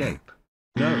your escape.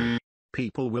 No.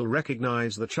 People will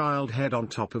recognize the child head on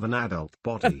top of an adult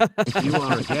body. You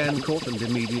are again caught and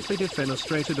immediately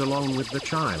defenestrated along with the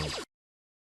child.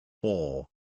 Or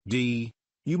D.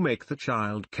 You make the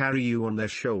child carry you on their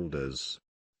shoulders.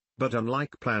 But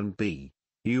unlike Plan B,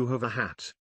 you have a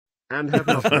hat. And have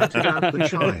not ratted out the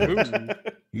child.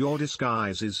 Your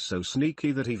disguise is so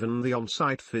sneaky that even the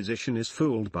on-site physician is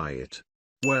fooled by it.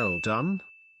 Well done.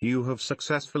 You have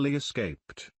successfully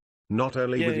escaped. Not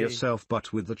only with Yay. yourself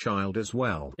but with the child as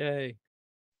well. Yay.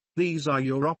 These are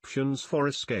your options for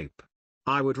escape.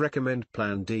 I would recommend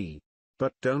Plan D.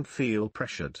 But don't feel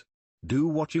pressured. Do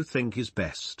what you think is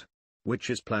best. Which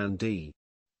is Plan D.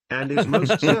 And is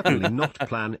most certainly not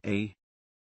Plan A.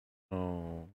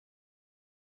 Oh.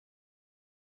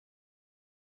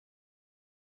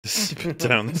 Spit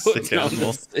down the sick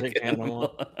animal. Sick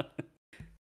animal.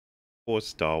 Or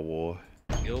Star War.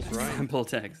 Feels right. Simple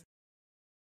text.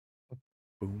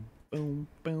 Boom, boom,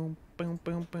 boom, boom,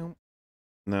 boom, boom.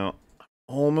 Now,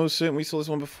 almost certain we saw this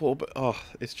one before, but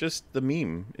it's just the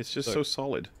meme. It's just so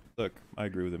solid. Look, I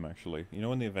agree with him actually. You know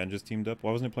when the Avengers teamed up?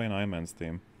 Why wasn't it playing Iron Man's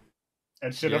theme?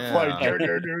 It should have played.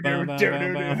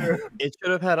 It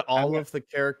should have had all of the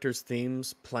characters'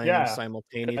 themes playing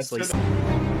simultaneously.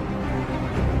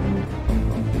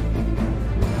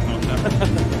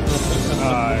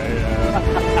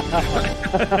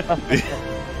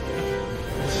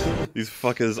 These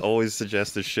fuckers always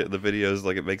suggest this shit in the videos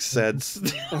like it makes sense.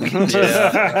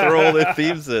 Throw all their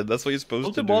themes in. That's what you're supposed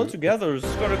to do. Put them all together. It's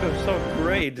gonna go so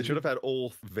great. It should have had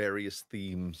all various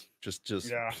themes just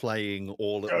playing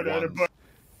all at once.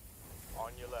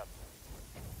 On your left.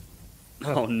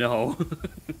 Oh no.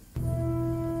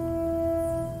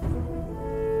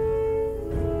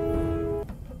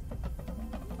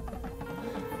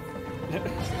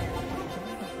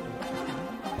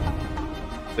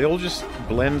 They all just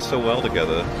blend so well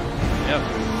together. Yep.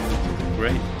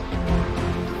 Great.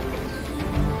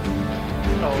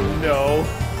 Oh no.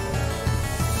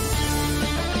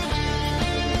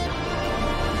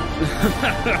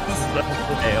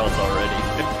 Chaos already.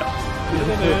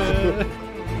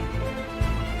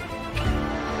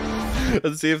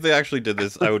 And see if they actually did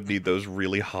this, I would need those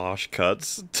really harsh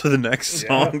cuts to the next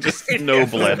song. Just no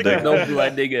blending. No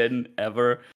blending in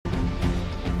ever.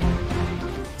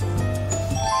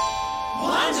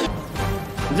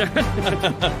 I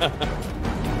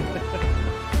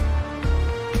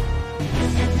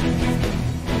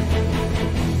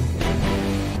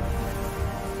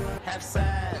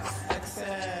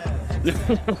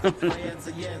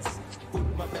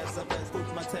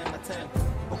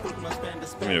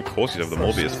mean, of course you'd have the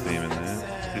Morbius theme in there.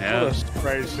 Yeah. What a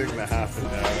strange thing to happen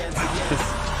there.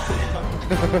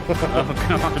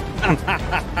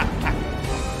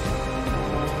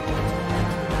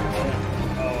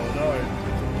 Oh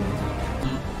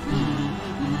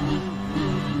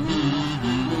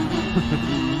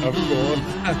god. Of course.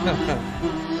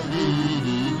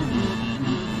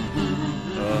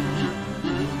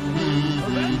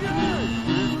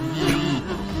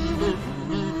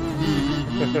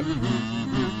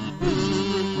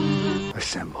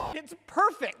 Assemble. It's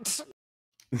perfect.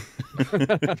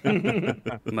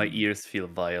 My ears feel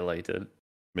violated.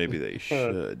 Maybe they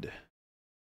should.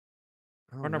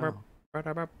 Oh, no.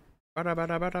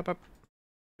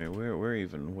 Wait, where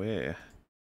even where?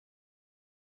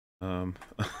 I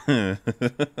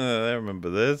remember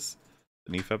this.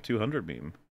 An EFAP 200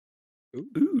 meme.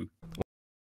 Ooh.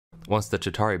 Once the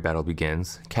Chitauri battle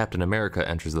begins, Captain America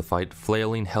enters the fight,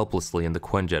 flailing helplessly in the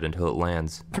Quinjet until it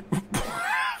lands.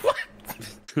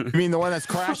 You mean the one that's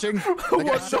crashing?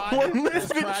 The one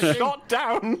that's been shot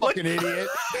down? Fucking idiot.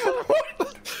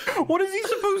 What is he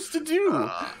supposed to do?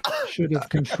 Should have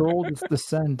controlled its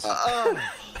descent.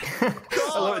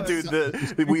 I love it,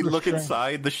 dude. We look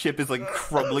inside, the ship is like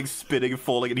crumbling, spinning,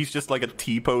 falling, and he's just like a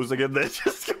T-posing in there,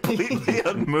 just completely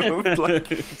unmoved.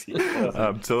 Like,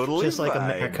 I'm totally Just like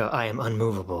fine. America, I am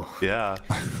unmovable. Yeah.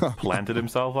 Planted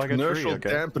himself like a Inertial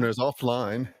tree. Okay. dampeners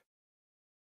offline.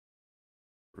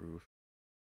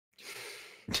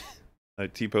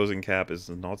 T-posing Cap is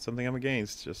not something I'm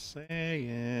against. Just saying.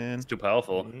 It's too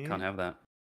powerful. Can't have that.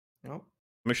 Nope.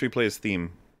 Make sure you play his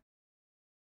theme.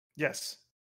 Yes.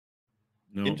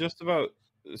 In just about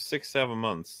 6-7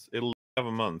 months. It'll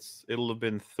have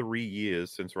been 3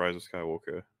 years since Rise of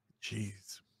Skywalker.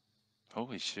 Jeez.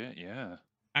 Holy shit, yeah.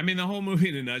 I mean, the whole movie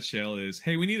in a nutshell is,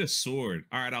 hey, we need a sword.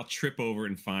 All right, I'll trip over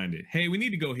and find it. Hey, we need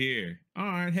to go here. All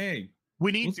right, hey,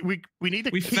 We need a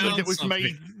We key found that was something.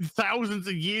 made thousands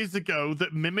of years ago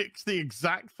that mimics the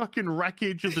exact fucking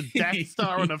wreckage of the Death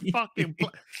Star on a fucking.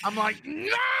 I'm like,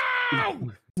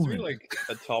 no. It's really like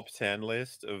a top 10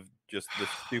 list of just the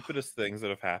stupidest things that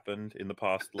have happened in the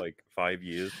past like 5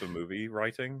 years for movie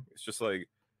writing. It's just like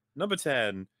number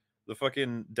 10, the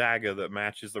fucking dagger that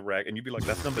matches the wreck, and you'd be like,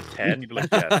 "That's number 10." You'd be like,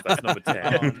 "Yes, that's number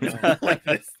 10." Like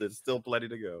this, there's still plenty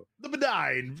to go. Number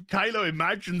 9, Kylo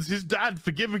imagines his dad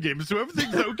forgiving him, so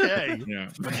everything's okay.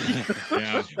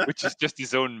 Yeah. Which is just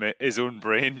his own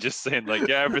brain just saying like,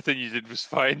 yeah, everything you did was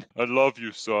fine. I love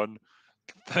you, son.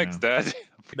 Thanks, Dad.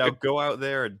 Now go out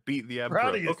there and beat the Emperor.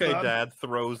 Proud of you, Okay, son. Dad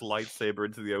throws lightsaber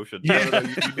into the ocean. Yeah. No,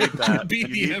 you need that. Beat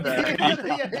You the need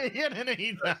that. You didn't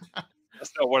need that.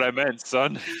 That's not what I meant,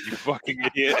 son. You fucking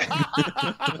idiot.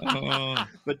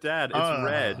 But Dad, it's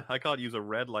red. I can't use a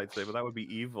red lightsaber. That would be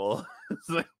evil. It's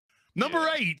like, Number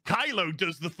 8, Kylo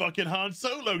does the fucking Han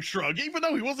Solo shrug, even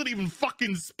though he wasn't even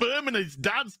fucking sperming his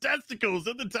dad's testicles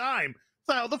at the time.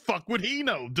 So how the fuck would he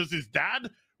know? Does his dad,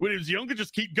 when he was younger,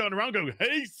 just keep going around going,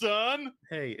 "Hey, son"?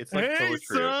 hey, it's like Hey,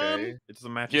 poetry, son. okay? It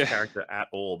doesn't match his character at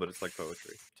all, but it's like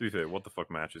poetry. To be fair, what the fuck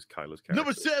matches Kylo's character?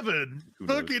 Number 7, Who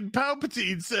knows? fucking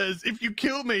Palpatine says, "If you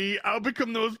kill me, I'll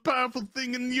become the most powerful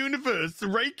thing in the universe." So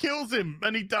Rey kills him,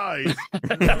 and he dies.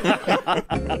 And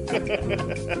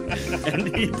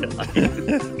he dies.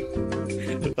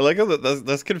 I like how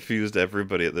that's confused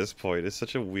everybody at this point. It's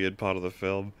such a weird part of the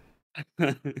film.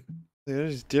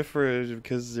 It's different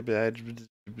because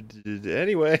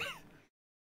anyway.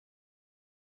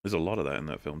 There's a lot of that in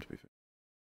that film, to be fair.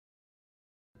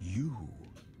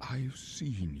 I've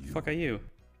seen you. Fuck are you?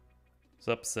 What's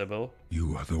up, Sybil?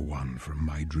 You are the one from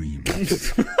my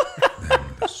dreams.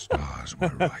 Then the stars were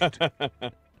right.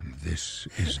 And this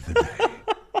is the day.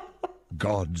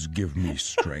 Gods give me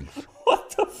strength. What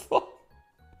the fuck?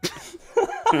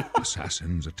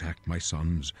 Assassins attacked my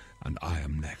sons, and I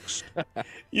am next.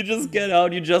 You just get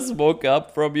out. You just woke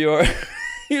up from your.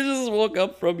 You just woke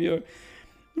up from your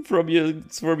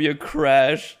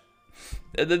crash,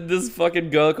 and then this fucking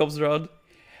girl comes around.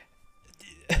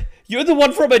 You're the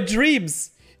one from my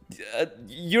dreams.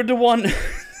 You're the one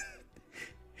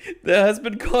that has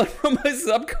been caught from my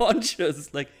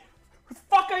subconscious. Like, who the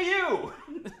fuck are you?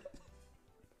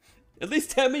 At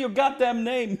least tell me your goddamn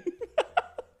name.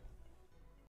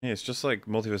 Yeah, it's just like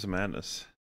Multiverse of Madness.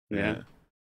 Yeah.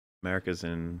 America's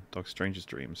in Doctor Strange's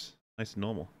dreams. Nice and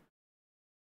normal.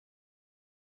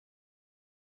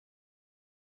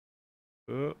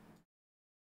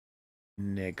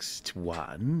 Next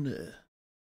one.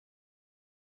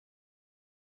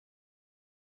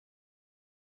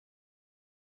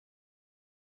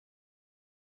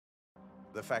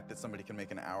 The fact that somebody can make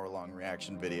an hour-long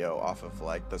reaction video off of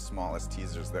like the smallest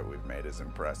teasers that we've made is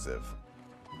impressive.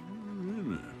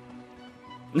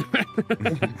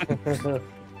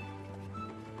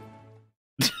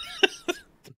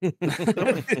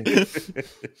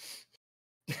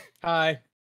 Hi.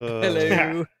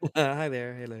 Hello. Hi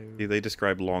there. Hello. See, they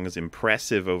describe Long as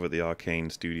impressive over the Arcane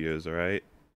Studios, alright?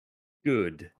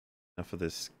 Good. Enough of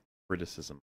this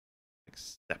criticism.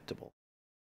 Acceptable.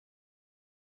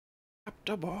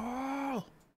 Acceptable!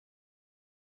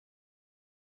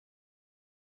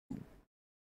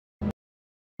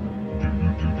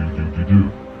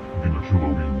 Gonna kill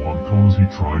Obi-Wan cause he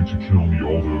tried to kill me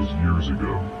all those years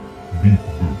ago. Beep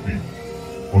boop beep.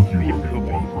 Fuck you,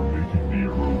 Obi-Wan, for making me a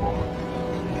robot.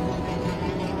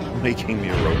 Making me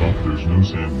a robot? There's no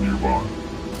sand nearby.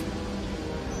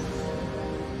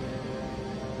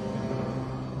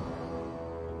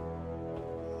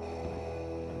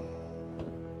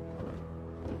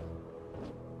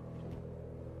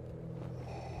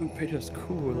 Peter's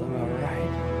cool, am I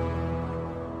right?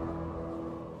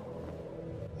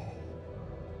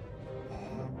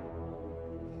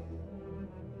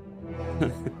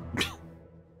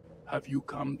 Have you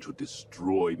come to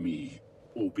destroy me,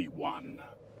 Obi-Wan?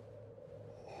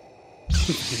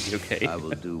 You okay? I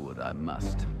will do what I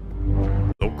must.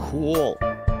 Oh, cool.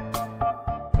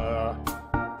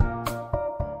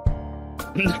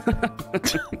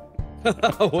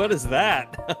 What is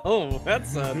that? Oh,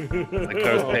 that's a... Like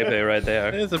first Pepe right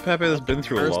there. It's a Pepe that's been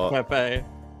through First a lot. Pepe.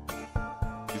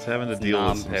 He's having to deal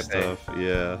with some Non-Pepe. stuff.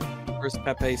 Yeah. First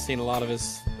Pepe's seen a lot of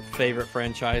his favorite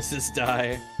franchises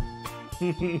die.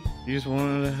 You just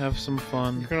wanted to have some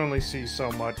fun You can only see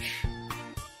so much.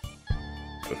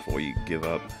 before you give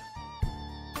up.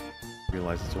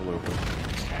 Realize it's all over.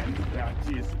 And that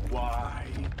is why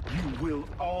you will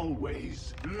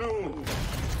always lose.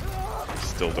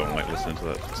 Still don't like listening to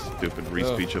that stupid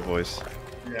re-speecher voice.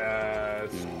 Yeah,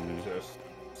 it's just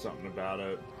something about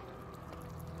it.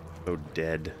 So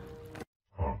dead.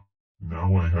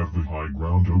 Now I have the high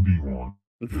ground, Obi-Wan.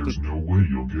 There's no way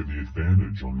you'll get the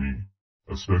advantage on me.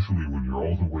 Especially when you're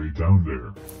all the way down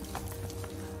there.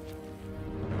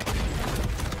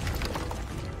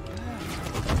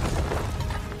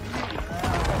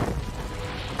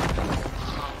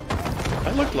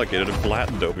 That looked like it had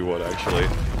flattened Obi-Wan, actually.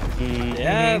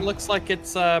 Yeah, it looks like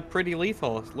it's pretty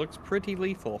lethal. It looks pretty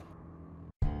lethal.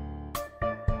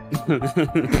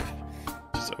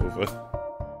 It's over.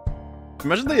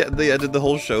 Imagine they ended the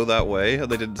whole show that way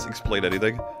and they didn't explain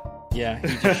anything. Yeah,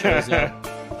 he just shows up.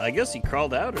 I guess he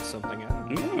crawled out or something. I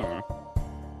don't know.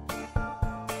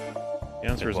 The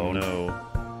answer is no.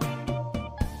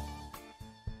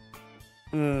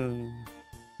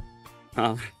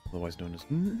 Otherwise known as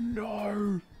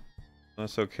no.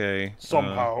 That's okay.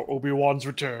 Somehow Obi-Wan's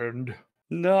returned.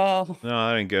 No. No,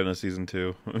 I didn't get in a season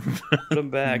 2. Put him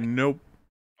back. Nope.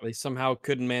 They somehow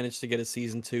couldn't manage to get a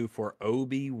season 2 for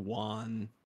Obi-Wan.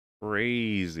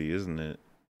 Crazy, isn't it?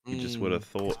 You just would have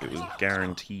thought it was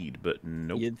guaranteed, but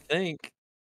nope. You'd think.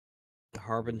 The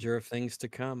harbinger of things to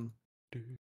come.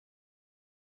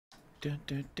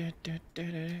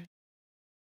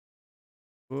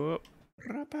 Whoop.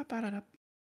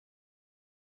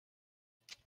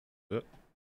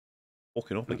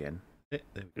 Walking up again.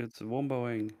 It's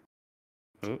womboing.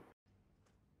 Oh.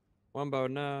 Wombo,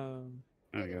 no.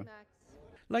 There we go.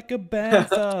 Like a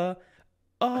bantha.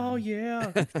 Oh yeah.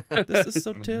 This is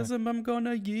autism. I'm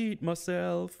gonna yeet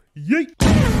myself. Yeet.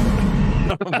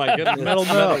 Oh my goodness. Metal,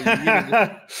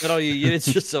 Metal, you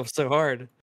yeeted yourself so hard.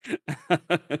 You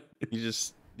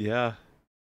just, yeah.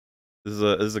 This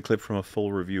is a clip from a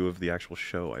full review of the actual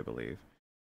show, I believe.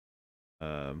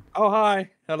 Oh hi,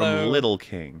 hello. From Little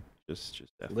King. Just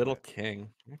Little King.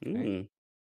 Okay.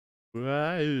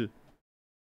 Wow.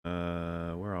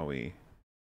 Where are we?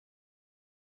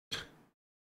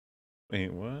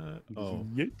 Wait, what? Oh,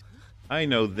 I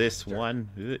know this one.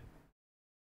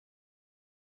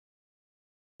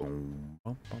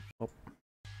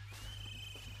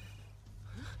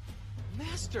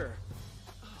 Master!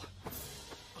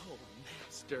 Oh,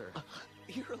 Master.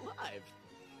 You're alive.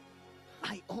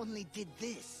 I only did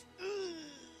this.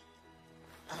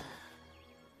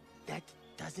 That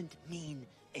doesn't mean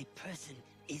a person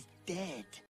is dead.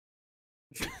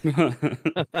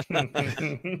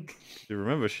 You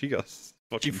remember she got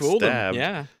fucking fooled him, stabbed.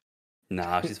 yeah.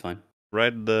 Nah, she's fine.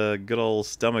 Right in the good old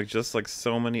stomach, just like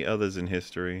so many others in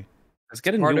history. Let's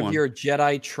get a Part new of one. your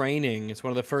Jedi training. It's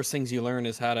one of the first things you learn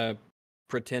is how to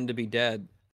pretend to be dead.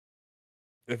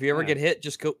 If you ever get hit,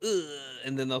 just go, ugh,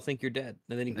 and then they'll think you're dead.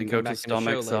 And then you can Then come go back to in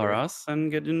the show Stomachs later. R Us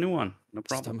and get a new one. No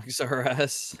problem. Stomachs R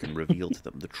Us. You can reveal to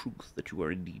them the truth that you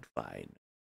are indeed fine.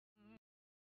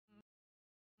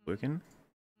 Working?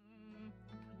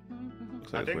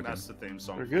 Looks I like it's think working. that's the theme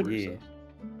song. We're good. for Yeah. it,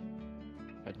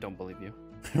 I don't believe you.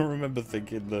 I remember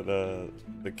thinking that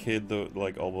the kid that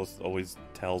like almost always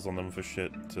tells on them for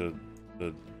shit to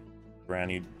the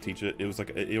granny teacher. It was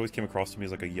like it always came across to me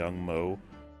as like a young Mo.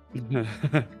 so.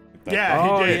 Yeah,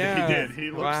 Oh, he did. yeah. He did. He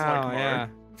looks Wow, like Mo. yeah.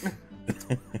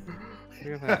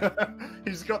 Look at that.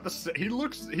 He's got the. He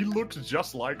looks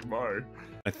just like Mo.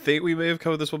 I think we may have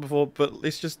covered this one before, but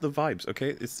it's just the vibes, okay?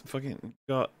 It's fucking you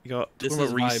got This talking is about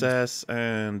vibes. Recess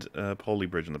and Poly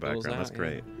Bridge in the Fills background. That's out,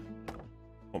 great.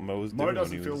 What Mo was Mo doing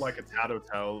doesn't when he feel was... like a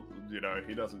tattletale, you know.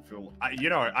 He doesn't feel. I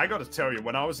got to tell you,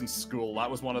 when I was in school, that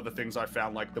was one of the things I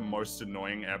found like the most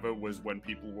annoying ever was when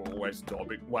people were always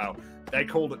dobbing. Wow, they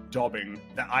called it dobbing.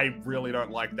 That I really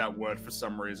don't like that word for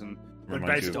some reason. But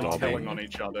Reminds you of basically telling on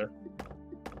each other.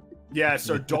 Yeah,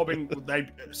 so dobbing. In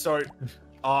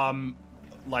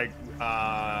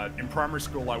primary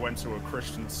school, I went to a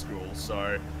Christian school,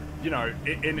 so. You know,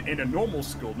 in a normal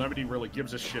school, nobody really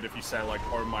gives a shit if you say like,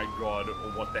 "Oh my god" or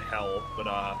 "What the hell," but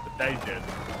they did.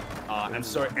 And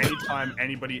so anytime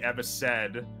anybody ever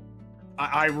said,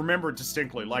 I remember it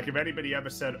distinctly. Like if anybody ever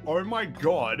said, "Oh my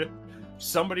god,"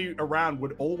 somebody around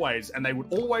would always, and they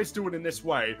would always do it in this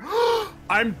way.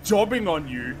 I'm dobbing on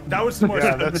you. That was the most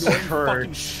annoying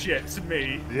fucking shit to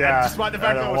me. Yeah, And despite the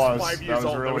fact that I was 5 years was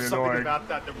old, there really was something annoying. about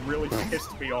that really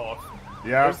pissed me off.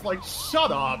 Yeah. It was like, shut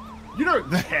up. You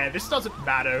don't care. This doesn't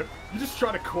matter. You're just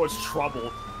trying to cause trouble.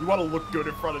 You want to look good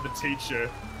in front of the teacher.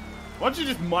 Why don't you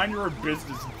just mind your own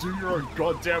business and do your own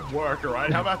goddamn work,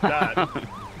 alright? How about that?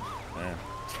 Yeah.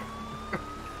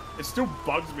 It still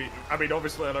bugs me. I mean,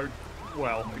 obviously I don't...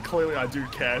 Well, clearly I do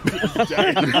care. You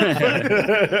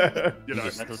know,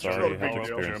 Just it's sorry, not a how big deal.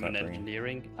 experienced German that thing.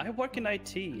 engineering. I work in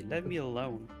IT. Leave me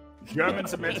alone.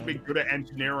 Germans are meant to be good at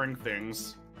engineering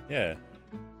things. Yeah.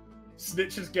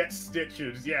 Snitches get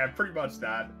stitches. Yeah, pretty much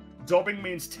that. Dobbing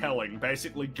means telling,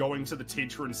 basically going to the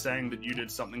teacher and saying that you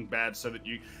did something bad, so that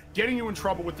getting you in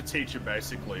trouble with the teacher.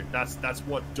 Basically, that's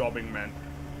what dobbing meant.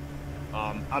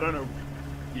 I don't know.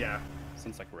 Yeah,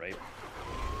 sounds like rape.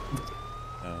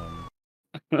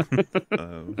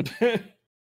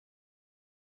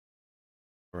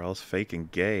 Or else faking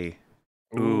gay.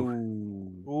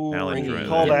 Ooh. Challenge Ooh. right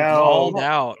Called there. out. Called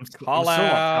out. Call I'm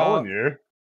out. telling you.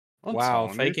 I'm Wow,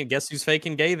 telling faking. Guess who's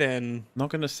faking gay then? Not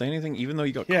gonna say anything, even though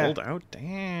you got called out.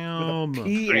 Damn.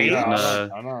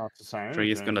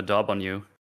 Fringy's gonna dob on you.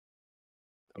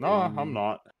 No, I'm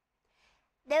not.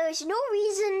 There is no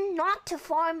reason not to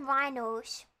farm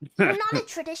rhinos. They're not a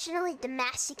traditionally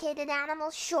domesticated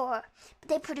animal, sure, but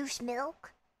they produce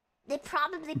milk. They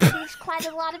probably produce quite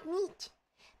a lot of meat.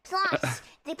 Plus,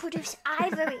 they produce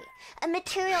ivory, a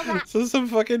material that... So some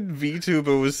fucking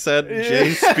VTuber was sent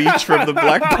Jay's speech from the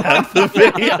Black Panther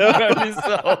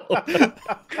video.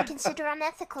 consider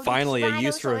unethical. Finally, because a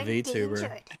use for a rhinos are VTuber.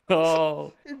 endangered.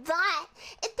 Oh. But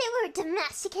if they were a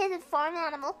domesticated farm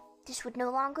animal, this would no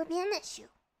longer be an issue.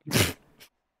 I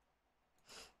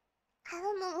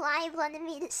don't know why you wanted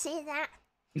me to say that.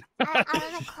 I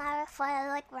want to clarify, I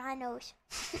like rhinos.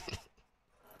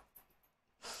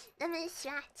 Let me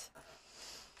distract.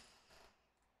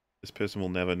 This person will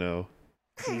never know.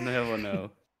 Never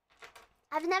know.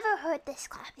 I've never heard this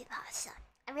copy pasta.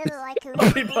 I really like it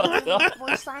when people do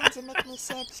voice lines and make me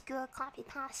say obscure copy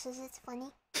pastas. It's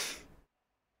funny.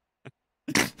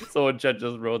 So a chat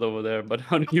just wrote over there, but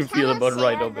how do you feel about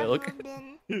rhino milk? I've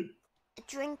been a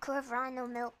drinker of rhino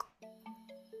milk.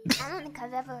 I don't think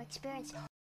I've ever experienced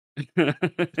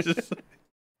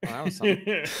That's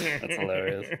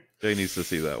hilarious. Jay needs to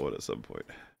see that one at some point.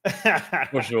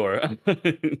 For sure.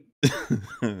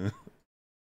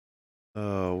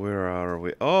 Oh, where are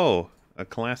we? Oh, a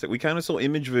classic. We kind of saw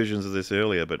image versions of this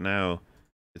earlier, but now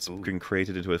it's been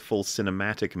created into a full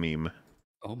cinematic meme.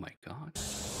 Oh my god.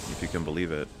 If you can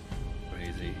believe it.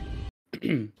 Crazy.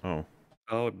 Oh.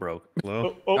 Oh, it broke.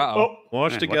 Hello? Uh-oh.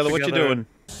 Watch Man, together. What you doing?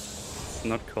 It's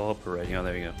not cooperating. Oh,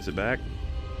 there you go. Is it back?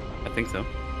 I think so.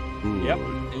 Yep.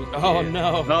 Oh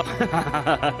no.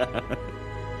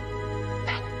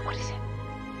 What is it?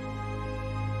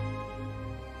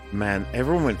 Man,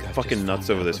 everyone went fucking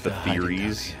nuts over this for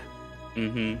theories.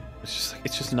 Mm-hmm. It's just like,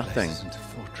 it's just nothing.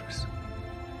 Fortress.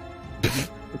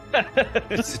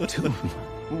 It's a tomb.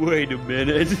 Wait a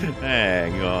minute.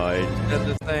 Hang on. That's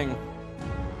the thing.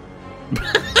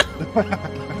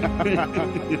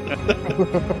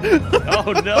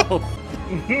 Oh no!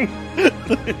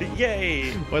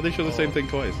 Yay! Why'd they show the same thing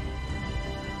twice?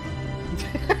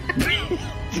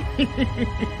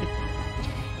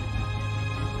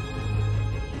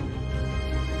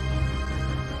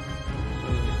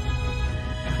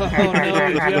 Oh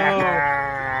no,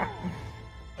 Joe!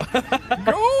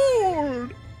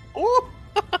 Gold! Oh!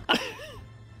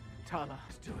 Tala,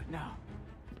 let's do it now.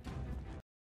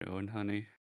 Joe and Honey.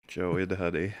 Joe and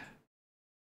Honey.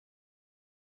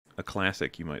 A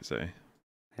classic, you might say.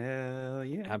 Hell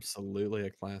yeah. Absolutely a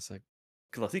classic.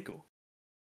 Classico.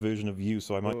 Version of you,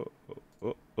 so I might.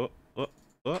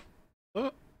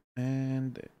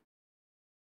 And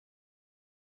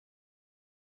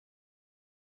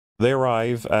they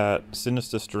arrive at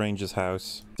Sinister Strange's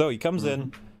house. So he comes in,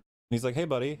 and he's like, "Hey,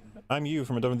 buddy, I'm you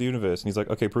from a different universe." And he's like,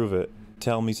 "Okay, prove it.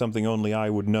 Tell me something only I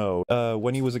would know."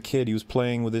 When he was a kid, he was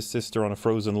playing with his sister on a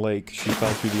frozen lake. She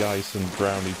fell through the ice and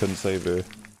drowned. He couldn't save her.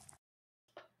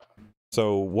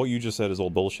 So what you just said is all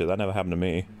bullshit. That never happened to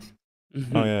me.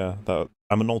 Oh yeah,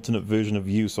 I'm an alternate version of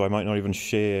you, so I might not even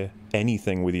share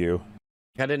anything with you.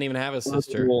 I didn't even have a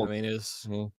sister. I mean, it was...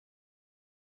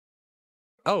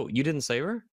 Oh, you didn't save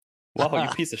her? Wow, you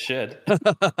piece of shit.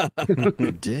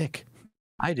 Dick.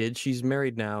 I did. She's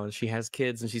married now, and she has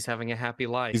kids, and she's having a happy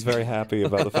life. He's very happy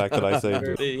about the fact that I saved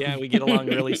her. Yeah, we get along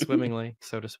really swimmingly,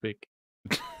 so to speak.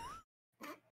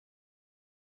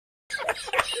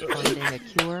 Finding a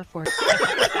cure for...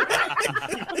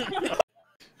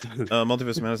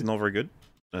 Multiverse Man is not very good.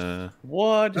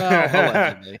 What?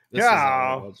 Allegedly.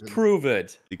 Yeah. Prove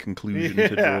it. The conclusion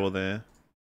to draw there.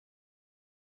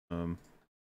 Then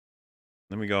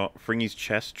we got Fringy's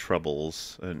chest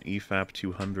troubles, an EFAP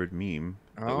 200 meme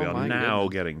that we are now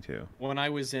getting to. When I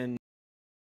was in...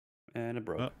 And it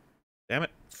broke. Oh, damn it.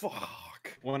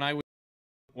 Fuck. When I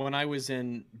was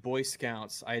in Boy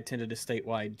Scouts, I attended a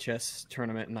statewide chess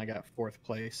tournament, and I got 4th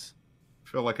place. I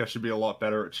feel like I should be a lot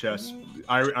better at chess.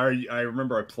 I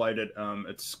remember I played it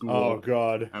at school. Oh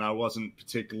god. And I wasn't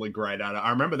particularly great at it. I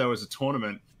remember there was a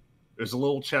tournament. It was a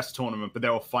little chess tournament, but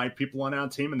there were 5 people on our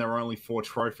team, and there were only 4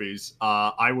 trophies.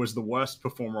 I was the worst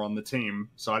performer on the team,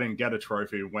 so I didn't get a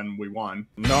trophy when we won.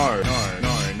 No.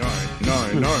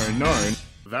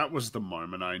 That was the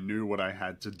moment I knew what I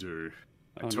had to do.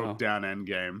 I took down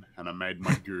Endgame, and I made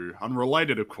my goo.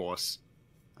 Unrelated, of course.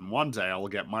 And one day I'll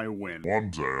get my win.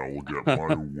 One day I'll get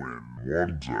my win.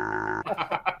 One day.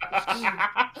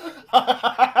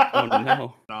 Oh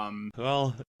no.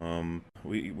 Well,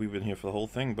 we've been here for the whole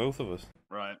thing, both of us.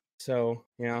 Right. So,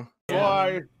 yeah.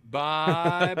 Bye.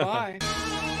 Bye. Bye.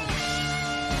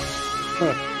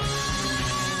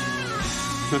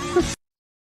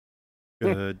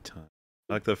 Good time.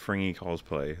 I like the Fringy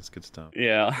cosplay. It's good stuff.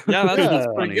 Yeah. Yeah, that's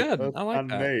pretty Funny. good. That's I like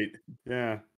that. neat.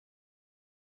 Yeah.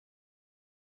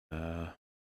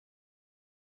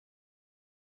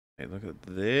 Hey, look at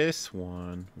this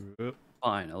one. Whoop.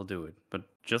 Fine, I'll do it. But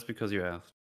just because you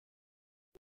asked.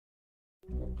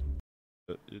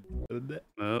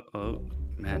 Oh,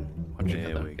 man. Watch it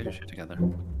together. Get your shit together.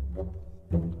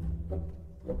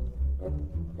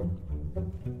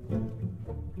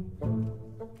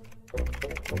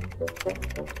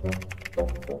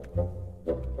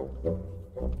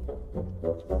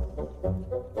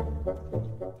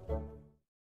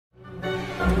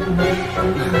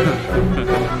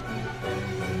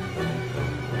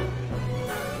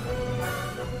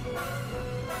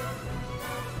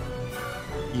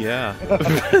 Yeah.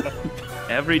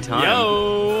 Every time.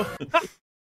 Yo!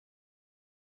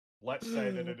 Let's say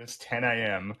that it is 10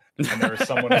 a.m. and there is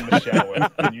someone in the shower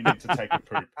and you need to take a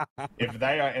poop. If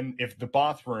they are if the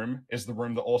bathroom is the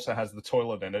room that also has the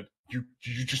toilet in it, you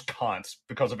just can't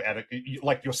because of etiquette.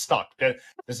 You're stuck.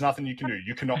 There's nothing you can do.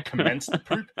 You cannot commence the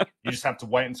poop. You just have to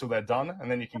wait until they're done and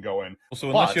then you can go in. So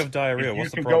unless you have diarrhea, what's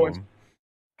the problem?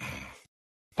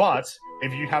 But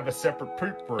if you have a separate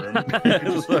poop room, you can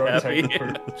just go and take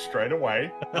the poop straight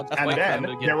away. And then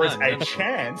there is a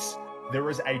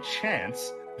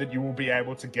chance that you will be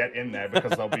able to get in there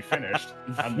because they'll be finished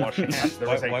and wash your hands.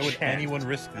 Why would anyone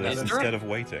risk this instead of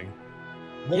waiting?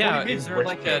 Well, yeah, is there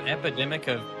like an epidemic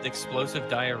of explosive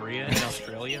diarrhea in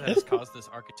Australia that has caused this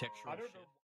architectural shit?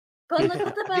 Your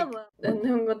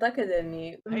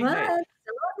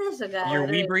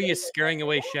Weebly is scaring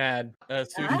away Shad.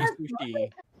 Sushi.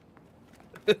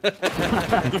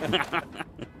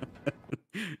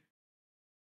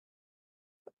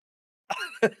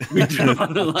 We draw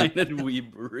the line at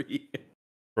Weebly.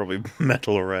 Probably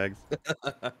metal rags.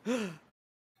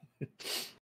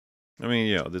 I mean,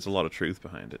 yeah, there's a lot of truth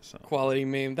behind it. So Quality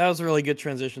meme. That was a really good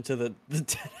transition to the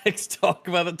 10x talk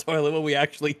about the toilet, what we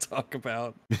actually talk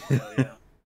about.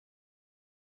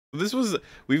 this was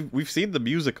we've seen the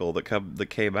musical that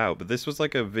came out, but this was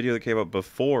like a video that came out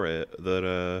before it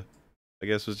that I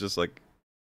guess was just like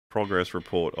progress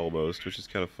report almost, which is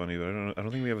kind of funny. But I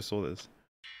don't think we ever saw this.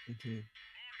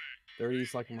 30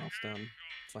 is like a milestone.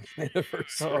 It's like an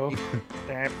anniversary. Uh-oh.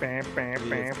 Bam, bam, bam,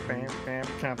 bam, bam, bam.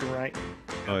 Copyright.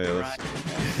 Oh yeah,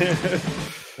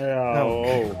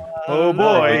 that's... Oh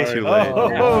boy. Too late.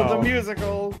 Oh, the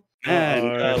musical. And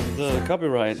the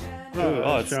copyright.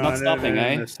 Oh, it's not stopping,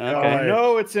 eh? Okay. Oh,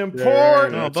 no, it's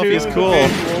important. Oh, Buffy's to cool.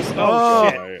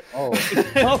 Oh, shit.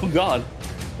 Oh god.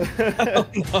 Oh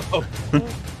no.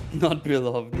 Not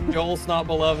beloved. Joel's not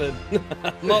beloved.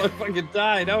 Motherfucker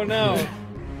died. Oh no.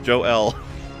 Joel.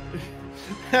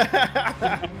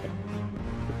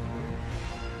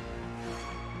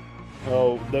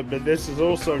 But this is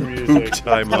also music. Poop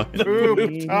timeline. Poop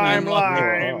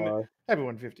timeline.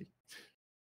 Everyone 50.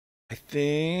 I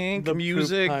think The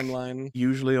music poop timeline.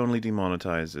 usually only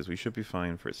demonetizes. We should be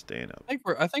fine for it staying up.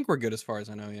 I think we're good as far as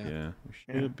I know. Yeah. Yeah, we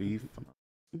should be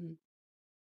fine.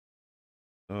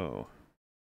 So,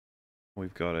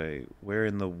 we've got a "Where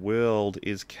in the world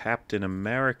is Captain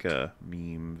America"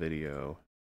 meme video.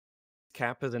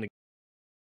 Cap is an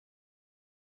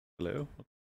Hello?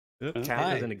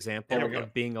 Cap is an Hi. example There we go.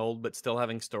 of being old but still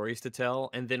having stories to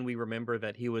tell, and then we remember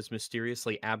that he was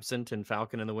mysteriously absent in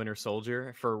Falcon and the Winter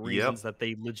Soldier for reasons that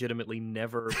they legitimately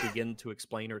never begin to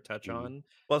explain or touch on.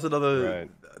 Plus another,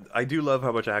 I do love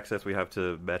how much access we have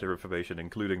to meta information,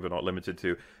 including but not limited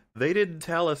to. They didn't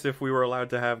tell us if we were allowed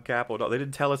to have Cap or not. They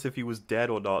didn't tell us if he was dead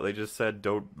or not. They just said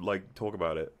don't talk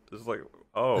about it. It's like,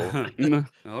 oh, Oh,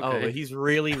 Okay. but he's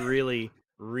really, really,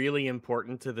 really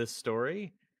important to this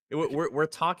story. We're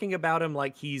talking about him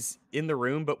like he's in the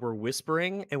room, but we're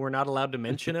whispering and we're not allowed to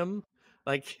mention him.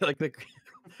 Like the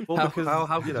Well, because how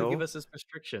you could you give know, us this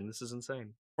restriction? This is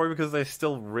insane. probably because they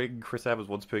still rig Chris Evans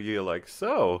once per year. Like,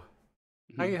 so,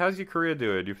 how's your career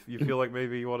doing? You feel like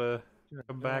maybe you want to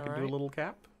come back and do a little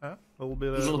Cap? Huh? A little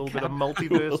bit of Cap.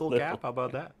 multiversal Cap. How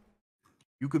about that?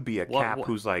 You could be a What- Cap what-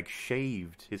 who's like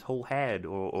shaved his whole head,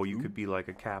 or you could be like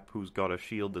a Cap who's got a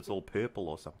shield that's all purple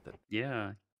or something.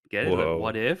 Yeah. Get it? Whoa.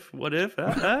 What if? What if?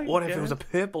 What if Get it was a it?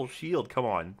 purple shield? Come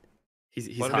on. He's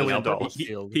 $1 hung million up.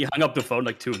 He hung up the phone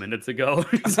like 2 minutes ago.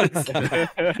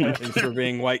 Thanks for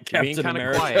being white You're being Captain kind of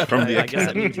America. quiet. From I the guess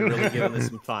that means you're really Academy. giving this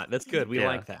some thought. That's good. We Yeah.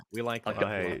 like that. We like that.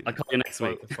 I'll call you next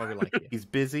week. That's why we like you. He's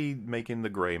busy making the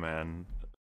Gray Man.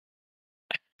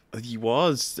 He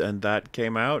was, and that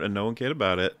came out, and no one cared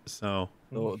about it. So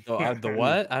The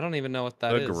what? I don't even know what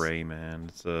that the is. Gray Man.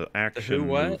 It's an action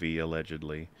what? movie,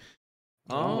 allegedly.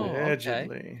 Oh,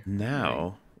 Allegedly. okay.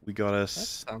 Now we got That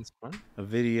sounds fun. a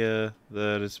video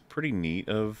that is pretty neat.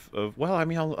 Of well, I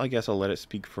mean, I guess I'll let it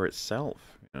speak for itself.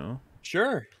 You know.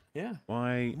 Sure. Yeah.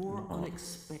 Why? More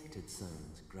unexpected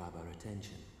sounds grab our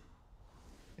attention.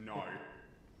 No.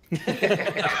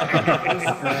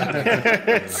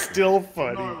 It's still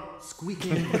funny.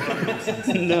 Squeaking.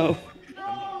 No.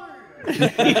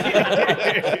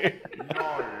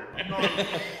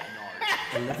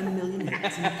 11 million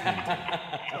hits in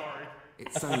counting.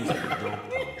 It sounds like a dog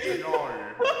call.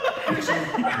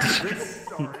 Actually, this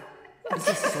is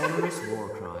a sonorous war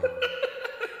cry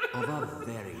of a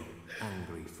very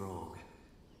angry frog.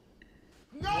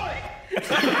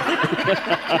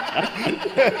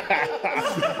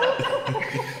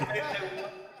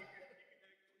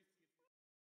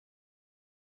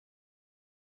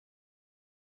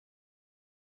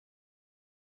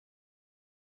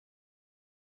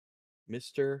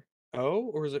 Mr. O,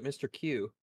 or is it Mr.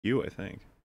 Q? You, I think.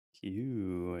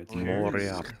 Q. It's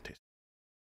Moriarty.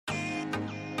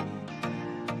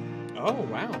 Oh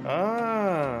wow.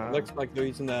 Ah. Looks like they're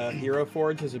using the Hero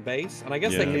Forge as a base, and I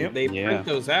guess Yeah. they Yeah. print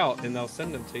those out and they'll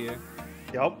send them to you.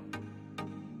 Yup.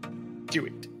 Do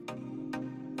it.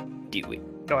 Do it.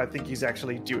 No, I think he's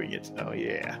actually doing it. Oh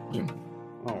yeah.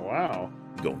 Oh wow.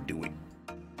 Go do it.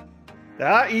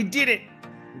 Ah, he did it.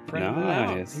 He printed it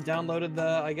out. Nice. He downloaded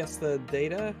the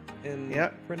data and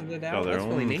Yep. printed it Oh, out. their That's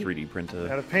really own neat. 3D printer.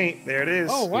 Out of paint. There it is.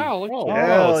 Oh wow! Look at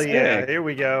Hell that. yeah! sick. Here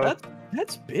we go.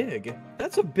 That's big.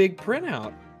 That's a big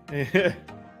printout. That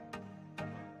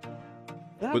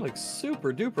But- looks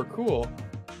super duper cool.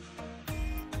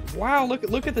 Wow!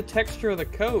 Look at the texture of the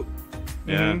coat.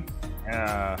 Yeah.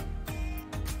 Yeah.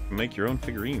 Make your own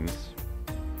figurines.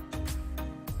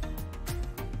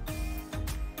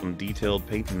 Some detailed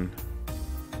painting.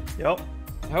 Yep.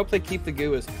 I hope they keep the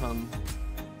goo as cum.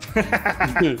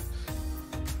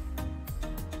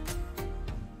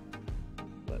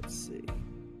 Let's see.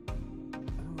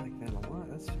 I like that a lot.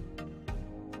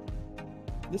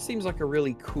 This seems like a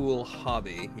really cool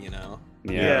hobby, you know.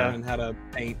 Yeah. Learning how to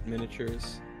paint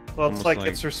miniatures. Well, it's Almost like like-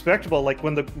 it's respectable. Like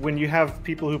when you have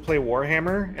people who play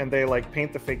Warhammer and they like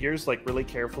paint the figures like really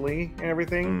carefully and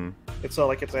everything. It's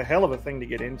a hell of a thing to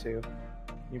get into.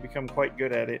 You become quite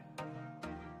good at it.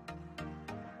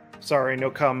 Sorry, no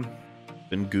cum.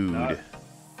 Been gooed.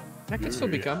 I can still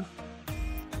become.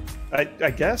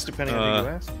 I guess depending on who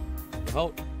you ask.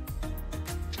 Well,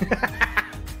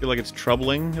 Feel like it's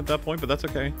troubling at that point, but that's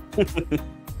okay.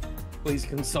 please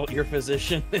consult your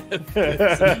physician.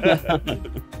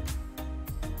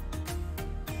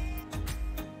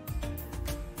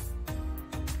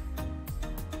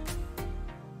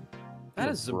 That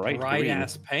is some bright bright green.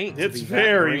 ass paint. to It's be that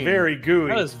very, green. very gooey.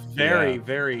 That is very, Yeah.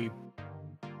 very.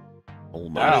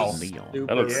 Almost That is neon. stupid.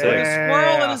 That looks Look at sick.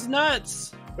 Squirrel and his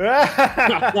nuts.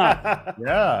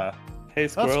 Yeah. Hey,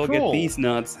 squirrel, cool. get these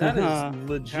nuts. That is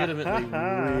legitimately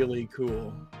really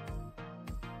cool.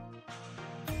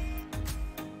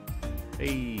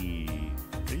 Hey.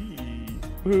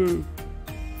 Woo.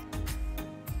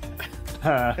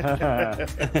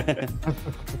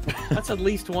 That's at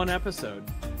least one episode.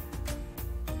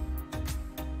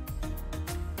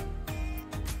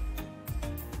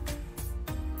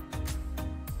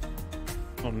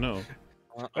 Oh no.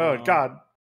 Oh God!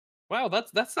 Wow,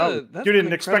 that's Oh, a that's you an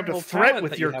didn't expect a incredible threat talent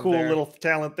with that your you have cool there. little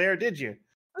talent there, did you?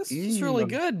 That's just really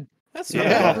good. That's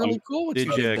Yeah. really cool. What Did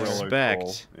you you did there.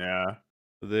 expect Yeah.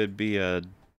 there'd be a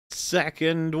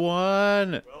second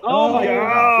one? Oh my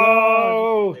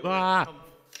God! Ah.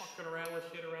 Fucking around with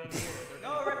shit around here.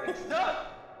 No, it's not.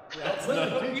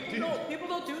 People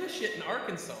don't do this shit in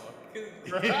Arkansas.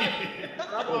 Georgia.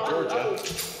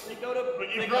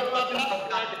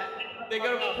 They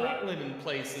go to Portland and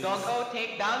places Doggo,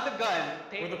 take down the gun.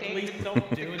 where the Take police the- don't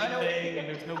do the gun away. anything and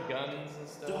there's no guns and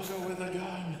stuff. Doggo with a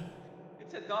gun.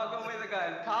 It's a doggo with a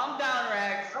gun. Calm down,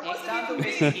 Rags. That Take wasn't down the even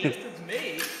whiskey. me. This is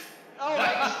me. Oh,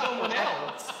 That Rags. was someone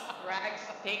else. Rags,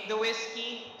 take the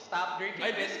whiskey. Stop drinking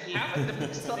whiskey. half Put the the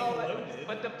pistol thing away. loaded.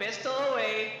 Put the pistol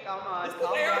away. Come on. It's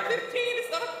Calm the down. AR-15.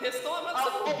 It's not a pistol. I'm not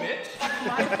some bitch.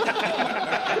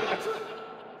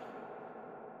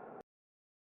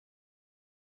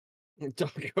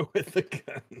 Doggo with the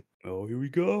gun. Oh, here we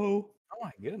go. Oh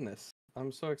my goodness.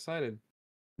 I'm so excited.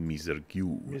 Mr.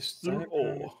 Q. Mr.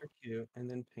 Q, and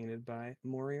then painted by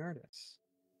Mori artists.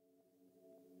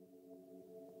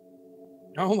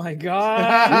 Oh my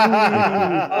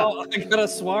god! Oh, I got a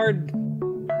sword.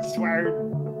 Sword.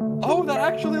 Oh, that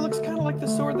actually looks kind of like the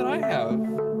sword that I have.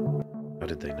 How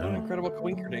did they An know? incredible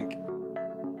coinkerdink.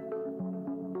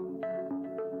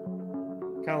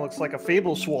 Kind of looks like a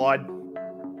Fable sword.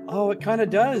 Oh, it kind of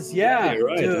does. Yeah. You're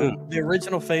right, Dude, huh? the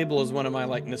original Fable is one of my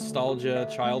like nostalgia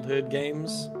childhood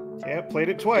games. Yeah, played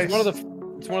it twice.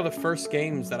 It's one of the first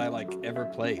games that I like ever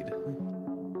played.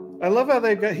 I love how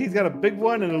he's got a big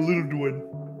one and a little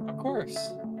one. Of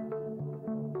course.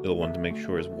 Little one to make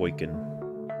sure is working.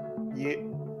 Yeah.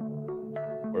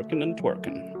 Working and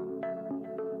twerking.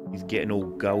 He's getting all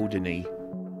goldeny.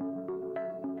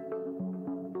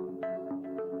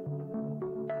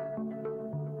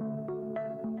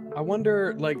 I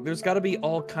wonder, like, there's got to be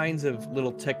all kinds of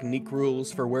little technique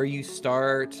rules for where you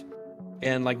start,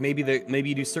 and like maybe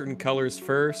you do certain colors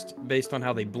first based on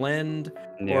how they blend,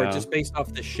 or Yeah. just based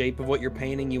off the shape of what you're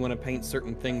painting. You want to paint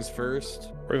certain things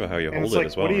first. Or about how you And hold it's it like,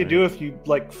 as well. what do you right? do if you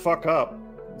like fuck up?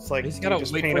 It's like You just you gotta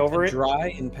just wait paint for over it it. to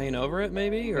dry and paint over it,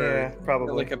 maybe, or Yeah,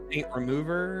 probably. like a paint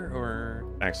remover, or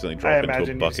Accidentally I drop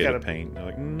into imagine a you just bucket of gotta- paint. You're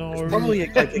like, no. It's probably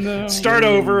like a Start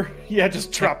over. Yeah,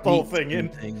 just drop the whole thing in.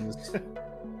 Things.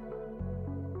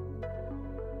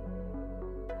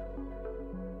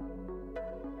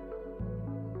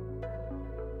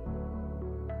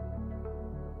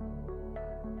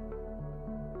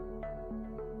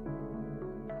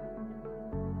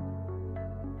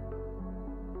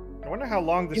 I wonder how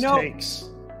long this You know- takes.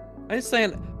 I'm just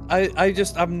saying,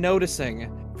 I'm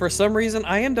noticing. For some reason,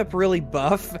 I end up really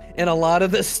buff in a lot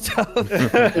of this stuff.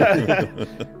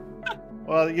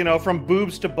 Well, you know, from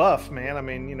boobs to buff, man. I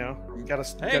mean, you know, you gotta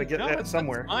get no, that that's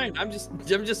somewhere. fine. I'm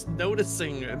just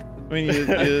noticing it. I mean, you're I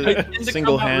tend to come out really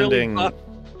single-handing buff.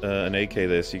 an AK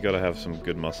this, you gotta have some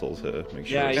good muscles to make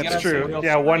sure. Yeah, you it's- gotta That's have some true. real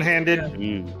Yeah, strength.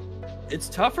 one-handed. It's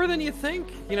tougher than you think,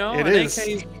 you know. It An is.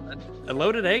 AK, a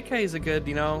loaded AK is a good,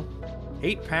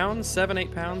 8 pounds,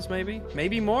 7-8 pounds,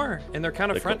 maybe more, and they're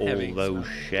kind of Look front at all heavy. those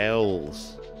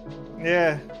shells.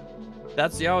 Yeah.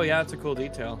 That's it's a cool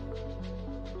detail.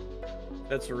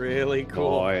 That's really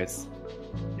cool. Nice.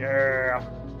 Yeah.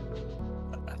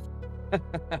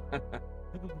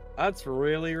 That's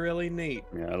really, really neat.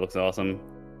 Yeah, it looks awesome.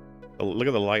 Oh, look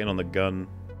at the lighting on the gun.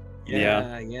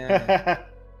 Yeah.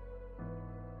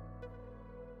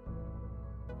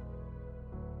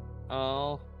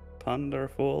 Oh,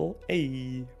 Wonderful.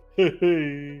 Hey.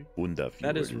 Wonderful.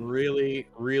 that is really,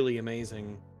 really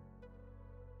amazing.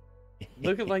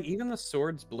 Look at even the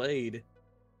sword's blade.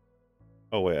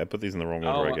 Oh wait, I put these in the wrong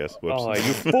order, Oh, I guess. Whoops. Oh,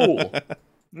 you fool.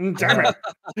 Damn it.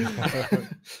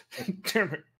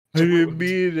 Damn it. I didn't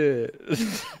mean it.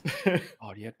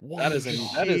 Oh, yet That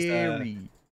is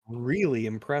really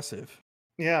impressive.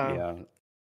 Yeah. Yeah.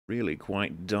 Really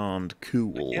quite darned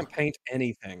cool. I can't paint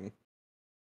anything.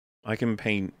 I can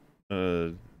paint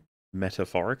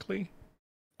metaphorically.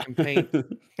 I can paint.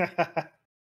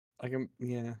 I can.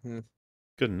 Yeah.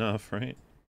 Good enough, right?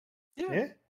 Yeah.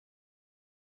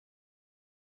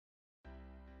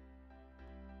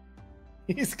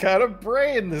 He's got a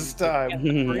brain this time.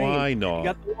 Why You not?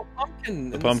 got the little pumpkin.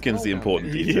 The and pumpkin's skull the down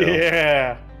important there. detail.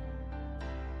 Yeah.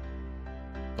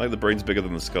 Like the brain's bigger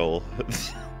than the skull.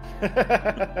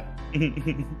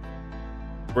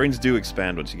 Brains do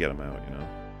expand once you get them out,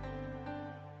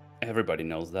 Everybody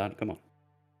knows that. Come on.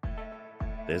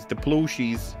 There's the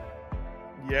plushies.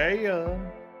 Yeah.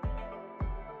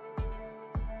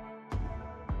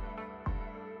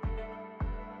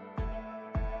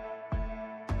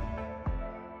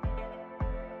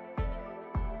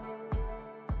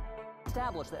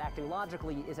 Establish that acting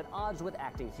logically is at odds with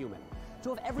acting human.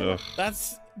 So if everyone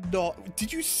That's not.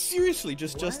 Did you seriously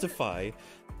just justify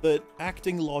that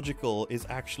acting logical is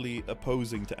actually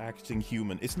opposing to acting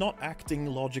human? It's not acting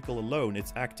logical alone,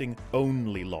 it's acting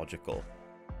only logical.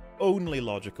 Only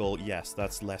logical, yes,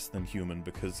 that's less than human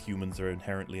because humans are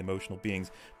inherently emotional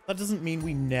beings. That doesn't mean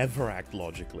we never act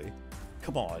logically.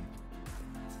 Come on.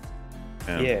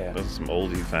 Yeah. Those are some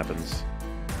old EFAPs.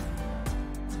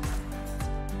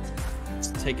 It's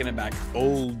taking it back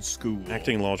old school.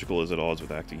 Acting logical is at odds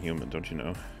with acting human, don't you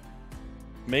know?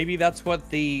 Maybe that's what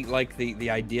the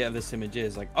idea of this image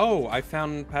is. Like, oh, I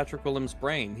found Patrick Williams'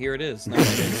 brain. Here it is. No,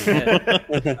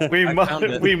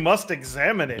 we must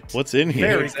examine it. What's in here?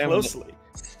 Very closely.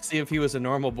 See if he was a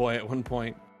normal boy at one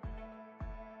point.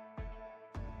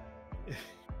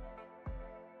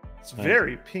 It's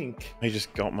very pink. I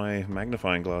just got my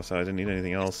magnifying glass out. I didn't need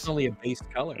anything else. It's only a base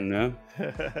color. No.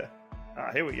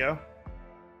 Here we go.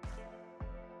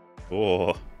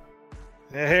 Oh.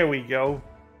 Here we go.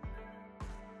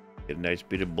 Get a nice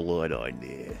bit of blood on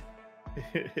there.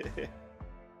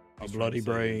 A bloody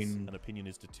brain. An opinion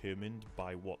is determined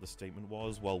by what the statement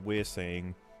was, while we're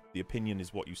saying the opinion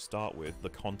is what you start with. The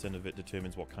content of it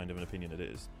determines what kind of an opinion it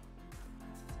is.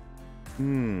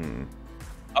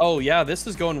 Oh yeah, this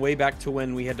is going way back to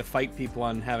when we had to fight people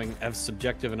on having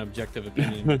subjective and objective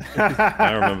opinion.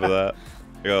 I remember that.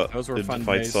 I got Those were did fun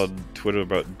fights days. on Twitter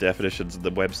about definitions.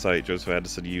 The website Joseph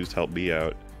Anderson used helped me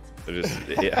out.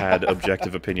 It had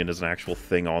objective opinion as an actual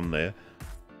thing on there.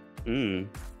 Mm.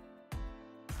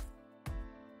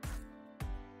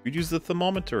 We'd use the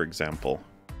thermometer example.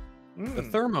 The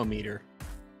thermometer.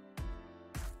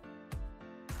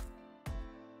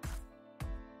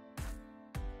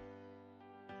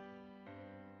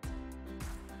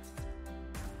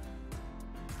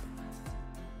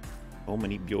 So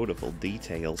many beautiful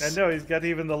details. I know he's got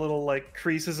even the little like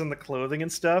creases in the clothing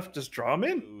and stuff. Just draw them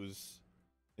in.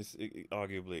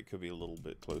 Arguably, it could be a little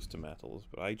bit close to metals,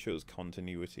 but I chose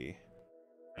continuity,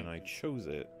 and I chose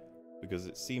it because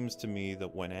it seems to me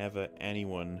that whenever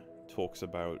anyone talks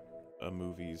about a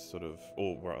movie's sort of,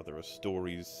 or rather a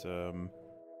story's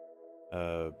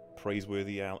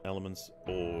praiseworthy elements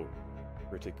or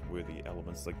critic-worthy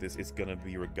elements like this, it's gonna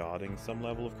be regarding some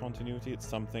level of continuity. It's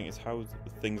something. It's how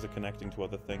things are connecting to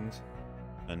other things,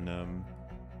 and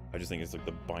I just think it's like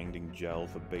the binding gel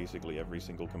for basically every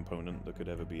single component that could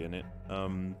ever be in it.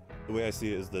 The way I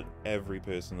see it is that every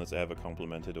person that's ever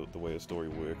complimented the way a story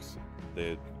works,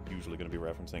 they're usually going to be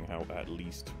referencing how at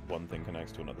least one thing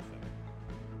connects to another thing.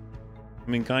 I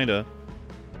mean, kinda.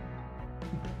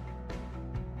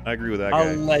 I agree with that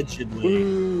guy.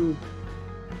 Allegedly.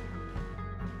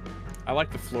 I like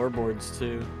the floorboards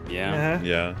too. Yeah.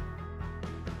 Yeah.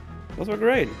 Those were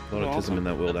great. A lot of autism in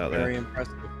that world out there. Very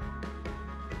impressive.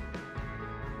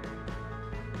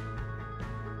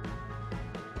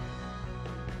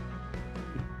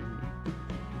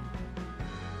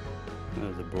 That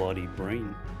was a bloody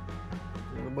brain.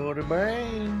 Bloody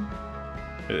brain.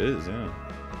 It is, yeah.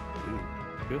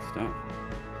 Good stuff.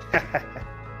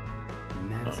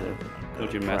 Massive.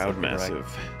 Told you Proud massive.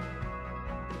 massive.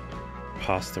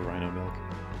 Pasta rhino milk.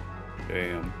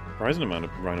 Damn. Surprising amount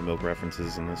of rhino milk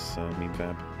references in this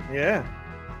MEMEFAP. Yeah.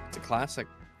 It's a classic.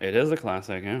 It is a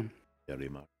classic, yeah. Very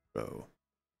much so.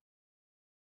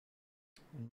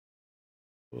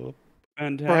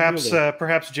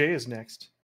 Perhaps Jay is next.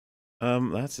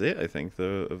 That's it, I think,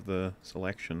 of the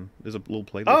selection. There's a little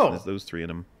playlist. Oh. There's those three in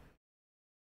them.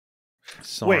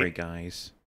 Sorry, Wait.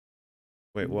 guys.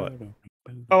 Wait, what?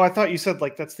 Oh, I thought you said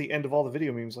like that's the end of all the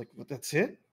video memes. Like that's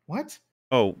it? What?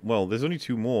 Oh, well, there's only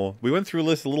two more. We went through a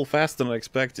list a little faster than I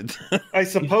expected. I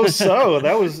suppose so.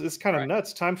 It's kind of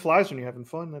nuts. Time flies when you're having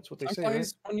fun. That's what they say.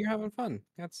 Right? When you're having fun.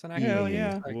 That's an Hell accurate.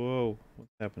 yeah. Whoa,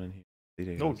 what's happening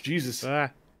here? Oh Jesus!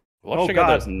 Ah. Watching God.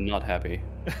 others not happy.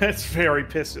 It's very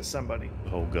pissed at somebody.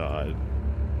 Oh God.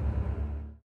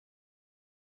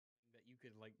 That you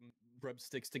could like rub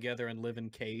sticks together and live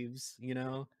in caves, you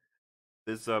know?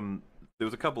 There's there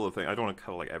was a couple of things. I don't want to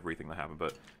cover like everything that happened,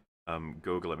 but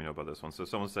Google let me know about this one. So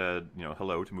someone said,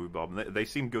 hello to Movie Bob, and they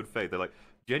seem good faith. They're like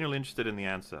genuinely interested in the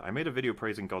answer. I made a video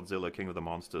praising Godzilla, King of the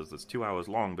Monsters. That's 2 hours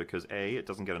long because A, it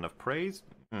doesn't get enough praise,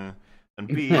 and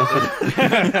B, there's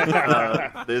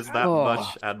that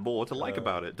much and more to like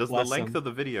about it. Does the length of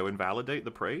the video invalidate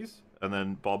the praise? And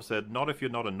then Bob said, not if you're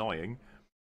not annoying.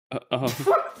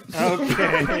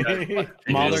 Okay.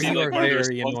 Mahler, you are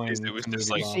very It annoying. was just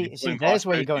like, See, there's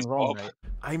where you're going wrong, right?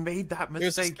 I made that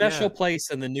There's mistake. a special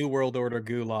place in the New World Order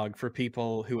gulag for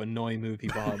people who annoy Movie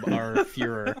Bob, our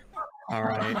Führer. All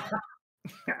right.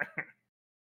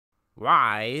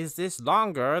 Why is this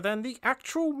longer than the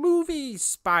actual movie,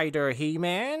 Spider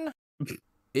He-Man?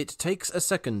 It takes a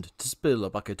second to spill a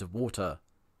bucket of water.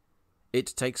 It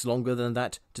takes longer than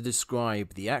that to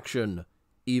describe the action.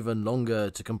 Even longer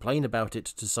to complain about it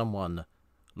to someone.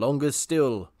 Longer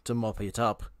still to mop it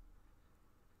up.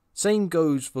 Same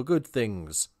goes for good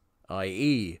things,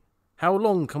 i.e., how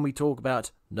long can we talk about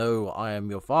 "No, I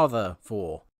am your father"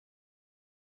 for?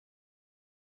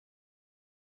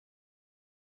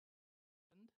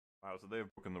 Wow, so they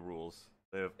have broken the rules.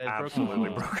 They have They've broken the absolutely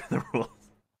rules. broken the rules.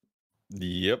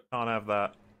 Yep. Can't have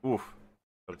that. Oof.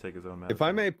 Got to take his own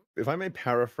If I may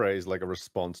paraphrase like a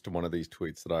response to one of these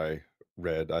tweets that I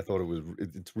read, I thought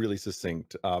it's really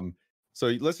succinct. So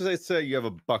let's just say you have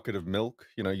a bucket of milk.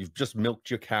 You know, you've just milked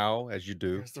your cow as you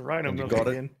do. There's the rhino and you milk got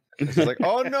again. it. It's just like,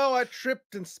 oh no, I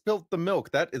tripped and spilt the milk.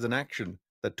 That is an action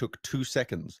that took 2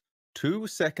 seconds. 2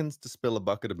 seconds to spill a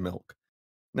bucket of milk.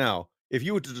 Now, if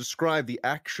you were to describe the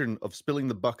action of spilling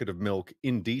the bucket of milk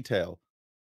in detail,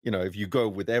 you know, if you go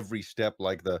with every step,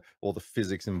 like all the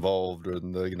physics involved,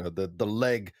 and the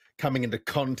leg coming into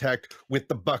contact with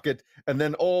the bucket, and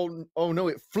then oh no,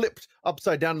 it flipped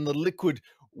upside down, and the liquid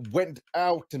went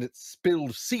out, and it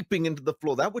spilled, seeping into the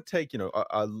floor. That would take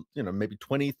maybe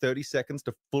 20, 30 seconds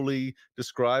to fully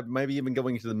describe, maybe even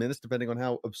going into the minutes, depending on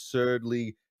how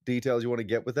absurdly detailed you want to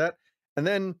get with that. And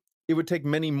then it would take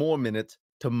many more minutes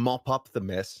to mop up the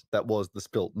mess that was the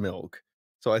spilt milk.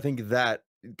 So I think that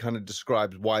kind of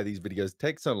describes why these videos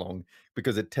take so long,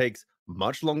 because it takes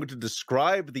much longer to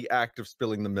describe the act of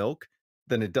spilling the milk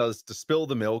than it does to spill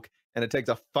the milk, and it takes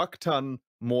a fuck ton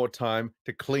more time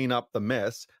to clean up the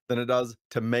mess than it does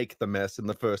to make the mess in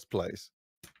the first place.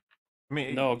 I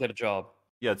mean, no, get a job.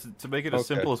 Yeah, to make it as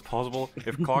simple as possible,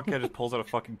 if Clarkhead just pulls out a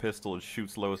fucking pistol and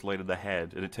shoots Lois Lane in the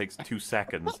head, and it takes 2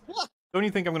 seconds, don't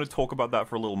you think I'm going to talk about that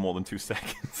for a little more than 2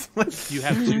 seconds? You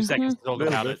have 2 seconds to talk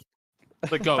about it.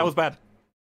 Like, that was bad.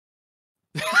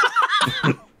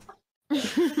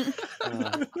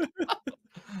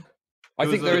 I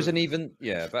think there is an even,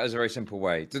 that is a very simple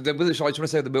way. I just want to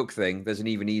say the milk thing, there's an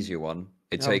even easier one.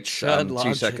 It takes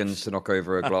 2 seconds to knock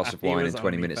over a glass of wine and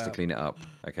 20 minutes to clean it up.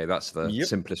 Okay, that's the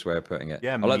simplest way of putting it.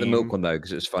 Yeah, I like the milk one though,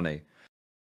 because it's funny.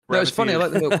 No, it's funny, I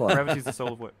like the milk one. Gravity's the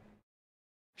soul of wit.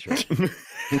 Sure.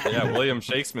 Yeah, William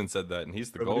Shakespeare said that, and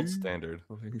he's the gold standard.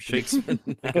 Shakespeare.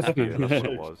 That's what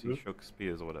it was. He shook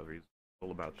spears or whatever. He's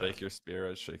all about that. Shake your spear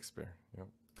as Shakespeare. Yep.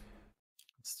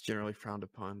 It's generally frowned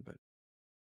upon, but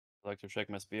I like to shake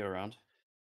my spear around.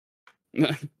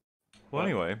 Well,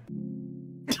 anyway.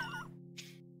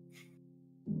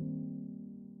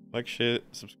 Like, share,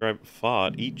 subscribe,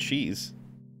 fart, eat cheese.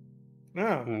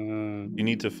 No. You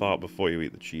need to fart before you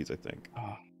eat the cheese, I think.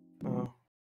 Oh.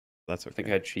 That's okay. I think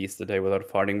I had cheese today without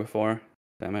farting before.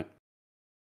 Damn it.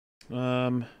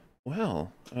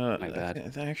 Well, My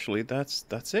bad. actually, that's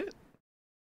it.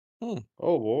 Oh,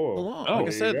 whoa. Like I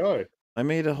said, I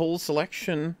made a whole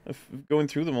selection of going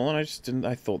through them all, and I just didn't.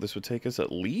 I thought this would take us at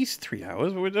least 3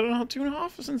 hours, but we did it in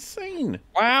 2.5. It's insane.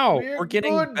 Wow, we're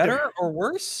getting better or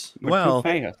worse? Well,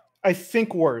 I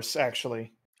think worse,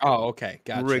 actually. Oh, okay,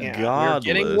 gotcha. Regardless,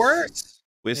 we're getting worse.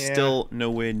 We're still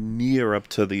nowhere near up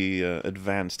to the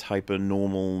advanced, hyper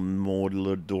normal, more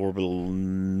adorable,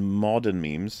 modern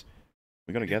memes.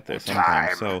 We gotta get there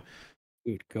sometime. So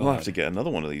we'll have to get another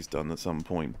one of these done at some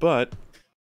point. But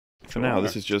for now,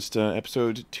 this is just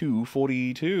episode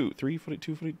 242.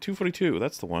 242.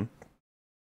 That's the one.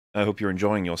 I hope you're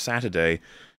enjoying your Saturday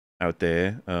out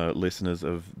there, listeners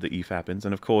of the EFAPins.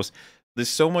 And of course, there's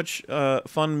so much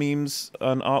fun memes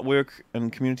and artwork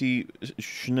and community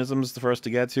shenisms for us to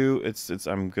get to.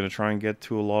 I'm gonna try and get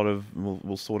to a lot of.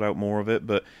 We'll sort out more of it.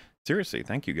 But seriously,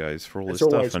 thank you guys for all this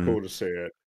stuff. It's always cool to see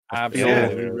it.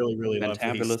 Absolutely, we really love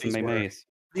Fantabulous these memes.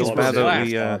 It's bad that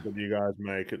that you guys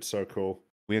make. It's so cool.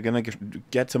 We are gonna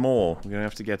get to more. We're gonna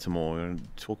have to get to more. We're gonna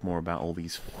talk more about all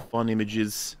these fun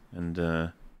images and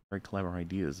very clever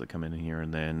ideas that come in here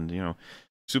and then.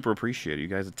 Super appreciate it. You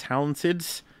guys are talented.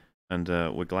 And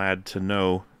we're glad to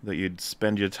know that you'd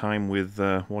spend your time with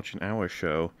watching our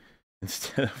show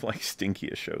instead of like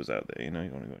stinkier shows out there. You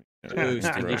want to go. Ooh,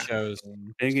 stinky shows.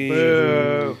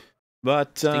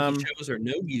 But stinky shows are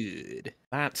no good.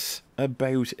 That's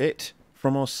about it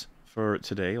from us for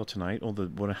today or tonight or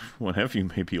whenever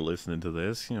you may be listening to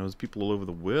this. There's people all over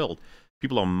the world.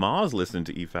 People on Mars listening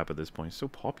to EFAP at this point. It's so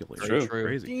popular. It's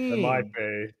crazy. It might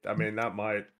be. I mean,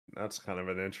 that's kind of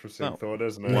an interesting thought,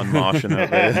 isn't it? One Martian out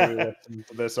there.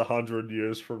 This 100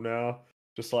 years from now.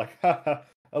 Just like,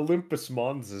 Olympus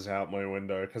Mons is out my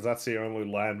window, because that's the only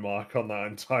landmark on that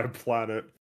entire planet.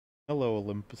 Hello,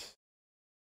 Olympus.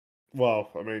 Well,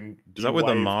 I mean... Is that where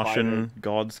the Martian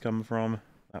gods come from?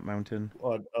 That mountain?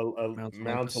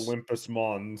 Mount Olympus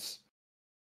Mons.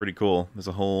 Pretty cool. There's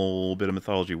a whole bit of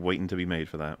mythology waiting to be made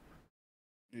for that.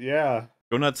 Yeah.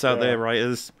 Go nuts out there,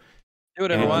 writers. Do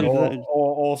it, everyone. Or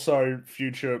also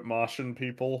future Martian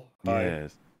people.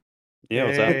 Yes. Yeah,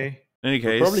 what's up? In any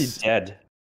case, we're probably dead.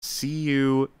 See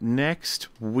you next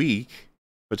week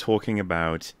for talking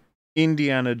about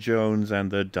Indiana Jones and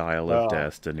the Dial of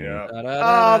Destiny. Yeah.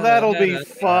 Oh, that'll be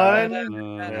fun.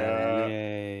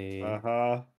 Yay.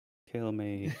 Kill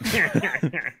me.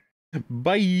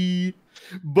 Bye.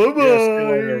 Bye-bye.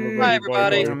 Bye,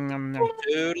 everybody.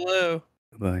 Toodaloo.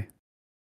 Bye.